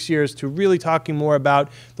 5 or 6 years, to really talking more about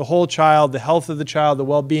the whole child, the health of the child, the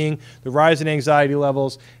well-being, the rise in anxiety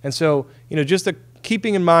levels. And so, just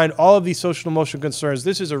keeping in mind all of these social and emotional concerns,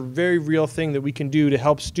 this is a very real thing that we can do to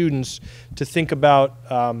help students to think about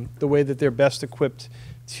the way that they're best equipped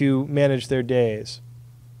to manage their days.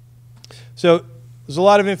 So there's a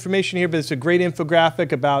lot of information here, but it's a great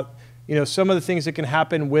infographic about some of the things that can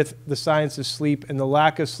happen with the science of sleep and the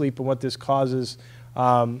lack of sleep and what this causes,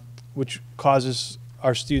 which causes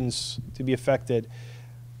our students to be affected.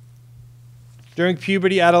 During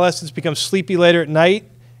puberty, adolescents become sleepy later at night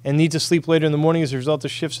and need to sleep later in the morning as a result of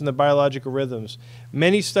shifts in the biological rhythms.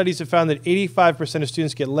 Many studies have found that 85% of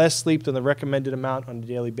students get less sleep than the recommended amount on a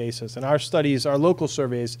daily basis. And our studies, our local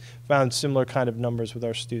surveys, found similar kind of numbers with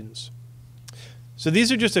our students. So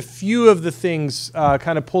these are just a few of the things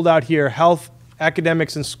kind of pulled out here: health,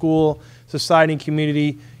 academics and school, society and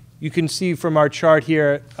community. You can see from our chart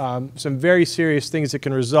here some very serious things that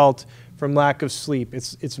can result from lack of sleep.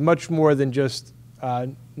 It's much more than just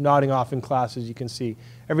nodding off in class, as you can see.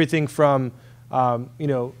 Everything from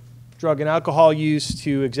drug and alcohol use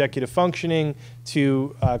to executive functioning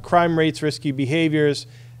to crime rates, risky behaviors,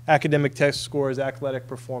 academic test scores, athletic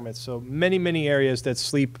performance. So many, many areas that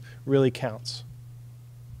sleep really counts.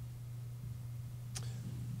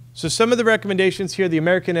 So some of the recommendations here: the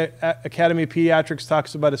American Academy of Pediatrics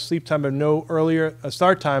talks about a start time of no earlier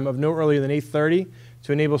than 8:30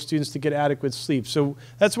 to enable students to get adequate sleep. So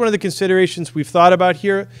that's one of the considerations we've thought about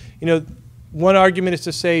here. One argument is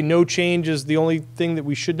to say no change is the only thing that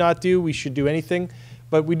we should not do. We should do anything.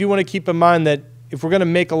 But we do want to keep in mind that if we're going to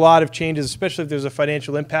make a lot of changes, especially if there's a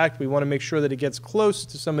financial impact, we want to make sure that it gets close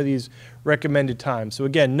to some of these recommended times. So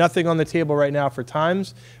again, nothing on the table right now for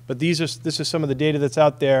times, but this is some of the data that's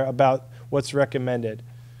out there about what's recommended.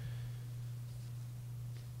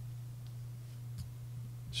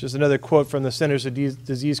 It's just another quote from the Centers of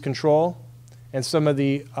Disease Control and some of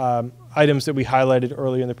the items that we highlighted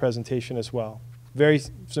earlier in the presentation as well.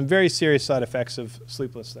 Some very serious side effects of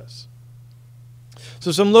sleeplessness.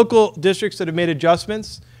 So some local districts that have made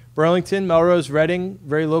adjustments: Burlington, Melrose, Reading,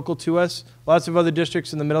 very local to us. Lots of other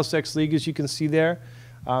districts in the Middlesex League, as you can see there.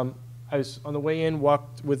 I was on the way in,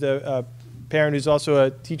 walked with a parent who's also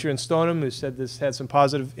a teacher in Stoneham, who said this had some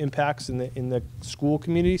positive impacts in the school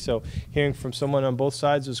community. So hearing from someone on both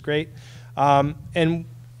sides was great. And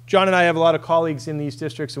John and I have a lot of colleagues in these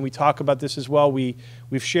districts, and we talk about this as well. We've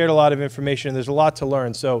shared a lot of information, and there's a lot to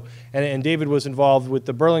learn. So, and David was involved with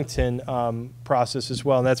the Burlington process as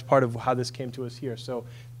well, and that's part of how this came to us here. So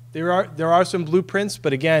there are some blueprints,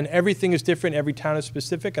 but again, everything is different. Every town is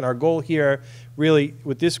specific, and our goal here, really,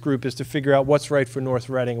 with this group, is to figure out what's right for North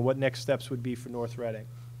Reading and what next steps would be for North Reading.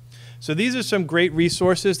 So these are some great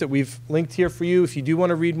resources that we've linked here for you. If you do want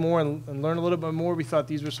to read more and learn a little bit more, we thought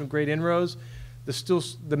these were some great inroads.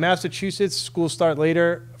 The Massachusetts Schools Start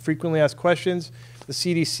Later frequently asked questions, the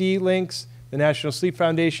CDC links, the National Sleep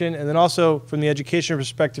Foundation, and then also from the education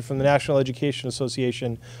perspective from the National Education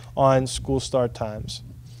Association on school start times.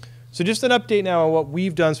 So just an update now on what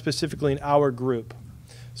we've done specifically in our group.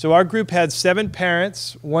 So our group had 7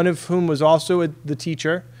 parents, one of whom was also the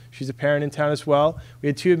teacher. She's a parent in town as well. We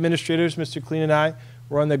had 2 administrators, Mr. Clean and I,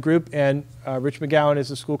 were on the group, and Rich McGowan is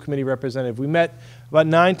the school committee representative. We met about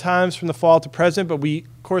 9 times from the fall to present, but we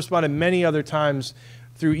corresponded many other times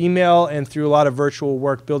through email and through a lot of virtual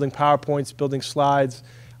work, building PowerPoints, building slides.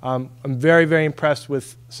 I'm very, very impressed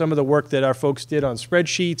with some of the work that our folks did on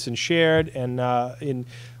spreadsheets and shared, and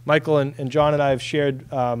Michael and John and I have shared,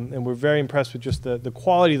 and we're very impressed with just the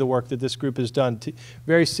quality of the work that this group has done.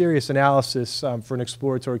 Very serious analysis for an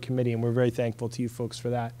exploratory committee, and we're very thankful to you folks for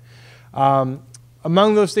that.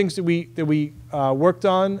 Among those things that we worked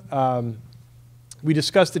on, we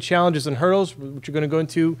discussed the challenges and hurdles, which we're going to go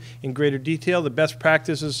into in greater detail, the best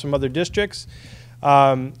practices from other districts.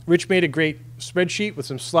 Rich made a great spreadsheet with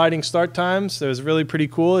some sliding start times. That was really pretty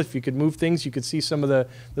cool. If you could move things, you could see some of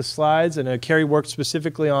the slides. And Carrie worked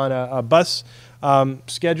specifically on a bus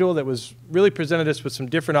schedule that was really presented us with some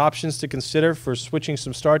different options to consider for switching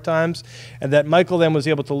some start times, and that Michael then was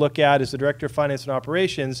able to look at as the Director of Finance and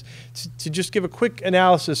Operations to just give a quick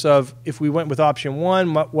analysis of if we went with option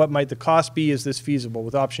one, what might the cost be? Is this feasible?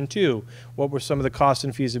 With option two, what were some of the costs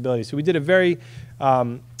and feasibility? So we did a very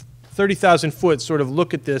 30,000 foot sort of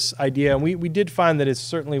look at this idea, and we did find that it's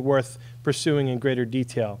certainly worth pursuing in greater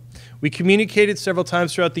detail. We communicated several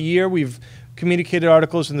times throughout the year. We've communicated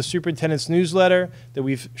articles in the superintendent's newsletter that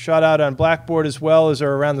we've shot out on Blackboard, as well as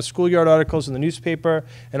our around the schoolyard articles in the newspaper,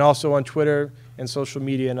 and also on Twitter and social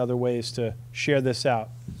media and other ways to share this out.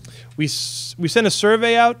 We sent a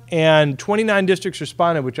survey out, and 29 districts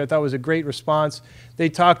responded, which I thought was a great response. They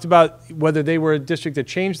talked about whether they were a district that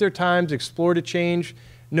changed their times, explored a change,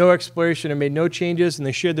 no exploration, and made no changes, and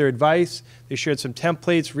they shared their advice. They shared some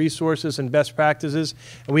templates, resources, and best practices,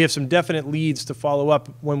 and we have some definite leads to follow up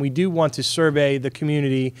when we do want to survey the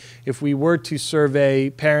community. If we were to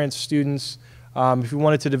survey parents, students, if we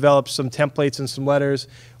wanted to develop some templates and some letters,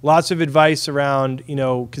 lots of advice around,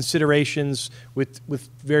 considerations with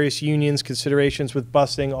various unions, considerations with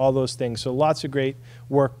busing, all those things. So lots of great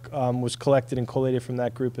work was collected and collated from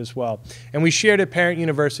that group as well. And we shared at Parent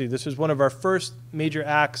University. This was one of our first major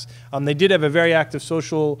acts. They did have a very active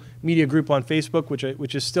social media group on Facebook,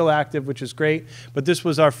 which is still active, which is great. But this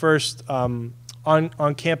was our first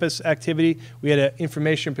on-campus activity. We had an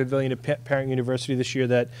information pavilion at Parent University this year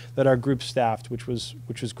that our group staffed, which was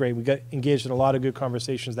great. We got engaged in a lot of good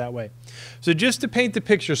conversations that way. So just to paint the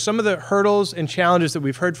picture, some of the hurdles and challenges that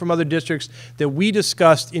we've heard from other districts that we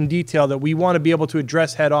discussed in detail that we want to be able to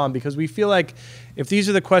address head on, because we feel like if these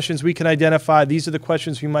are the questions we can identify, these are the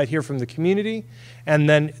questions we might hear from the community, and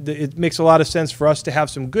then it makes a lot of sense for us to have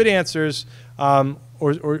some good answers,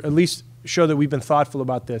 or at least show that we've been thoughtful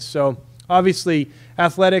about this. So obviously,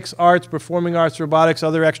 athletics, arts, performing arts, robotics,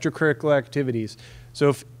 other extracurricular activities.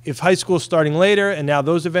 So if high school is starting later and now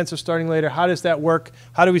those events are starting later, how does that work?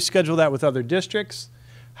 How do we schedule that with other districts?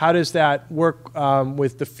 How does that work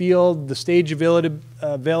with the field, the stage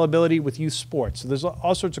availability with youth sports? So there's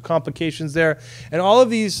all sorts of complications there. And all of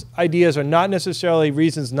these ideas are not necessarily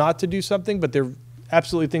reasons not to do something, but they're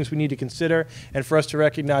absolutely things we need to consider, and for us to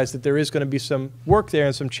recognize that there is going to be some work there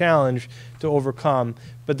and some challenge to overcome.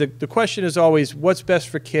 But the question is always, what's best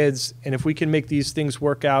for kids? And if we can make these things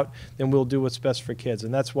work out, then we'll do what's best for kids.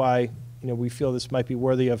 And that's why we feel this might be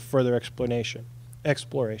worthy of further exploration.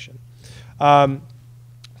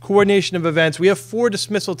 Coordination of events. We have 4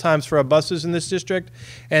 dismissal times for our buses in this district,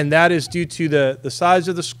 and that is due to the size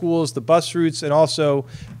of the schools, the bus routes, and also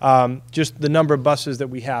just the number of buses that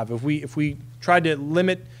we have. If we tried to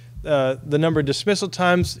limit the number of dismissal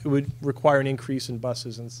times, it would require an increase in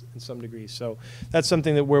buses in some degree. So that's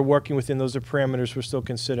something that we're working within. Those are parameters we're still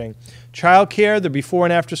considering. Childcare, the before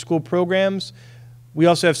and after school programs. We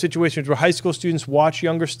also have situations where high school students watch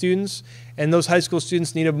younger students, and those high school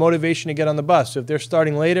students need a motivation to get on the bus. So if they're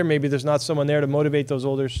starting later, maybe there's not someone there to motivate those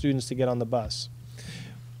older students to get on the bus.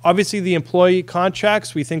 Obviously, the employee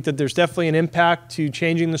contracts, we think that there's definitely an impact to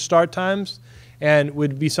changing the start times, and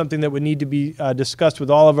would be something that would need to be discussed with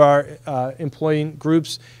all of our employee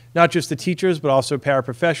groups, not just the teachers, but also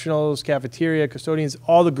paraprofessionals, cafeteria, custodians.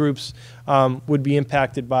 All the groups would be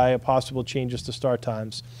impacted by possible changes to start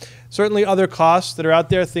times. Certainly other costs that are out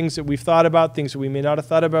there, things that we've thought about, things that we may not have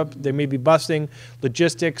thought about. There may be busing,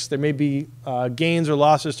 logistics, there may be gains or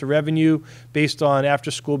losses to revenue based on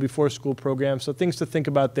after-school, before-school programs, so things to think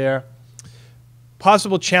about there.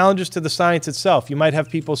 Possible challenges to the science itself. You might have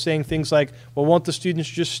people saying things like, well, won't the students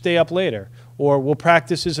just stay up later? Or will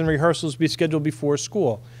practices and rehearsals be scheduled before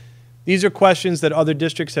school? These are questions that other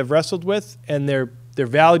districts have wrestled with, and they're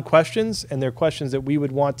valid questions, and they're questions that we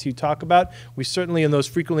would want to talk about. We certainly, in those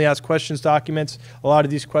frequently asked questions documents, a lot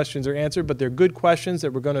of these questions are answered, but they're good questions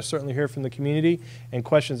that we're going to certainly hear from the community, and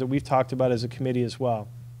questions that we've talked about as a committee as well.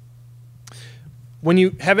 When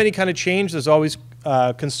you have any kind of change, there's always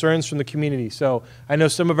concerns from the community. So I know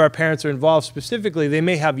some of our parents are involved specifically. They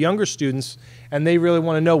may have younger students, and they really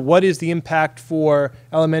want to know what is the impact for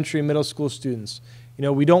elementary and middle school students.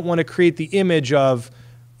 We don't want to create the image of,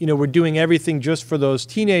 we're doing everything just for those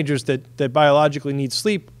teenagers that biologically need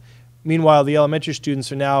sleep. Meanwhile, the elementary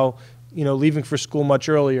students are now, leaving for school much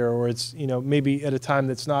earlier, or it's, maybe at a time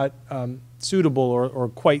that's not suitable or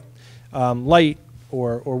quite light,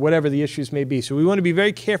 or whatever the issues may be. So we want to be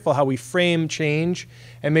very careful how we frame change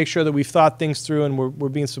and make sure that we've thought things through and we're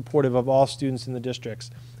being supportive of all students in the districts.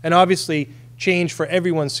 And obviously, change for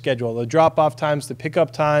everyone's schedule, the drop-off times, the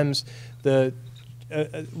pickup times,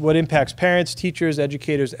 what impacts parents, teachers,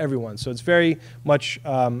 educators, everyone. So it's very much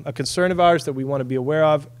a concern of ours that we want to be aware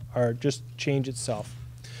of, or just change itself.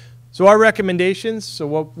 So our recommendations, so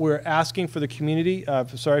what we're asking for the community,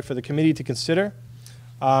 for the committee to consider,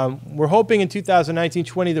 we're hoping in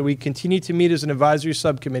 2019-20 that we continue to meet as an advisory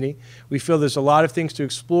subcommittee. We feel there's a lot of things to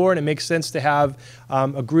explore, and it makes sense to have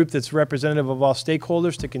a group that's representative of all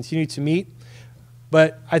stakeholders to continue to meet.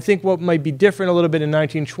 But I think what might be different a little bit in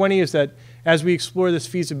 19-20 is that as we explore this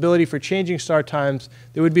feasibility for changing start times,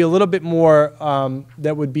 there would be a little bit more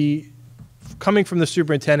that would be coming from the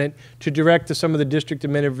superintendent to direct to some of the district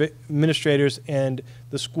administrators and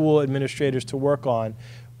the school administrators to work on.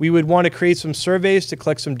 We would want to create some surveys to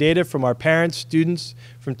collect some data from our parents, students,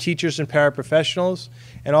 from teachers and paraprofessionals,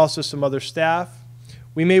 and also some other staff.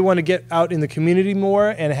 We may want to get out in the community more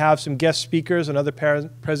and have some guest speakers and other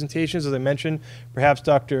presentations. As I mentioned, perhaps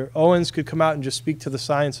Dr. Owens could come out and just speak to the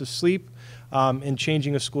science of sleep and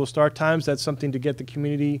changing of school start times. That's something to get the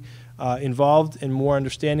community involved and more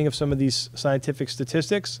understanding of some of these scientific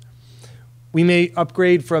statistics. We may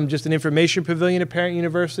upgrade from just an information pavilion at Parent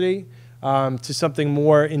University to something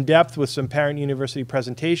more in-depth with some Parent University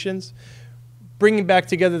presentations. Bringing back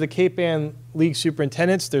together the Cape Ann League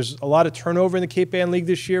superintendents. There's a lot of turnover in the Cape Ann League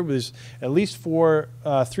this year. There's at least 3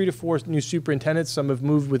 to 4 new superintendents. Some have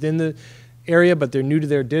moved within the area, but they're new to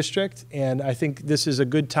their district. And I think this is a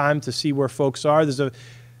good time to see where folks are. There's a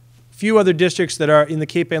few other districts that are in the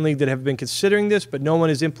Cape Ann League that have been considering this, but no one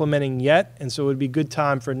is implementing yet. And so it would be a good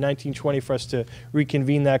time for 19-20 for us to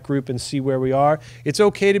reconvene that group and see where we are. It's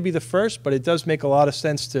okay to be the first, but it does make a lot of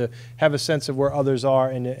sense to have a sense of where others are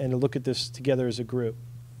and to look at this together as a group.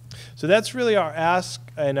 So that's really our ask,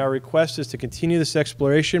 and our request is to continue this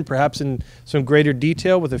exploration, perhaps in some greater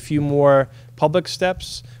detail with a few more public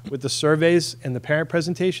steps with the surveys and the parent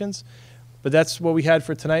presentations. But that's what we had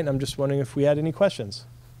for tonight, and I'm just wondering if we had any questions.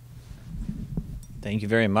 Thank you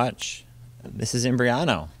very much. Mrs.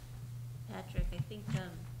 Imbriano. Patrick, I think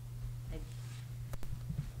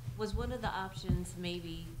was one of the options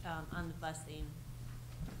maybe on the busing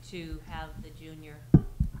to have the junior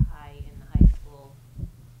high and the high school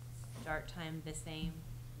start time the same,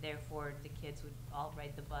 therefore the kids would all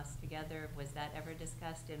ride the bus together? Was that ever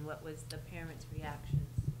discussed, and what was the parents' reactions?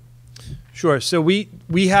 Sure. So we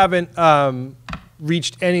haven't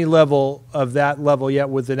reached any level of that level yet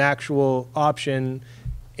with an actual option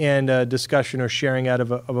and a discussion or sharing out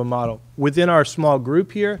of a model. Within our small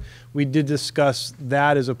group here, we did discuss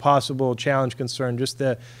that as a possible challenge concern, just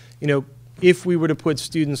that, if we were to put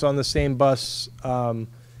students on the same bus,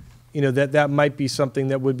 that might be something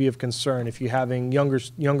that would be of concern if you're having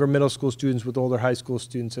younger middle school students with older high school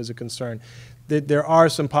students as a concern. There are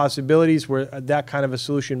some possibilities where that kind of a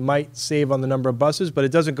solution might save on the number of buses, but it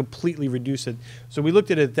doesn't completely reduce it. So we looked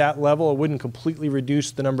at it at that level. It wouldn't completely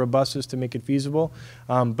reduce the number of buses to make it feasible,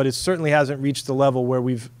 but it certainly hasn't reached the level where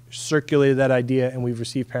we've circulated that idea and we've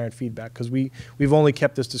received parent feedback, because we've only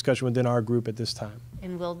kept this discussion within our group at this time.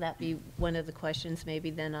 And will that be one of the questions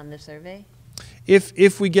maybe then on the survey?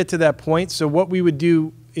 If we get to that point, so what we would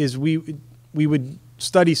do is we would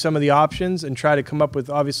study some of the options and try to come up with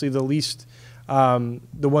obviously the least,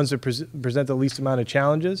 the ones that present the least amount of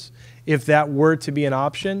challenges. If that were to be an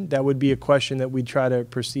option, that would be a question that we'd try to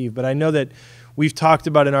perceive. But I know that we've talked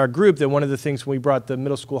about in our group that one of the things when we brought the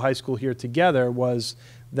middle school, high school here together was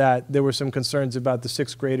that there were some concerns about the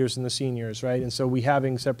 6th graders and the seniors, right? And so we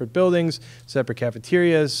having separate buildings, separate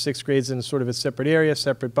cafeterias, 6th grades in sort of a separate area,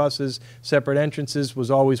 separate buses, separate entrances was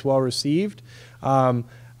always well received.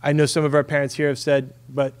 I know some of our parents here have said,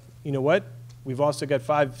 but you know what? We've also got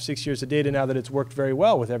 5-6 years of data now that it's worked very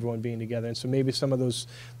well with everyone being together, and so maybe some of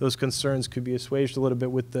those concerns could be assuaged a little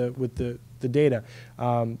bit with the data.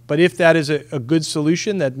 But if that is a good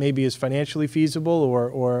solution that maybe is financially feasible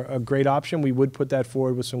or a great option, we would put that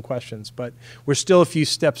forward with some questions. But we're still a few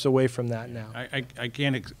steps away from that now. I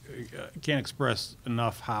can't express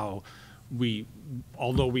enough how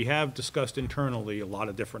although we have discussed internally a lot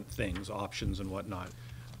of different things, options and whatnot,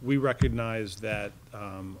 we recognize that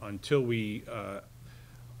until we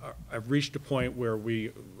I've reached a point where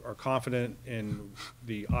we are confident in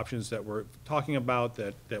the options that we're talking about,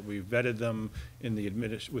 that we've vetted them in the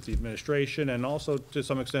with the administration, and also to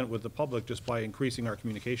some extent with the public, just by increasing our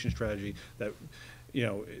communication strategy, that, you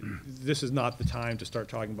know, this is not the time to start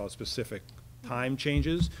talking about specific time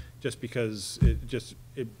changes, just because it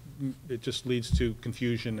just leads to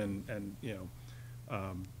confusion and you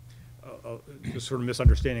know, just sort of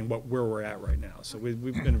misunderstanding where we're at right now. So we've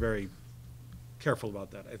been very careful about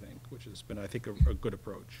that, I think, which has been, I think, a good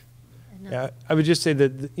approach. Yeah, I would just say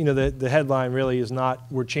that, you know, the headline really is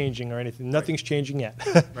not we're changing or anything. Nothing's changing yet.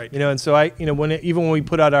 Right. You know, and so even when we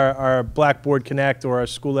put out our Blackboard Connect or our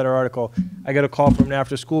school letter article, I got a call from an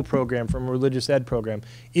after-school program, from a religious ed program.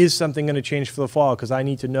 Is something going to change for the fall? Because I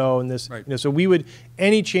need to know. And this, Right. you know, so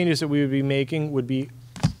any changes that we would be making would be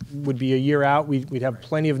a year out. We'd have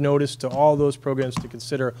plenty of notice to all those programs to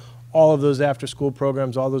consider. All of those after-school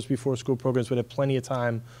programs, all those before-school programs would have plenty of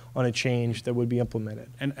time on a change that would be implemented.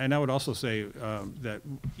 And I would also say that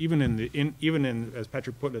even in as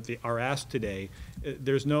Patrick put it, our ask today,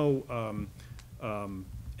 there's no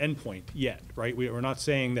endpoint yet, right? We're not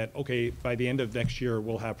saying that, okay, by the end of next year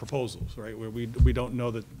we'll have proposals, right? We don't know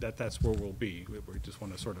that's where we'll be. We just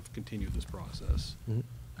want to sort of continue this process.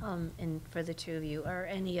 Mm-hmm. And for the two of you, are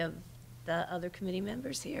any of the other committee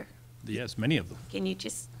members here? Yes, many of them. Can you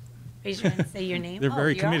just raise your hand and say your name? They're Oh,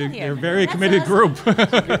 very you're all committed. here. They're a very That's committed awesome. group.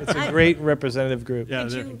 It's a great representative group. Yeah,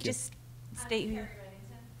 Could they're- you just state your?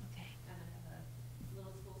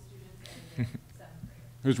 Okay.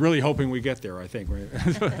 Who's really hoping we get there, I think. Right?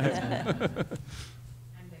 She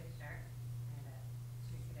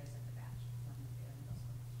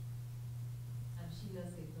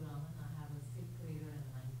does a phenomenon. I have a sixth grader and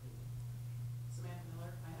a ninth grader. Samantha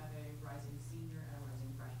Miller, I have a rising senior and a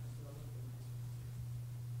rising freshman. So those are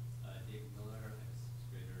my Dave Miller, I have a sixth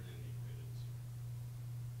grader and an eighth grader this year.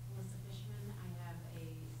 Melissa Fishman, I have a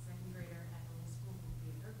second grader at the middle school who will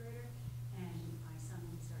be a third grader, and my son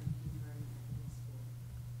will be starting kindergarten at the middle school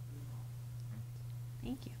in the fall.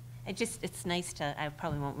 Thank you. It's nice to, I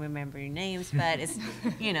probably won't remember your names, but it's,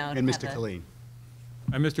 you know. And Mr. Colleen.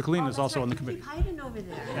 And Mr. Colleen Oh, is that's also right. on the You committee. keep hiding over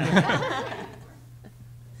there.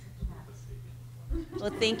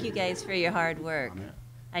 Well, thank you guys for your hard work.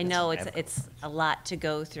 I know it's a lot to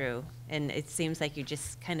go through, and it seems like you're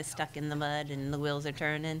just kind of stuck in the mud and the wheels are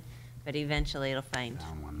turning, but eventually it'll find.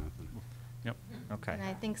 Yep. Okay. And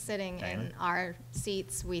I think sitting Diana? in our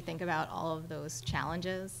seats, we think about all of those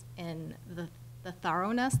challenges and the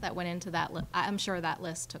thoroughness that went into that. I'm sure that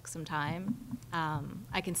list took some time.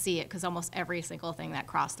 I can see it because almost every single thing that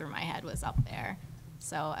crossed through my head was up there.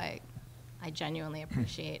 So I genuinely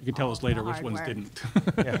appreciate. You can tell all us of the later which hard ones work. didn't.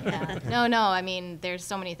 Yeah. No, I mean, there's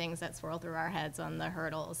so many things that swirl through our heads on the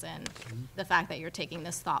hurdles, and the fact that you're taking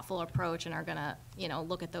this thoughtful approach and are gonna, you know,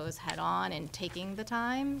 look at those head on and taking the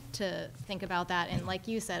time to think about that. And like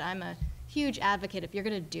you said, I'm a huge advocate. If you're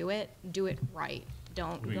gonna do it right.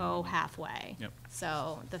 Don't Agreed. go halfway. Yep.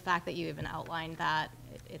 So the fact that you even outlined that,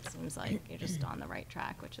 it seems like you're just on the right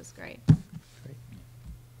track, which is great.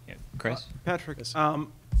 Yeah, Chris? Patrick,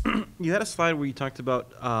 you had a slide where you talked about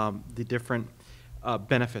the different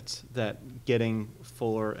benefits that getting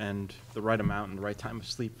fuller and the right amount and the right time of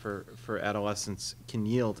sleep for adolescents can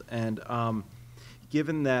yield. And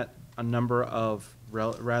given that a number of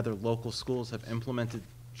rather local schools have implemented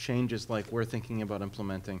changes like we're thinking about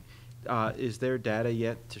implementing, is there data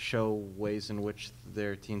yet to show ways in which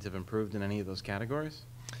their teens have improved in any of those categories?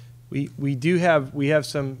 We have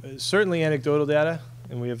some certainly anecdotal data,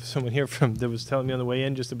 and we have someone here that was telling me on the way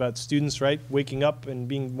in just about students, right, waking up and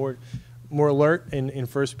being more alert in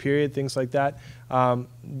first period, things like that.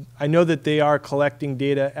 I know that they are collecting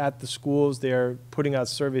data at the schools. They are putting out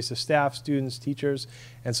surveys to staff, students, teachers,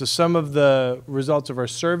 and so some of the results of our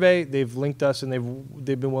survey, they've linked us and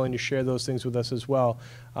they've been willing to share those things with us as well.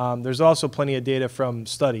 There's also plenty of data from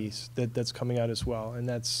studies that's coming out as well, and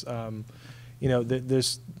that's you know,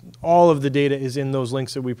 there's all of the data is in those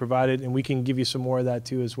links that we provided, and we can give you some more of that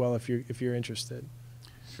too as well if you're interested.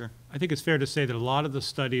 Sure. I think it's fair to say that a lot of the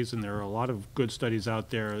studies, and there are a lot of good studies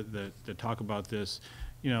out there that talk about this,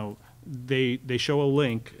 you know, they show a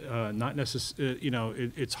link, not necessarily, you know,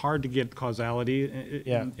 it's hard to get causality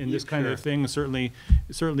in this kind of thing. Certainly,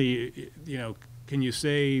 you know, can you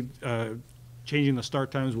say changing the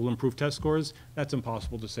start times will improve test scores? That's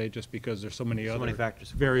impossible to say just because there's so many other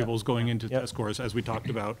factors variables going into test scores, as we talked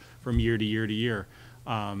about from year to year to year.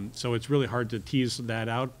 So it's really hard to tease that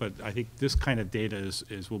out, but I think this kind of data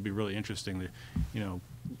will be really interesting. The, you know,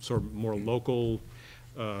 sort of more local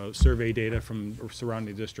survey data from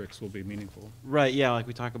surrounding districts will be meaningful. Right. Yeah. Like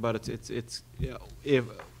we talk about, it's you know, if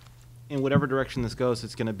in whatever direction this goes,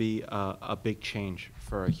 it's going to be a big change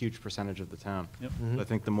for a huge percentage of the town. Yep. I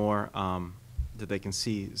think the more that they can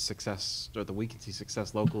see success, or that we can see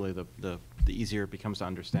success locally, the easier it becomes to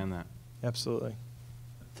understand that. Absolutely.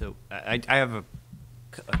 So I have a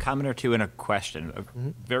comment or two and a question, a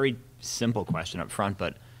very simple question up front,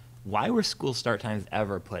 but why were school start times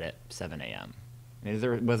ever put at 7 a.m.?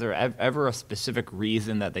 Was there ever a specific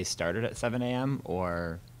reason that they started at 7 a.m.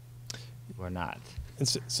 or not? And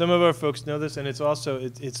some of our folks know this, and it's also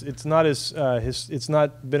it's not as it's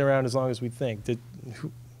not been around as long as we think.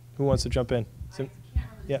 Who wants to jump in? I can't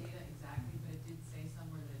remember the data exactly, but it did say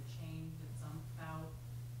somewhere that it changed at about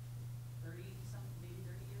 30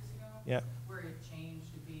 years ago. Yeah. Where it changed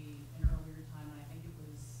to be an earlier time, and I think it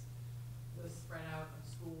was spread out of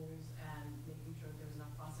schools and making sure there was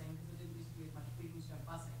enough busing, because it didn't used to be as much. We used to have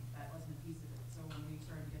busing. That wasn't a piece of it. So when we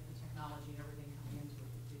started to get the technology and everything coming into it,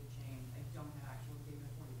 it did change. I don't have actual data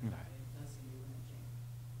for you, but it does seem to be when it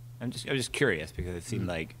changed. I'm just curious because it seemed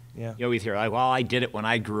like Yeah. you always hear like, well, I did it when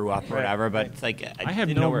I grew up or Right, whatever, but right. it's like I have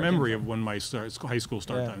didn't know no where it came memory from. of when my high school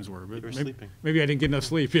start Yeah. times were, but You were maybe, sleeping. maybe I didn't get enough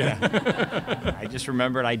sleep, yeah. I just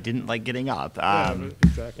remembered I didn't like getting up.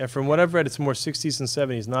 Yeah, from what I've read, it's more 60s and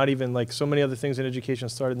 70s, not even like so many other things in education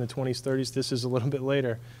started in the 20s, 30s. This is a little bit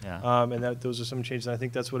later. Yeah. And those are some changes. And I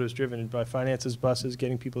think that's what it was driven by finances, buses,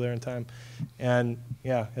 getting people there in time. And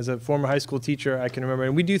yeah, as a former high school teacher, I can remember,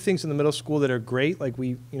 and we do things in the middle school that are great. Like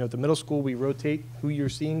at the middle school, we rotate who you're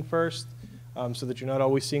seeing first, so that you're not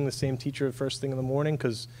always seeing the same teacher first thing in the morning,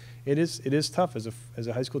 because it is tough as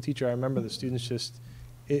a high school teacher. I remember the students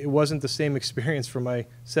it wasn't the same experience for my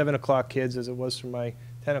 7 o'clock kids as it was for my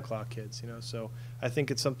 10 o'clock kids, so I think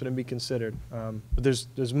it's something to be considered. But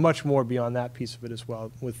there's much more beyond that piece of it as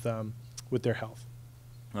well with their health.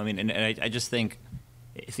 I mean, and I just think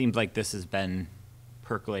it seems like this has been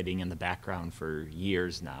percolating in the background for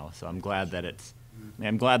years now. So I'm glad that it's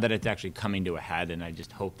actually coming to a head, and I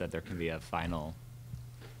just hope that there can be a final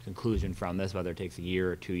conclusion from this, whether it takes a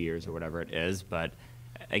year or 2 years or whatever it is. But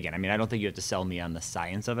again, I mean, I don't think you have to sell me on the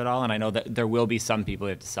science of it all, and I know that there will be some people who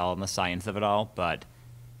have to sell on the science of it all, but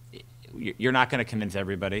you're not going to convince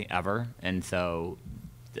everybody ever, and so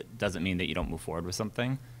that doesn't mean that you don't move forward with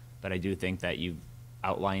something. But I do think that you've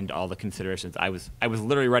outlined all the considerations. I was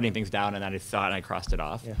literally writing things down, and then I saw it and I crossed it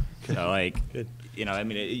off. Yeah. So like, Good. I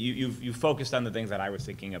mean, you've focused on the things that I was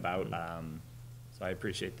thinking about. So I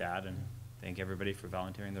appreciate that, and thank everybody for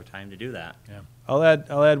volunteering their time to do that. Yeah. I'll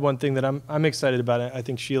add one thing that I'm excited about. I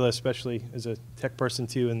think Sheila, especially as a tech person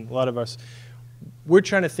too, and a lot of us, we're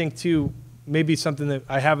trying to think too. Maybe something that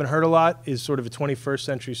I haven't heard a lot is sort of a 21st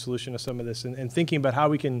century solution to some of this, and thinking about how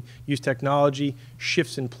we can use technology,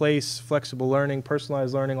 shifts in place, flexible learning,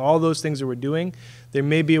 personalized learning, all those things that we're doing. There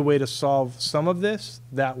may be a way to solve some of this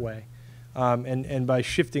that way. And by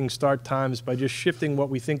shifting start times, by just shifting what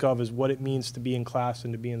we think of as what it means to be in class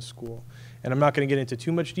and to be in school. And I'm not going to get into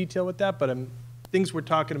too much detail with that, but things we're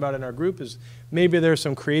talking about in our group is maybe there are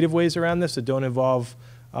some creative ways around this that don't involve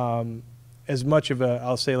as much of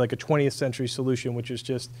I'll say like a 20th century solution, which is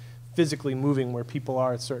just physically moving where people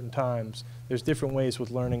are at certain times. There's different ways with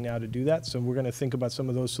learning now to do that, so we're going to think about some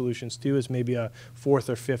of those solutions too as maybe a 4th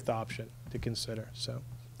or 5th option to consider. So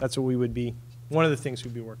that's what one of the things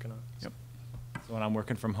we'd be working on. Yep. So when I'm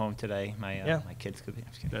working from home today, my kids could be. I'm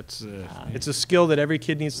just kidding. That's It's a skill that every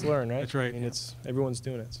kid needs to learn, right? That's right. I mean, everyone's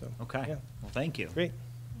doing it. So Okay. Yeah. Well, thank you. Great.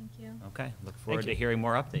 Thank you. Okay. Look forward you. to hearing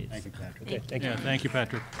more updates. Thank you, Patrick. Okay. Thank you. yeah, thank you,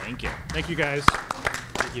 Patrick. Thank you. Thank you, guys.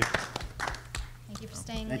 Thank you. Thank you for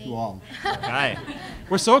staying Thank late. you all. Okay.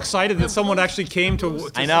 We're so excited that someone actually came to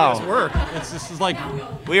I see know. us work. This is like,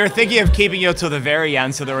 We were thinking of keeping you till the very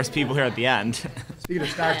end, so there was people here at the end. Speaking of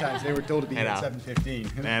start times, they were told to be I here at know.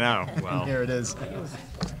 7:15. I know. Well. Here it is.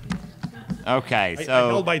 Okay. I So.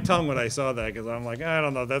 held my tongue when I saw that because I'm like, I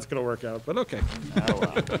don't know if that's going to work out, but okay. Oh,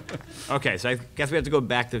 well. Okay, so I guess we have to go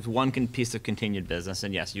back to one piece of continued business,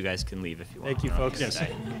 and yes, you guys can leave if you want. Thank you, folks. Yes.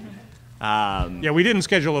 Today. Yeah, we didn't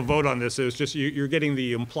schedule a vote on this. It was just you're getting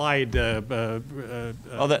the implied. Well,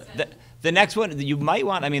 the next one you might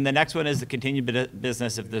want. I mean, the next one is the continued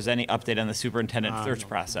business. If there's any update on the superintendent search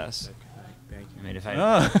process. Thank you. I mean, if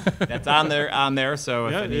that's on there. So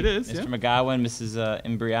if Yeah, any, it is, Mr. yeah. McGowan, Mrs.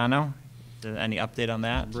 Imbriano, any update on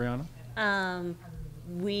that? Brianna?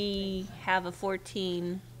 We have a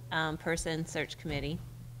 14-person search committee,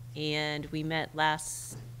 and we met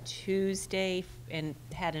last Tuesday and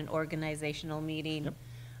had an organizational meeting.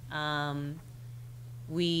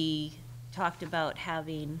 We talked about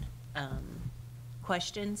having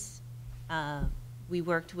questions. We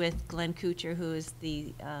worked with Glenn Kuchar, who is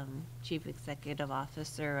the Chief Executive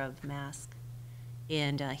Officer of MASC,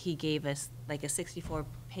 And he gave us like a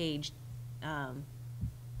 64-page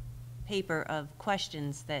paper of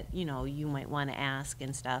questions that, you know, you might want to ask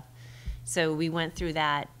and stuff. So we went through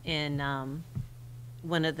that, and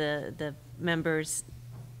one of the members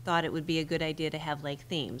thought it would be a good idea to have like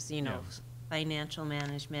themes, you know, financial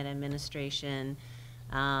management, administration,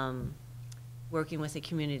 working with the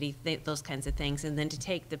community, those kinds of things, and then to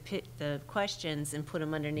take the questions and put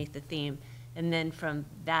them underneath the theme, and then from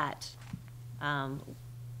that,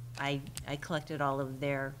 I collected all of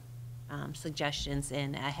their suggestions,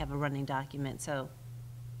 and I have a running document. So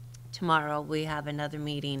tomorrow we have another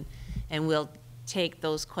meeting, and we'll take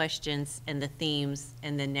those questions and the themes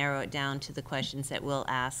and then narrow it down to the questions that we'll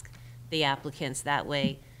ask the applicants. That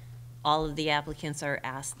way, all of the applicants are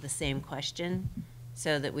asked the same question,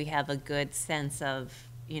 so that we have a good sense of,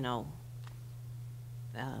 you know,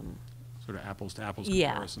 Sort of apples to apples yeah,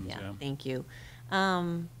 comparisons, yeah. Thank you.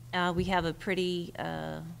 We have a pretty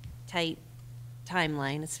tight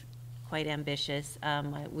timeline. It's quite ambitious.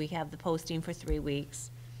 We have the posting for 3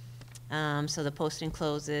 weeks. So the posting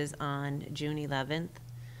closes on June 11th.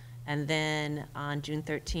 And then on June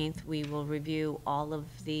 13th, we will review all of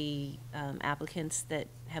the applicants that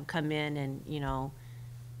have come in and, you know,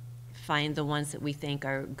 find the ones that we think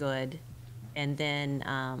are good. And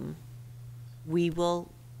then we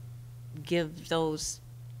will give those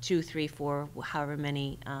 2, 3, 4, however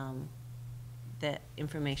many, the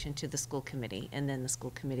information to the school committee, and then the school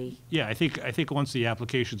committee. Yeah, I think once the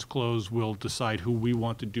applications close, we'll decide who we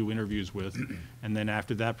want to do interviews with, and then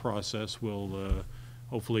after that process, we'll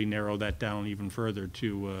hopefully narrow that down even further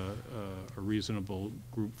to a reasonable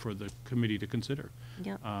group for the committee to consider.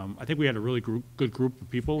 Yep. I think we had a really good group of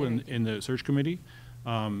people in the search committee.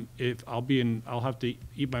 If I'll have to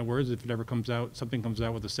eat my words if it ever comes out, something comes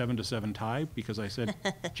out with a 7-7 tie, because I said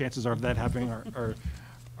chances of that happening are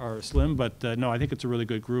slim, but no, I think it's a really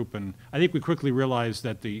good group, and I think we quickly realized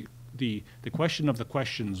that the question of the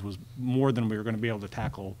questions was more than we were going to be able to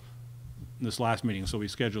tackle in this last meeting, so we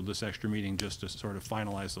scheduled this extra meeting just to sort of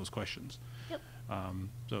finalize those questions. Yep.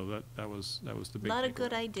 So that was the big. A lot of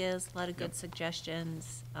good ideas, a lot of good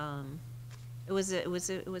suggestions. It was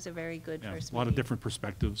a very good Yeah, first a lot of meeting. different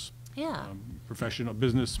perspectives. Yeah. Professional,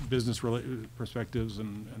 business related perspectives,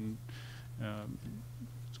 and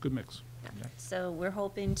it's a good mix. So we're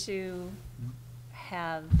hoping to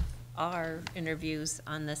have our interviews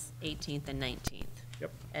on this 18th and 19th.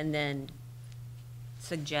 Yep. And then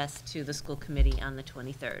suggest to the school committee on the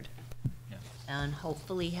 23rd. Yeah. And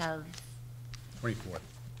hopefully have 24th.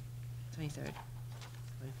 23rd.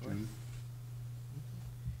 24th.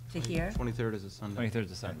 To hear? 23rd is a Sunday. 23rd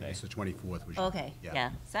is a Sunday. It's the 24th. which- Okay,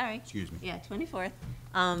 yeah, sorry. Excuse me. Yeah, 24th.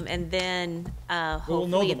 And then know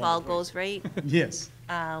hopefully, if them all all. goes right, Yes.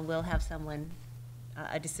 we'll have someone,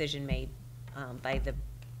 a decision made by the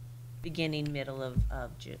beginning, middle of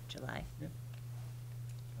July.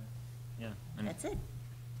 Yeah. And That's it.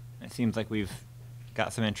 it seems like we've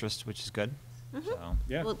got some interest, which is good. Mhm. So,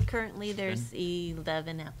 Yeah. Well, currently, there's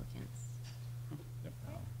 11 applicants.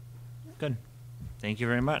 good. Thank you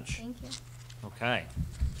very much. Thank you. Okay.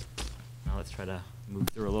 Now let's try to move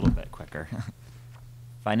through a little bit quicker.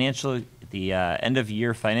 The end of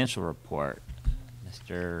year financial report.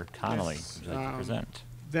 Mr. Connolly, Yes, would you like to present?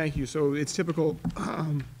 Thank you. So it's typical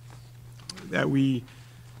that we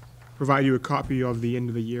provide you a copy of the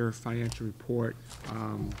end-of-the-year financial report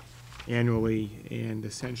annually, and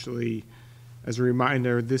essentially, as a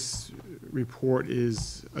reminder, this report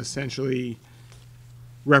is essentially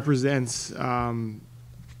represents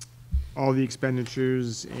all the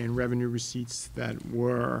expenditures and revenue receipts that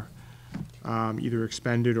were either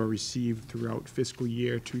expended or received throughout fiscal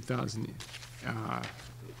year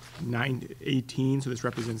 2018. So this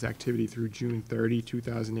represents activity through June 30,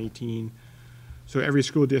 2018. So every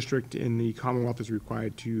school district in the Commonwealth is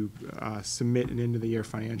required to submit an end-of-the-year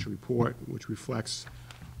financial report, which reflects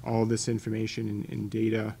all this information and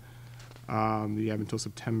data. You have until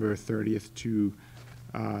September 30th to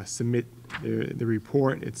submit the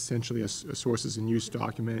report. It's essentially a sources and use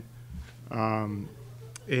document. And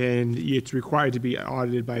it's required to be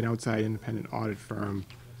audited by an outside independent audit firm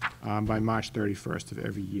by March 31st of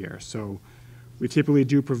every year. So we typically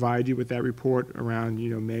do provide you with that report around,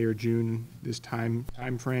 May or June, this time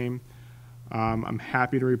frame. I'm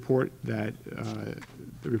happy to report that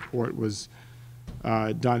the report was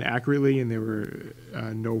done accurately, and there were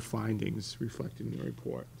no findings reflected in the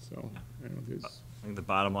report. So I don't know if there's. I think the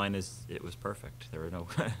bottom line is it was perfect. There were no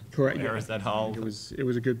Correct. errors at all. It was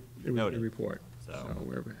a good Noted. report. So,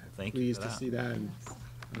 we're thank you pleased for to that. see that. And,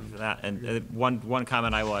 Thank you for that. And one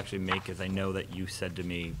comment I will actually make is I know that you said to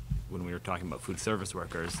me when we were talking about food service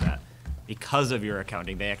workers that, because of your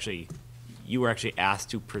accounting, you were actually asked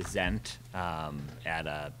to present at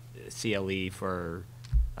a CLE for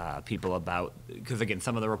people about, because again,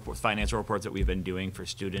 some of the reports, financial reports that we've been doing for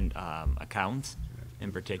student accounts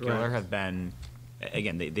in particular Correct. have been,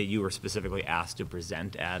 again, you were specifically asked to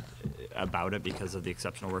present about it because of the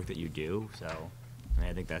exceptional work that you do, so. I mean,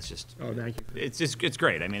 I think that's just. Oh, thank you. It's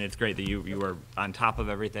great. I mean, it's great that you are on top of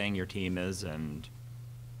everything, your team is, and,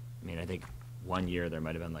 I mean, I think one year there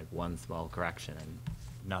might have been like one small correction and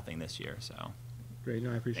nothing this year, so. Great,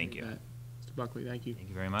 no, I appreciate Thank you. that. Mr. Buckley, thank you. Thank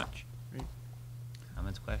you very much. Great.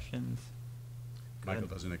 Comments, questions? Michael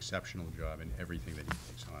Good. does an exceptional job in everything that he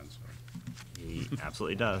takes on, so. He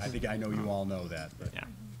absolutely does. I think I know you all know that, but. Yeah.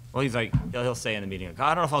 Well, he's like, he'll say in the meeting, like,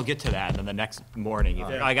 I don't know if I'll get to that, and then the next morning, he's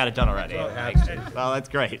like, Yeah. oh, I got it done already. Well, Like, absolutely. well, that's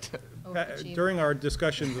great. During our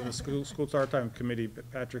discussions in the school start time committee,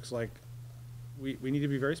 Patrick's like, we need to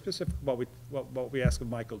be very specific about what we ask of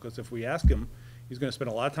Michael, because if we ask him, he's gonna spend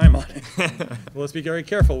a lot of time on it. So let's be very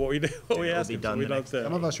careful what we do, what we It'll ask be him, so done we the don't. next day.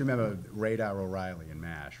 Some of us remember Radar O'Reilly and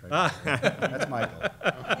MASH, right? Ah. That's Michael.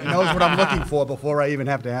 He knows what I'm looking for before I even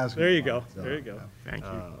have to ask him. There you for go, it, so, there you go. Thank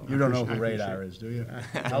you. You don't know I who appreciate Radar it. is, do you?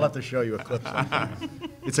 I'll have to show you a clip sometime.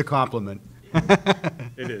 It's a compliment.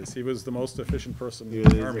 It is, he was the most efficient person in It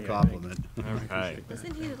the is Army, a I think. compliment. Okay.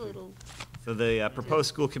 Isn't he a little, So the proposed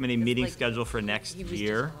school committee It's meeting like schedule for next he was just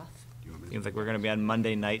year, off? seems like we're gonna be on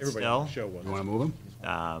Monday night Everybody still. on the show was. You want to move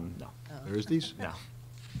them? No, Thursdays? no.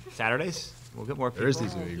 Saturdays? We'll get more people.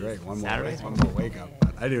 Thursdays would be great. One more Saturdays? wake up.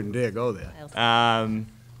 I didn't dare go there.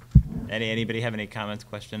 Anybody have any comments,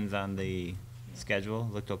 questions on the schedule?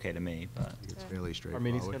 Looked okay to me, but, It's fairly Our straightforward.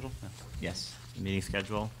 meeting schedule? yes, meeting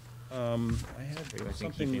schedule. I I had think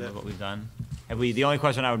something keeping that, with what we've done. The only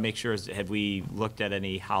question I would make sure is, have we looked at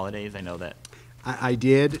any holidays? I know that, I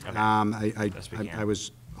did. Okay. Best we can. I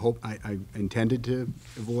was, I intended to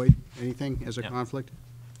avoid anything as a Yep. conflict.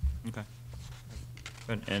 okay.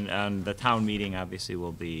 Good. And the town meeting obviously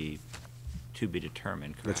will be to be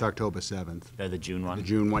determined, correct? It's October 7th. The June one? The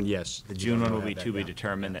June one, yes. The June one will be Have that, to be yeah.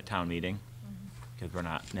 determined at town meeting, because we're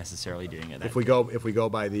not necessarily doing it that. If we go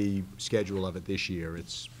by the schedule of it this year,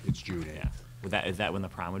 it's June 8th. Yeah. Is that when the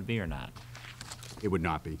prom would be or not? It would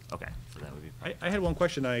not be. Okay, so that would be. I had one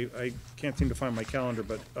question, I can't seem to find my calendar,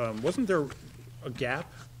 but wasn't there a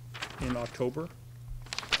gap in October?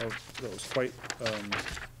 That was quite,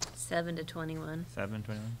 7 to 21.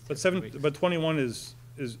 7/21? but 21 is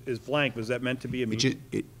blank, was that meant to be a meeting?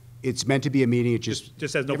 It's meant to be a meeting, it just,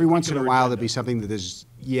 Just has no every once in a particular while, there'll agenda. be something that there's,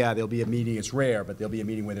 there'll be a meeting, it's rare, but there'll be a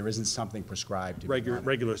meeting where there isn't something prescribed to be done.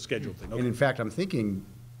 Regular scheduled thing, And in okay. fact, I'm thinking,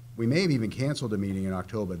 we may have even canceled a meeting in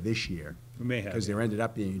October this year. We may have, Because there ended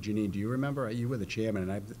up being, Janine, do you remember, you were the chairman,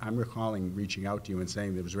 and I'm recalling reaching out to you and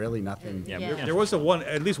saying there was really nothing. Yeah, Yeah. There was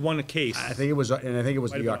at least one case. I think it was, and I think it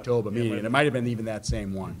was Might have the been- October yeah, meeting, might and it have might have been even that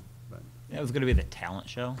same one. but- Yeah, it was gonna be the talent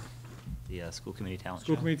show, the school committee talent show.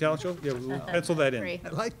 School committee talent show? Yeah, we'll pencil that in. Free. I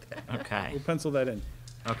like that. Okay, We'll pencil that in.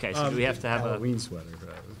 okay, so do we have to have a, Halloween sweater.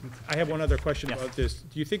 I have one other question Yes. about this.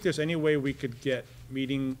 Do you think there's any way we could get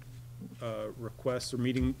meeting requests or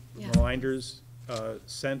meeting Yeah. reminders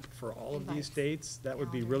sent for all of these Invites. dates? That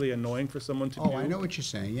would be really annoying for someone to do. Oh, I know what you're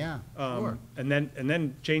saying, yeah. Sure. And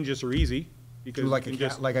then changes are easy, because Do you like can a,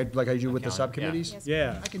 just, like I do with the Calendar, yeah. subcommittees? Yes.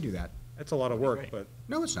 yeah, I can do that. that's a lot of work, but,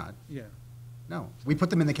 No, it's not. yeah, No. We put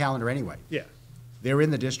them in the calendar anyway. yeah. They're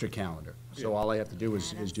in the district calendar. So Yeah. all I have to do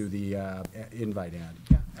is do the invite ad.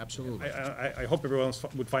 Yeah, absolutely. I hope everyone else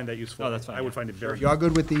would find that useful. Oh, that's fine, I would yeah. find it If very, you're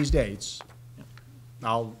good with these dates,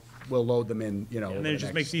 we'll load them in, and over then the it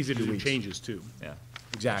just makes next it easy to few do weeks. changes too. yeah.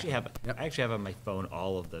 Exactly. Yep. I actually have on my phone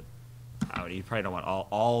all of the, you probably don't want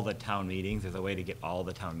all the town meetings, there's a way to get all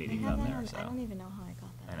the town meetings on there, so. I don't even know how I got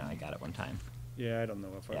I that. know, I got it one time. Yeah, I don't know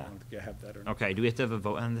if I Yeah. want to have that or not. Okay, do we have to have a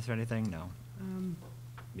vote on this or anything? No.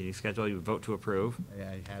 Meeting schedule, you vote to approve? Yeah,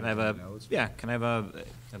 I had Can it I have in a, the notes. yeah, can I have a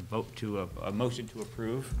vote to, a motion to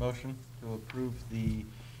approve? Motion to approve the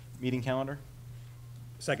meeting calendar?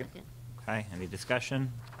 Second. Okay, any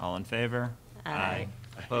discussion? All in favor? Aye.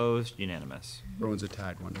 Opposed? Unanimous. Bruins are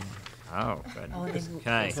tied 1-1. Oh, good. Oh, and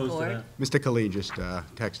Okay. scored? Mr. Colleen just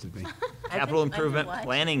texted me. Capital I've been Improvement watching.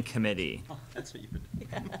 Planning Committee. That's what you've been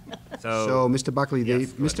doing. So, Mr. Buckley,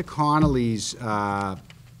 Yes, go ahead. Mr. Connolly's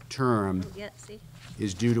term Yeah, see?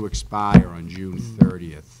 is due to expire on June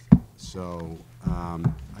 30th. So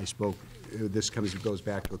I spoke, goes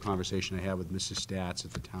back to a conversation I had with Mrs. Stats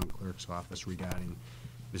at the town clerk's office regarding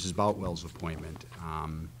Mrs. Boutwell's appointment.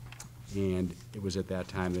 And it was at that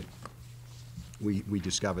time that we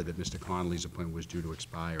discovered that Mr. Connolly's appointment was due to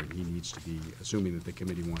expire, and he needs to be, assuming that the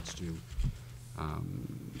committee wants to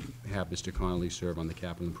have Mr. Connolly serve on the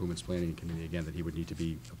Capital Improvements Planning Committee, again, that he would need to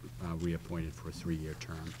be reappointed for a 3-year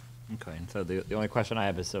term. Okay, and so the only question I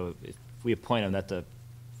have is, so if we appoint him, that's a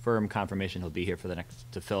firm confirmation he'll be here for the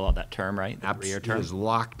next, to fill out that term, right? The 3-year term? It is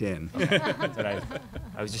locked in. Okay, that's what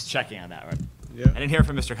I was just checking on that, right? Yeah. I didn't hear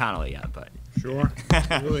from Mr. Connolly yet, but. Sure.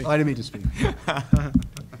 Really. I didn't mean to speak.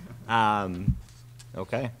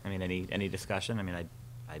 Okay, I mean, any discussion? I mean,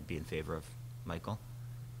 I'd be in favor of Michael,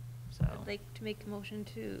 so. I'd like to make a motion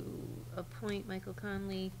to appoint Michael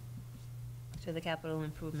Conley to the Capital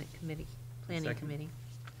Improvement Committee, Planning Second. Committee.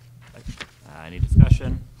 Any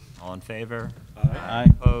discussion? All in favor? Aye.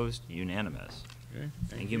 Opposed? Unanimous. Okay,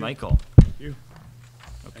 Thank you, Michael. Thank you.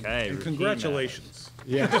 Okay. And routine congratulations.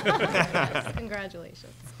 Yeah. Yes,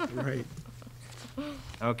 congratulations. Right. matters.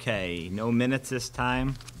 Okay, no minutes this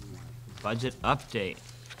time. Budget update.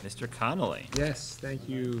 Mr. Connolly. Yes, thank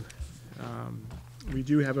you. We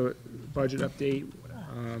do have a budget update,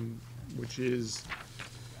 which is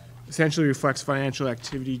essentially reflects financial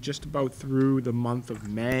activity just about through the month of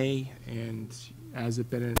May. And as it's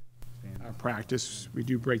been in our practice, we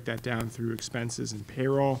do break that down through expenses and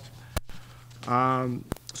payroll.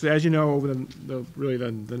 So as you know, over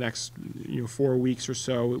the next 4 weeks or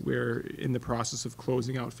so, we're in the process of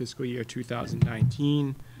closing out fiscal year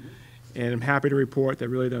 2019. And I'm happy to report that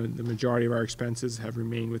really the majority of our expenses have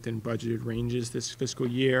remained within budgeted ranges this fiscal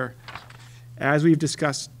year. As we've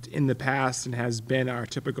discussed in the past and has been our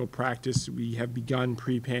typical practice, we have begun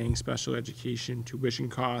prepaying special education tuition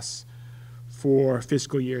costs for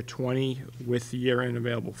fiscal year 20 with the year-end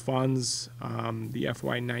available funds. The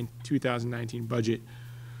FY 2019 budget,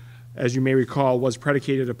 as you may recall, was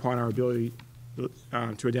predicated upon our ability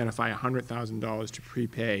to identify $100,000 to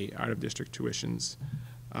prepay out-of-district tuitions.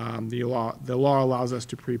 The law allows us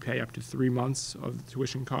to prepay up to 3 months of the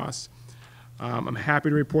tuition costs. I'm happy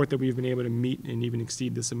to report that we've been able to meet and even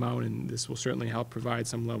exceed this amount, and this will certainly help provide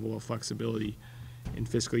some level of flexibility in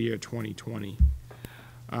fiscal year 2020.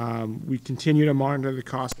 We continue to monitor the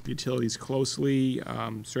cost of utilities closely,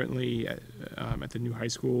 certainly at the new high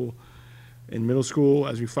school and middle school.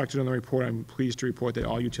 As reflected on the report, I'm pleased to report that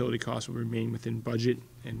all utility costs will remain within budget,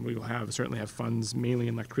 and we will certainly have funds, mainly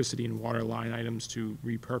in electricity and water line items, to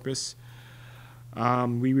repurpose.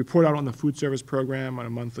 We report out on the food service program on a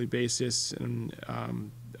monthly basis, and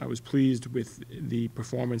I was pleased with the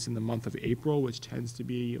performance in the month of April, which tends to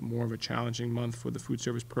be more of a challenging month for the food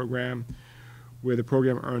service program, where the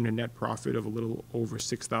program earned a net profit of a little over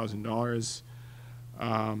 $6,000.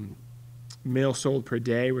 Meals sold per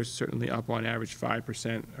day was certainly up on average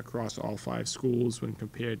 5% across all 5 schools when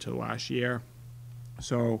compared to last year.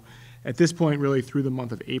 So at this point, really through the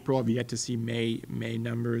month of April, I've yet to see May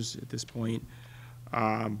numbers at this point.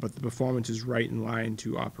 But the performance is right in line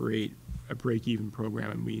to operate a break-even program,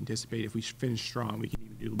 and we anticipate if we finish strong, we can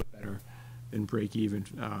even do a little bit better than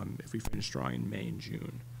break-even if we finish strong in May and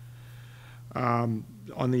June.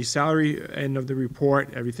 On the salary end of the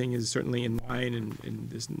report, everything is certainly in line, and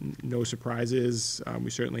there's no surprises. We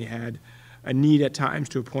certainly had a need at times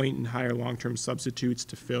to appoint and hire long-term substitutes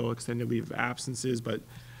to fill extended leave of absences, but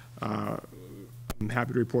I'm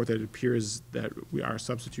happy to report that it appears that our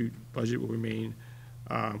substitute budget will remain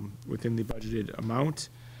within the budgeted amount.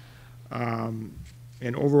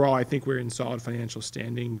 And overall, I think we're in solid financial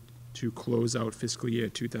standing to close out fiscal year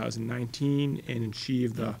 2019 and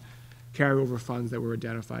achieve the carryover funds that were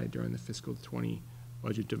identified during the fiscal 20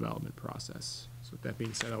 budget development process. So with that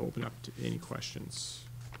being said, I'll open up to any questions.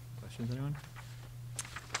 Questions, anyone?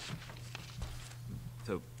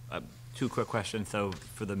 So, 2 quick questions. So,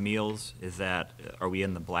 for the meals, are we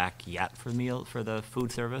in the black yet for the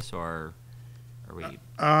food service, or are we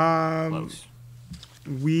close?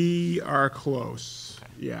 We are close.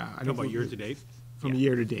 Okay. Yeah. How about year-to-date? From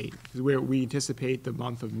year-to-date. We anticipate the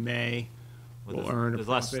month of May will earn a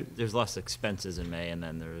profit. There's less expenses in May, and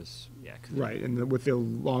then there's, yeah. Right, and with the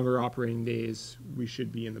longer operating days, we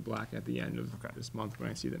should be in the black at the end of this month when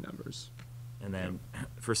I see the numbers. And then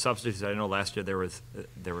for substitutes, I know last year there was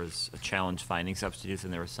a challenge finding substitutes,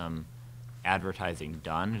 and there was some advertising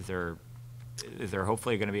done. Is there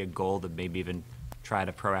hopefully going to be a goal to maybe even try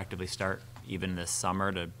to proactively start even this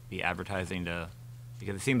summer to be advertising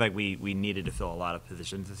because it seemed like we needed to fill a lot of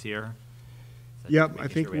positions this year. Yep, I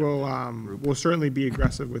think we'll certainly be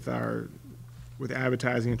aggressive with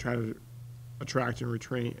advertising and try to attract and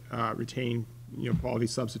retain quality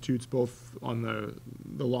substitutes, both on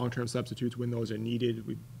the long-term substitutes when those are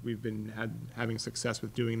needed. We've been having success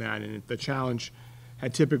with doing that, and the challenge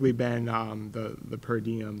had typically been the per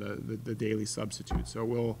diem, the daily substitute. So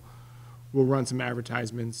we'll run some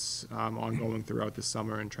advertisements ongoing throughout the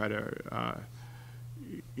summer and try to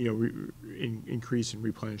increase and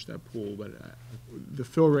replenish that pool. But the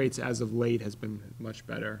fill rates as of late has been much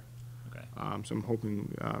better. Okay. So I'm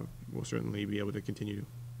hoping we'll certainly be able to continue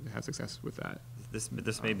to have success with that.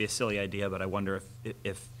 This may be a silly idea, but I wonder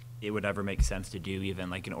if it would ever make sense to do even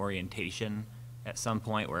like an orientation at some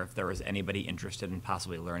point, where if there was anybody interested in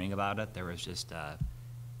possibly learning about it, there was just an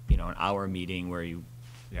hour meeting where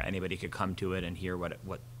anybody could come to it and hear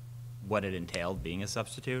what it entailed being a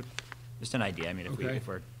substitute. Just an idea. I mean, if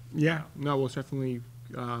we're no, we'll certainly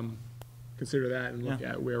consider that and look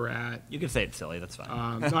at where we're at. You can say it's silly. That's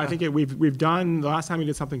fine. No, I think we've done, the last time we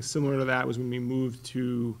did something similar to that was when we moved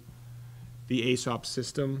to the ASOP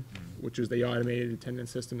system, which is the automated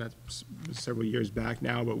attendance system. That's several years back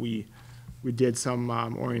now, but we did some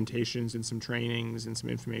orientations and some trainings and some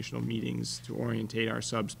informational meetings to orientate our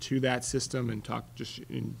subs to that system and talk just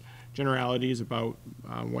in generalities about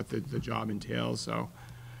what the job entails. So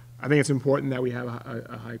I think it's important that we have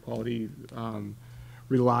a high quality,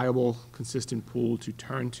 reliable, consistent pool to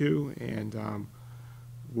turn to, and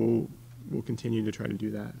we'll continue to try to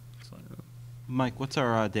do that. Mike, what's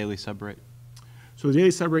our daily sub rate? So the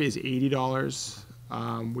daily sub rate is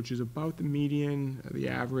 $80, which is about the median, the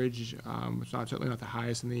average. It's certainly not the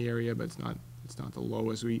highest in the area, but it's not the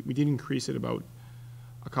lowest. We did increase it about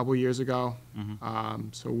a couple years ago.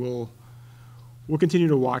 So we'll continue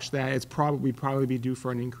to watch that. It's probably be due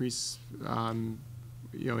for an increase, in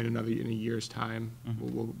a year's time.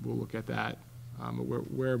 We'll look at that. But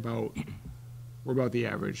we're about the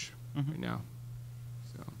average right now.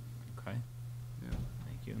 So Okay.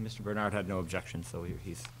 Thank you. And Mr. Bernard had no objection, so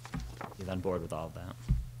he's on board with all of that.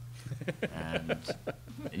 And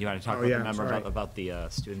you want to talk about the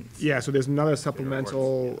students? Yeah, so there's another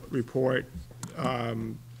supplemental report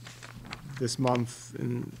this month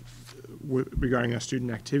regarding our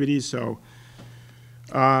student activities. So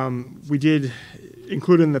we did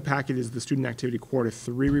include in the packet is the student activity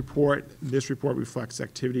Q3 report. This report reflects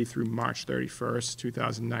activity through March 31st,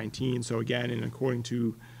 2019. So again, and according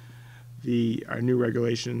to our new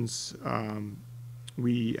regulations,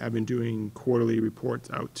 we have been doing quarterly reports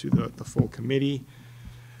out to the full committee.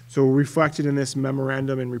 So reflected in this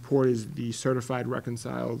memorandum and report is the certified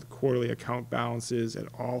reconciled quarterly account balances at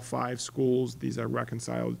all 5 schools. These are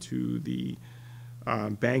reconciled to the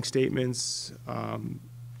bank statements,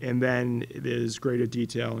 and then there's greater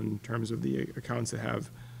detail in terms of the accounts that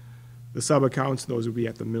have the sub-accounts. Those would be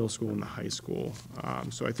at the middle school and the high school.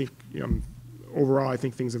 So I think, overall, I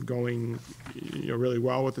think things are going, really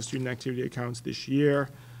well with the student activity accounts this year.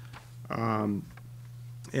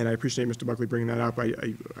 And I appreciate Mr. Buckley bringing that up.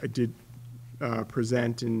 I did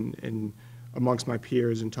present and amongst my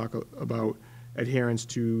peers and talk about adherence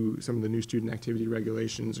to some of the new student activity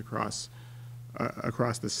regulations across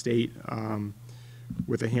the state,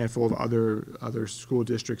 with a handful of other school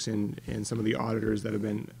districts and some of the auditors that have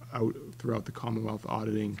been out throughout the Commonwealth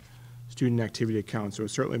auditing student activity accounts. So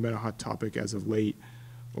it's certainly been a hot topic as of late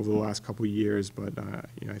over the last couple of years, but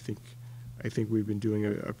I think we've been doing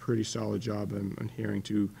a pretty solid job in adhering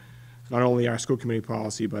to not only our school committee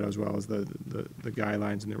policy, but as well as the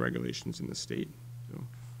guidelines and the regulations in the state. So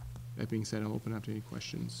that being said, I'll open up to any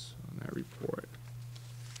questions on that report.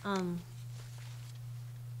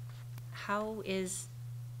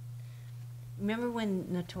 Remember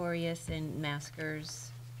when Notorious and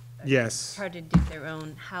Maskers Yes. started to do their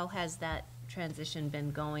own? How has that transition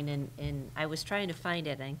been going? And I was trying to find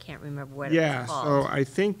it, and I can't remember what it was called. So I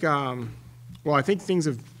think, I think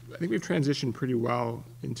we've transitioned pretty well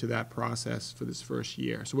into that process for this first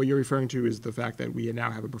year. So what you're referring to is the fact that we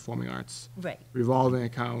now have a performing arts revolving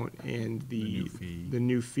account and the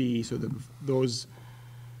new fee. So those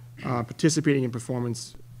participating in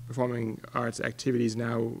performing arts activities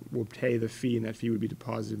now will pay the fee, and that fee would be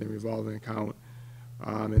deposited in the revolving account.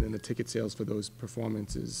 And then the ticket sales for those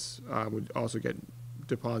performances would also get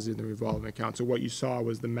deposited in the revolving account. So what you saw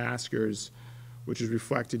was the Maskers, which is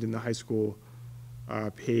reflected in the high school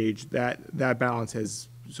page. That balance has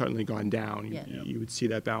certainly gone down. You would see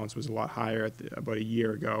that balance was a lot higher about a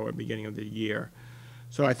year ago, at the beginning of the year.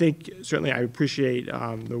 So I think certainly I appreciate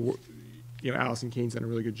Allison Kane's done a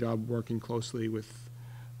really good job working closely with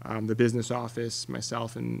the business office,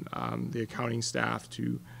 myself, and the accounting staff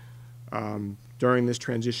to during this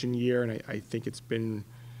transition year, and I think it's been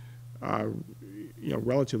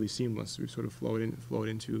relatively seamless. We've sort of flowed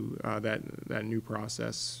into that new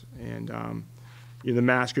process, and the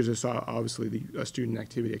Maskers is obviously a student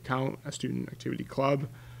activity account, a student activity club.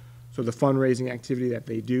 So the fundraising activity that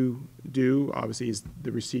they do obviously is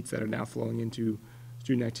the receipts that are now flowing into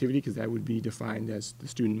student activity, because that would be defined as the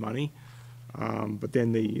student money. But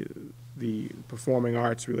then the performing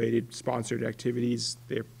arts related sponsored activities,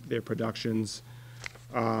 their productions,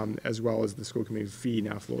 as well as the school committee fee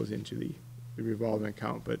now flows into the revolving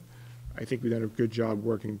account. But I think we've done a good job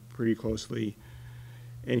working pretty closely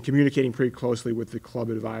and communicating pretty closely with the club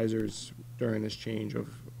advisors during this change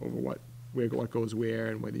over what goes where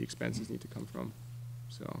and where the expenses need to come from.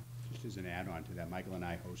 So. Just as an add-on to that, Michael and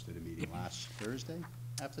I hosted a meeting last Thursday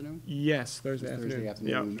afternoon? Yes, Thursday afternoon. Thursday Yep.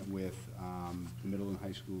 afternoon with the middle and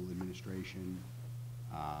high school administration,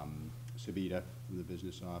 Sabita from the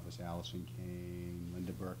business office, Allison Kane,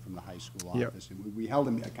 Linda Burke from the high school Yep. office. And we held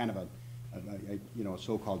a kind of a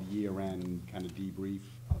so-called year-end kind of debrief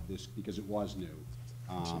of this because it was new.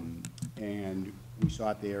 And we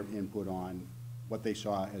sought their input on what they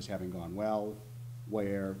saw as having gone well,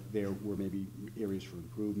 where there were maybe areas for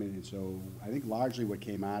improvement. And so I think largely what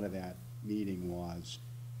came out of that meeting was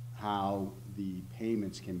how the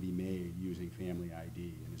payments can be made using Family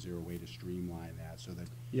ID, and is there a way to streamline that so that,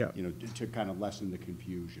 Yeah. to kind of lessen the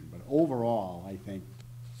confusion. But overall, I think,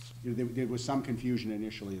 there was some confusion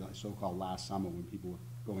initially, like so-called last summer, when people were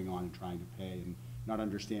going on and trying to pay and not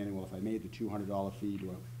understanding, well, if I made the $200 fee,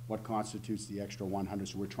 what constitutes the extra 100?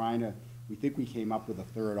 So we think we came up with a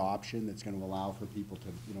third option that's going to allow for people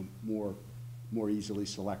to, more easily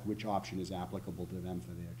select which option is applicable to them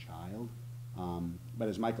for their child. But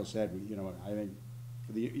as Michael said, I think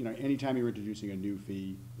for anytime you're introducing a new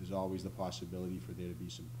fee, there's always the possibility for there to be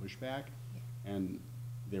some pushback. And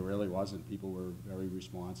there really wasn't. People were very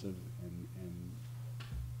responsive, and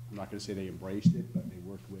I'm not going to say they embraced it, but they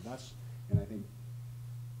worked with us. And I think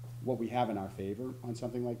what we have in our favor on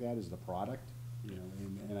something like that is the product,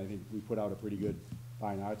 and I think we put out a pretty good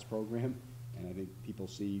fine arts program, and I think people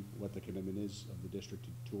see what the commitment is of the district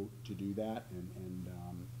to do that, and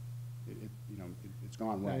it's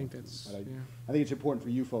gone well. I think that's, But yeah. I think it's important for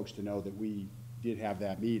you folks to know that we did have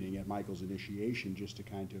that meeting at Michael's initiation just to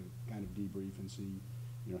kind of debrief and see,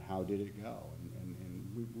 how did it go? And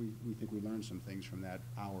we think we learned some things from that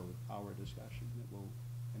hour discussion that we'll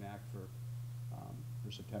enact for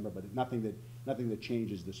September, but nothing that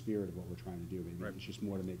changes the spirit of what we're trying to do. Maybe Right. it's just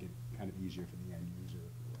more to make it kind of easier for the end user,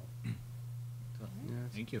 if you will.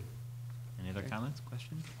 Yes. Thank you. Any other comments,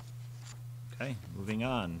 questions? Okay, moving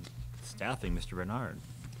on. Staffing, Mr. Bernard.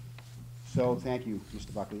 So, thank you,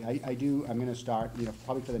 Mr. Buckley. I'm going to start,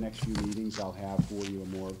 probably for the next few meetings, I'll have for you a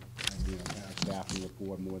more, a staffing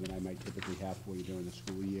report more than I might typically have for you during the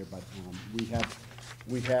school year. But we've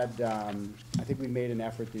had, I think we made an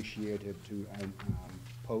effort this year to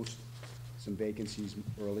post some vacancies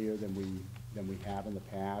earlier than we have in the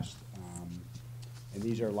past. And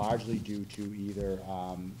these are largely due to either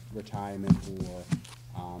retirement or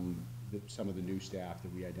some of the new staff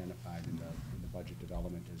that we identified in the budget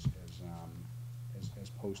development as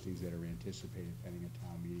postings that are anticipated pending a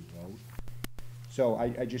town meeting vote. So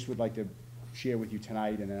I just would like to share with you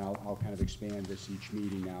tonight, and then I'll kind of expand this each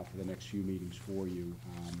meeting now for the next few meetings for you.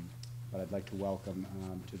 But I'd like to welcome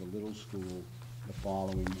to the little school the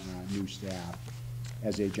following new staff.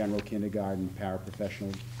 As a general kindergarten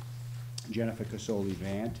paraprofessional, Jennifer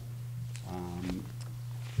Casoli-Vant.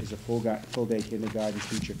 As a full-day kindergarten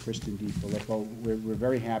teacher, Kristen DiFilippo. We're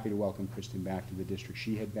very happy to welcome Kristen back to the district.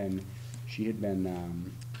 She had been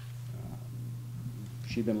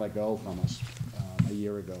let go from us a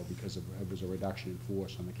year ago because it was a reduction in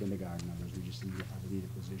force on the kindergarten numbers. We just needed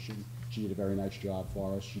a position. She did a very nice job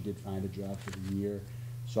for us. She did find a job for the year,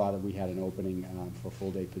 saw that we had an opening for a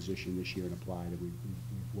full-day position this year and applied, and we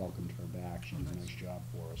welcomed her back. She did a nice job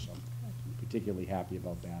for us, so I'm particularly happy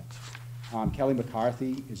about that. Kelly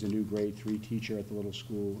McCarthy is a new grade 3 teacher at the little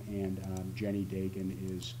school, and Jenny Dagan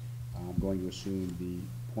is going to assume the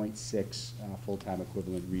 .6 full-time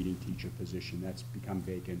equivalent reading teacher position. That's become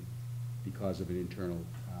vacant because of an internal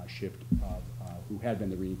shift of who had been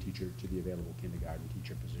the reading teacher to the available kindergarten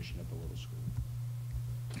teacher position at the little school.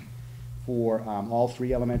 For all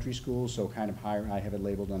 3 elementary schools, so kind of hiring, I have it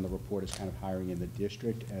labeled on the report as kind of hiring in the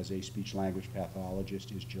district as a speech-language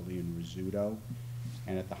pathologist is Jillian Rizzuto.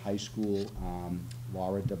 And at the high school,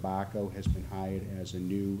 Laura DeBacco has been hired as a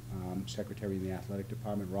new secretary in the athletic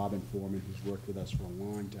department. Robin Foreman, who's worked with us for a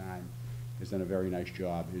long time, has done a very nice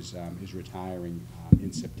job, is retiring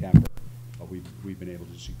in September. But we've been able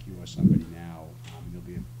to secure somebody now, and there'll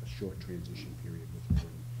be a short transition period with her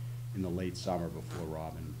in the late summer before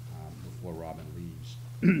Robin leaves.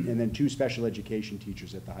 And then 2 special education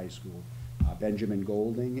teachers at the high school, Benjamin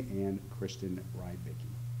Golding and Kristen Rybicki.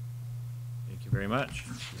 Thank you very much.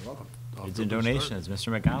 You're welcome. Bids and donations,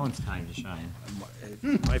 Mr. McGowan's time to shine.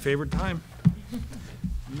 My favorite time.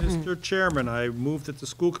 Mr. Chairman, I move that the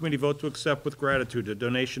school committee vote to accept with gratitude a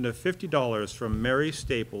donation of $50 from Mary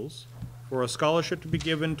Staples for a scholarship to be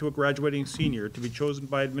given to a graduating senior to be chosen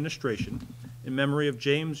by administration in memory of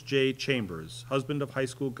James J. Chambers, husband of high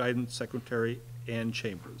school guidance secretary Ann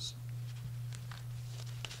Chambers.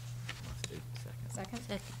 Second?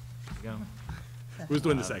 There you go. Who's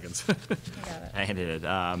doing the seconds? I did it.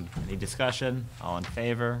 Any discussion? All in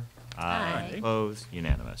favor? Aye. Opposed?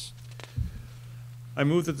 Unanimous. I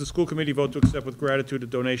move that the school committee vote to accept with gratitude a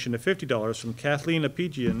donation of $50 from Kathleen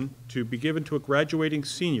Apigian to be given to a graduating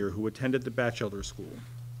senior who attended the Batchelder School.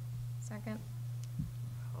 Second?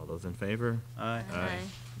 All those in favor? Aye. Aye.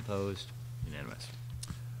 Opposed? Unanimous.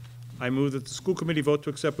 I move that the school committee vote to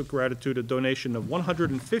accept with gratitude a donation of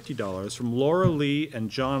 $150 from Laura Lee and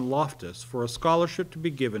John Loftus for a scholarship to be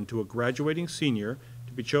given to a graduating senior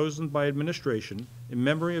to be chosen by administration in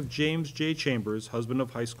memory of James J. Chambers, husband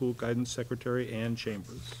of high school guidance secretary Ann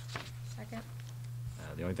Chambers. Second?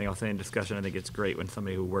 The only thing I'll say in discussion, I think it's great when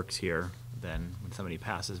somebody who works here, then when somebody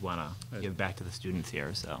passes, want to give back to the students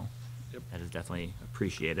here, so Yep. that is definitely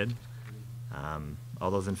appreciated. All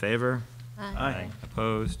those in favor? Aye.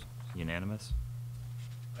 Opposed? Unanimous.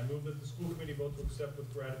 I move that the school committee vote to accept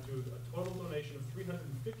with gratitude a total donation of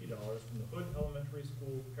 $350 from the Hood Elementary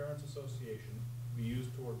School Parents Association to be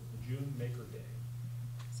used towards the June Maker Day.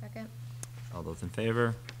 Second? All those in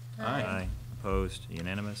favor? Aye. Opposed?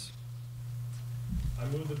 Unanimous. I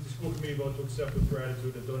move that the school committee vote to accept with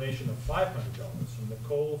gratitude a donation of $500 from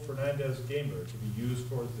Nicole Fernandez Gamer to be used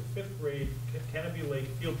towards the 5th grade Canopy Lake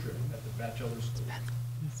field trip at the Batchelder School.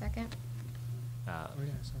 Second?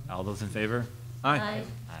 All those in favor? Aye.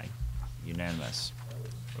 Aye. Unanimous.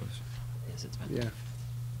 Opposed? Yes, it's been. Yeah.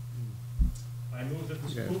 I move that the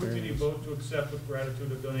Yeah, school very committee nice. vote to accept with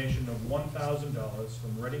gratitude a donation of $1,000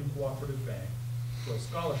 from Reading Cooperative Bank for a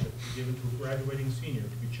scholarship to be given to a graduating senior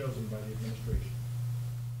to be chosen by the administration.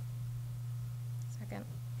 Second?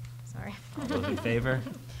 Sorry. All those in favor?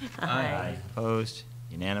 Aye. Opposed?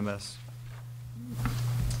 Unanimous.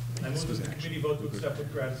 I move that the committee vote to accept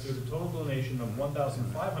with gratitude a total donation of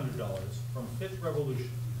 $1,500 from Fifth Revolution.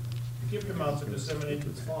 The gift amounts are disseminated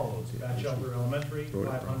as follows: Batchelder Elementary,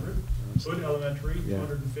 500, Hood Elementary, Yeah.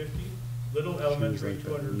 250, Little Elementary, like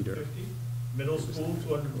that leader. 250, Middle School,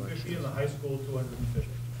 250, and the high school, 250.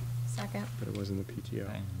 Second? But it wasn't the PTO.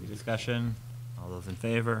 Okay, any discussion? All those in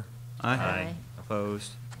favor? Aye.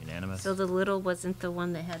 Opposed? Unanimous. So the little wasn't the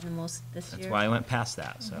one that had the most this year? That's why I went past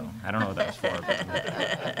that, so I don't know what that was for,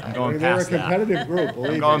 but I'm going They're a past that. competitive group, believe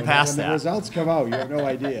me. I'm going When- past When the that. results come out, you have no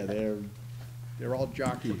idea. They're all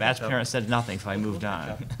jockeys. The batch parent said nothing, so I moved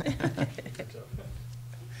on.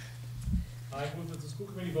 I move that the school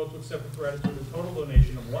committee vote to accept with gratitude a total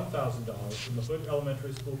donation of $1,000 from the Hood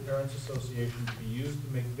Elementary School Parents Association to be used to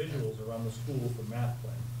make visuals around the school for math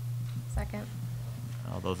plan. Second?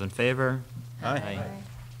 All those in favor? Aye.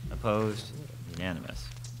 Opposed? Unanimous.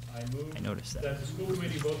 I noticed that. That the school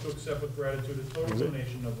committee vote to accept with gratitude a total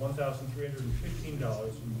donation of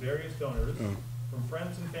 $1,315 from various donors, from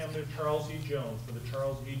friends and family of Charles E. Jones for the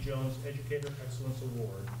Charles E. Jones Educator Excellence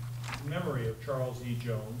Award, in memory of Charles E.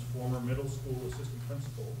 Jones, former middle school assistant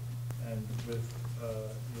principal, and with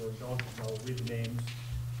your indulgence, I'll read the names: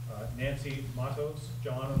 Nancy Matos,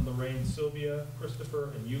 John and Lorraine Sylvia,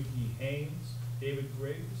 Christopher and Yuki Haynes, David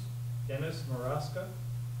Griggs, Dennis Maraska,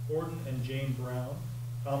 Gordon and Jane Brown,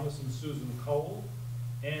 Thomas and Susan Cowell,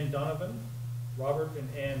 Ann Donovan, Robert and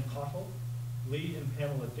Ann Cottle, Lee and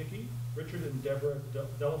Pamela Dickey, Richard and Deborah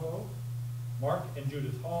Delavo, Mark and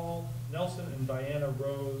Judith Hall, Nelson and Diana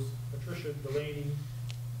Rose, Patricia Delaney,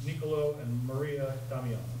 Nicolo and Maria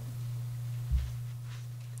Damiano.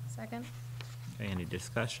 Second? Okay, any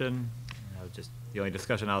discussion? The only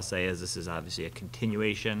discussion I'll say is this is obviously a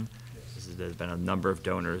continuation. There's been a number of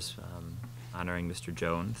donors honoring Mr.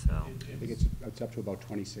 Jones, so. I think it's up to about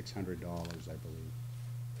 $2,600, I believe.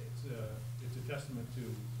 It's a testament to, I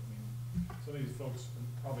mean, some of these folks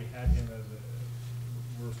probably had him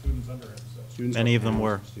were students under him, so. Students Many are of them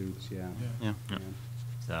were. Students, yeah. Yeah. Yeah.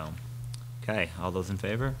 So, okay, all those in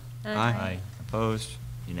favor? Aye. Opposed?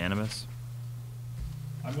 Unanimous?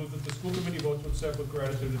 I move that the school committee vote to accept with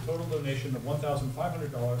gratitude a total donation of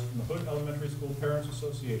 $1,500 from the Hood Elementary School Parents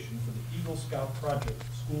Association for the Eagle Scout Project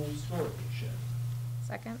School Storage Shed.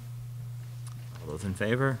 Second? All those in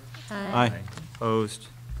favor? Aye. Opposed?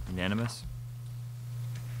 Unanimous?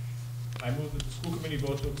 I move that the school committee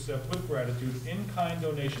vote to accept with gratitude in-kind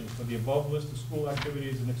donations for the above list of school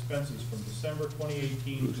activities and expenses from December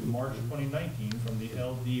 2018 to March 2019 from the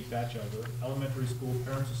LD Batchelder Elementary School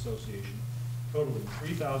Parents Association, totaling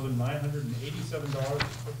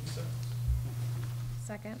 $3,987.50.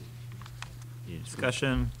 Second? Any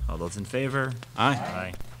discussion? All those in favor? Aye.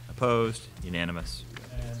 Aye. Opposed? Unanimous.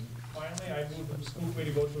 And finally, I move that the school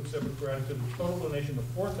committee vote to accept with gratitude the total donation of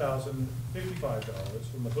 $4,055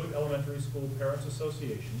 from the Hood Elementary School Parents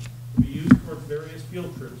Association to be used towards various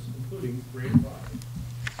field trips, including grade 5.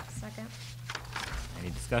 Second.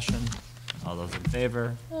 Any discussion? All those in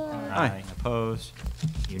favor? Aye. Opposed?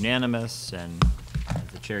 Unanimous, and as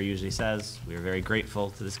the chair usually says, we are very grateful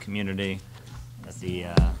to this community that the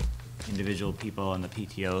individual people and the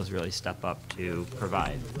PTOs really step up to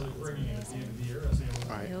provide.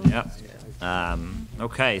 Yep.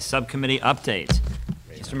 Okay, subcommittee update.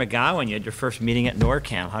 Mr. McGowan, you had your first meeting at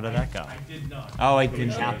NORCAM. How did that go? I did not. Oh, it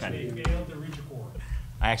didn't happen. We failed to reach a quorum.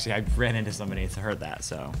 I ran into somebody and heard that,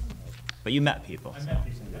 so. But you met people. I met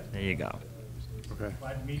people, yeah. There you go. Okay.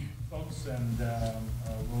 Glad to meet folks, and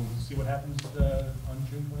we'll see what happens on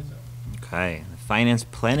June 27th. Okay, the finance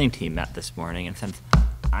planning team met this morning, and since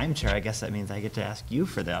I'm chair, I guess that means I get to ask you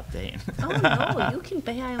for the update. Oh, no, you can,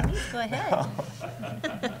 by all means, go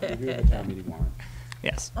ahead. You have a town meeting warrant.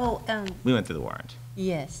 Yes. Oh, We went through the warrant.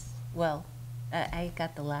 yes, well, I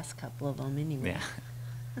got the last couple of them anyway.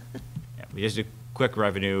 Yeah. Yeah, we just did quick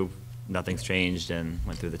revenue, nothing's changed, and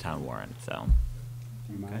went through the town warrant, so.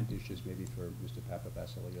 Do you mind, it's just maybe for Mr. Papa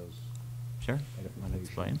Basilio's Sure. edification? Want to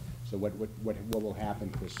explain? So what will happen,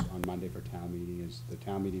 Chris, on Monday for town meeting is, the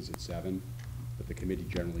town meeting's at 7, but the committee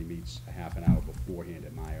generally meets a half an hour beforehand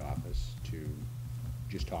at my office to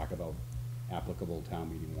just talk about applicable town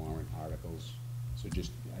meeting warrant articles. So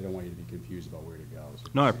just, I don't want you to be confused about where to go. So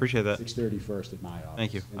No, I appreciate that. 6:30 first at my office.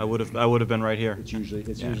 Thank you. And I would have been right here. It's usually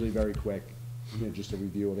Yeah. very quick, you know, just a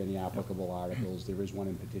review of any applicable articles. There is one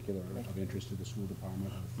in particular of interest to the school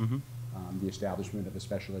department, Mhm. the establishment of a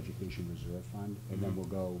special education reserve fund, and then Mhm. we'll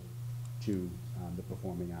go to the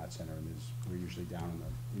Performing Arts Center, and we're usually down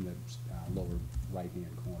in the lower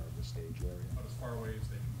right-hand corner of the stage area. About as far away as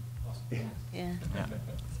they can possibly. Yeah. Yeah.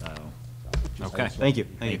 So, Just okay, so thank you,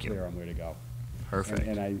 be thank you. Clear on where to go. Perfect.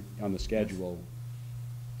 And I, on the schedule,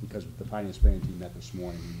 because the finance planning team met this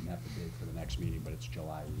morning, we didn't have the date for the next meeting, but it's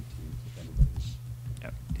July 18th, if anybody's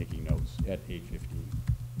Yep. taking notes, at 8:15.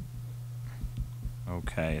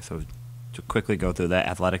 Okay, so to quickly go through that,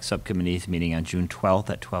 athletic subcommittee's meeting on June 12th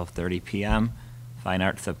at 12:30 PM. Fine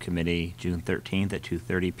arts subcommittee, June 13th at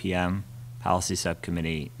 2:30 PM. Policy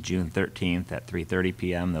subcommittee, June 13th at 3:30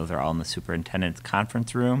 PM. Those are all in the superintendent's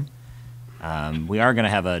conference room. We are going to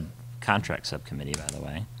have a contract subcommittee, by the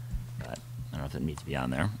way, but I don't know if it needs to be on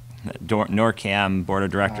there. NORCAM Board of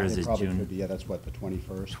Directors It is probably June could be, yeah, that's what, the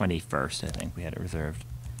 21st? 21st, I think we had it reserved.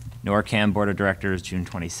 NORCAM Board of Directors, June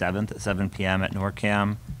 27th at 7 PM at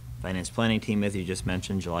NORCAM. Finance Planning Team, as you just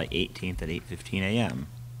mentioned, July 18th at 8:15 AM.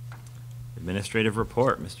 Administrative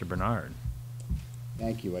Report, Mr. Bernard.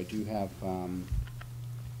 Thank you. I do have a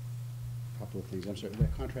couple of things. I'm sorry, the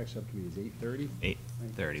contract subcommittee is 8:30?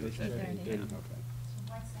 8:30 was it? 8:30, Yeah. okay.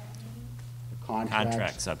 What's that meeting? The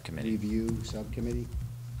Contract subcommittee. Review subcommittee,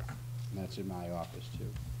 and that's in my office, too.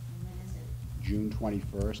 And when is it? June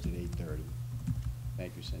 21st at 8:30.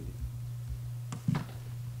 Thank you, Cindy.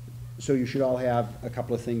 So you should all have a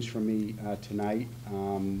couple of things from me tonight.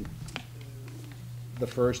 The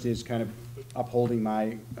first is kind of upholding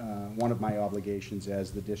one of my obligations as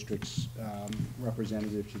the district's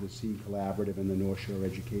representative to the SEED Collaborative and the North Shore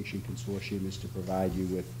Education Consortium is to provide you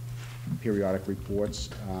with periodic reports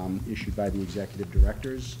issued by the executive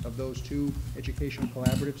directors of those two educational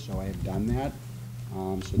collaboratives, so I have done that.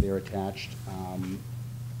 So they're attached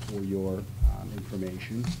for your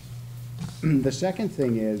information. The second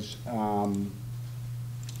thing is,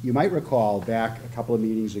 you might recall back a couple of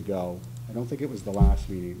meetings ago, I don't think it was the last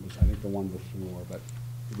meeting, it was, I think, the one before, but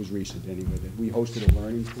it was recent anyway, that we hosted a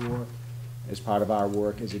learning tour as part of our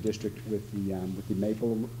work as a district with the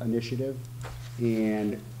Maple Initiative.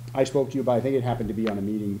 And I spoke to you about, I think it happened to be on a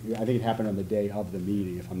meeting, I think it happened on the day of the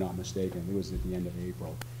meeting, if I'm not mistaken. It was at the end of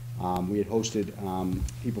April. We had hosted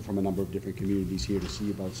people from a number of different communities here to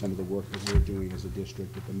see about some of the work that we're doing as a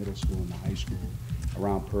district at the middle school and the high school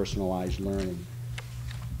around personalized learning.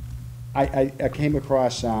 I came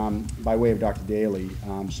across, by way of Dr. Daly,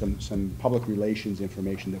 some public relations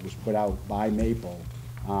information that was put out by Maple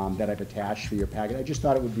that I've attached for your packet. I just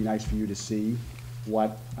thought it would be nice for you to see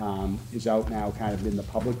what is out now kind of in the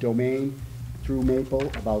public domain through Maple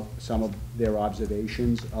about some of their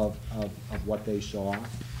observations of what they saw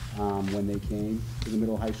when they came to the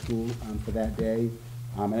middle high school for that day.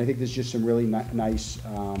 And I think there's just some really nice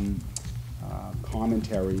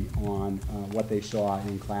commentary on what they saw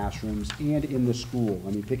in classrooms and in the school.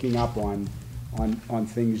 I mean, picking up on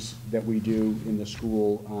things that we do in the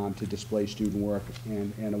school to display student work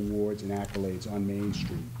and awards and accolades on Main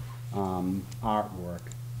Street. artwork,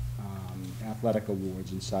 athletic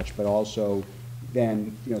awards and such, but also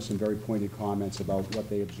then, some very pointed comments about what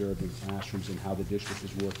they observed in classrooms and how the district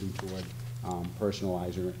is working toward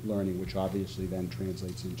personalized learning, which obviously then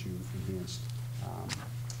translates into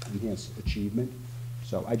enhanced achievement.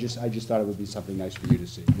 So I just thought it would be something nice for you to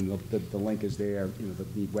see. And the link is there,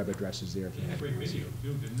 the web address is there. They had a great video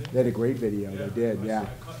too, didn't they? They had a great video, they did, yeah.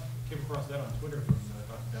 I came across that on Twitter from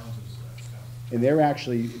Dr. Downs' staff. And they're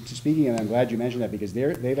actually, speaking, and I'm glad you mentioned that, because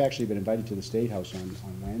they've actually been invited to the State House on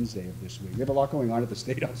Wednesday of this week. We have a lot going on at the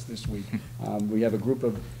State House this week. We have a group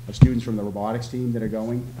of students from the robotics team that are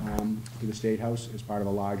going to the State House as part of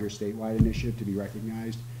a larger statewide initiative to be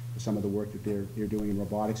recognized for some of the work that they're doing in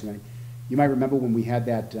robotics. And you might remember when we had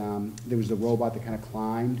that, there was the robot that kind of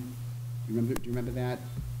climbed. Do you remember that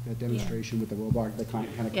demonstration with the robot that kind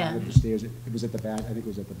of climbed up the stairs? It was at the I think it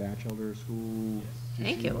was at the Batchelder School. I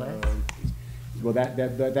think it was. Well,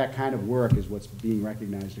 that kind of work is what's being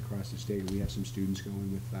recognized across the state. We have some students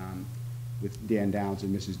going with Dan Downs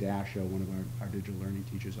and Mrs. Dasho, one of our digital learning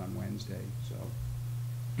teachers, on Wednesday. So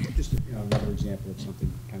just another example of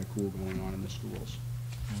something kind of cool going on in the schools.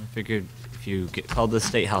 I figured if you get called the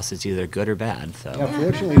State House, it's either good or bad, so. Yeah,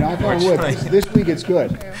 fortunately, knock on wood, this week it's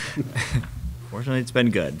good. Fortunately, it's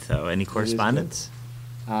been good, so any correspondence?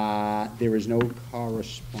 There is no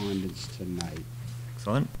correspondence tonight.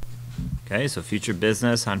 Excellent. Okay, so future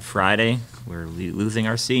business on Friday, we're losing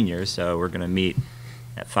our seniors, so we're gonna meet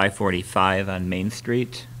at 5:45 on Main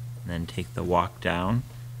Street, and then take the walk down.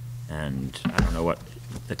 And I don't know what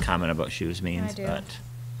the comment about shoes means, I do. but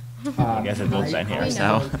I guess it's both been here,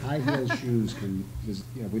 so. High heel shoes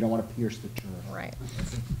we don't want to pierce the turf. Right.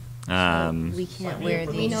 We can't wear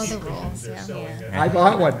these. We know the rules, yeah. I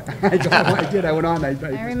bought one. I did. I went on.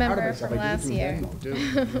 I remember from last year.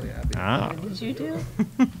 Oh. What did you do?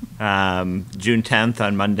 June 10th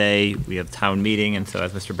on Monday, we have town meeting, and so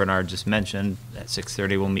as Mr. Bernard just mentioned, at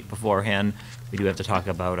 6:30 we'll meet beforehand. We do have to talk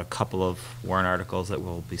about a couple of warrant articles that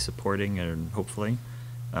we'll be supporting, and hopefully.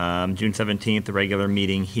 June 17th, the regular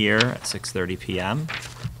meeting here at 6:30 p.m.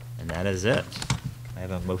 And that is it. I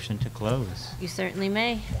have a motion to close. You certainly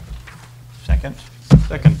may. Second?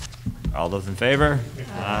 Second. All those in favor?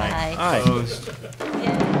 Aye. Opposed?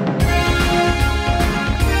 Yay.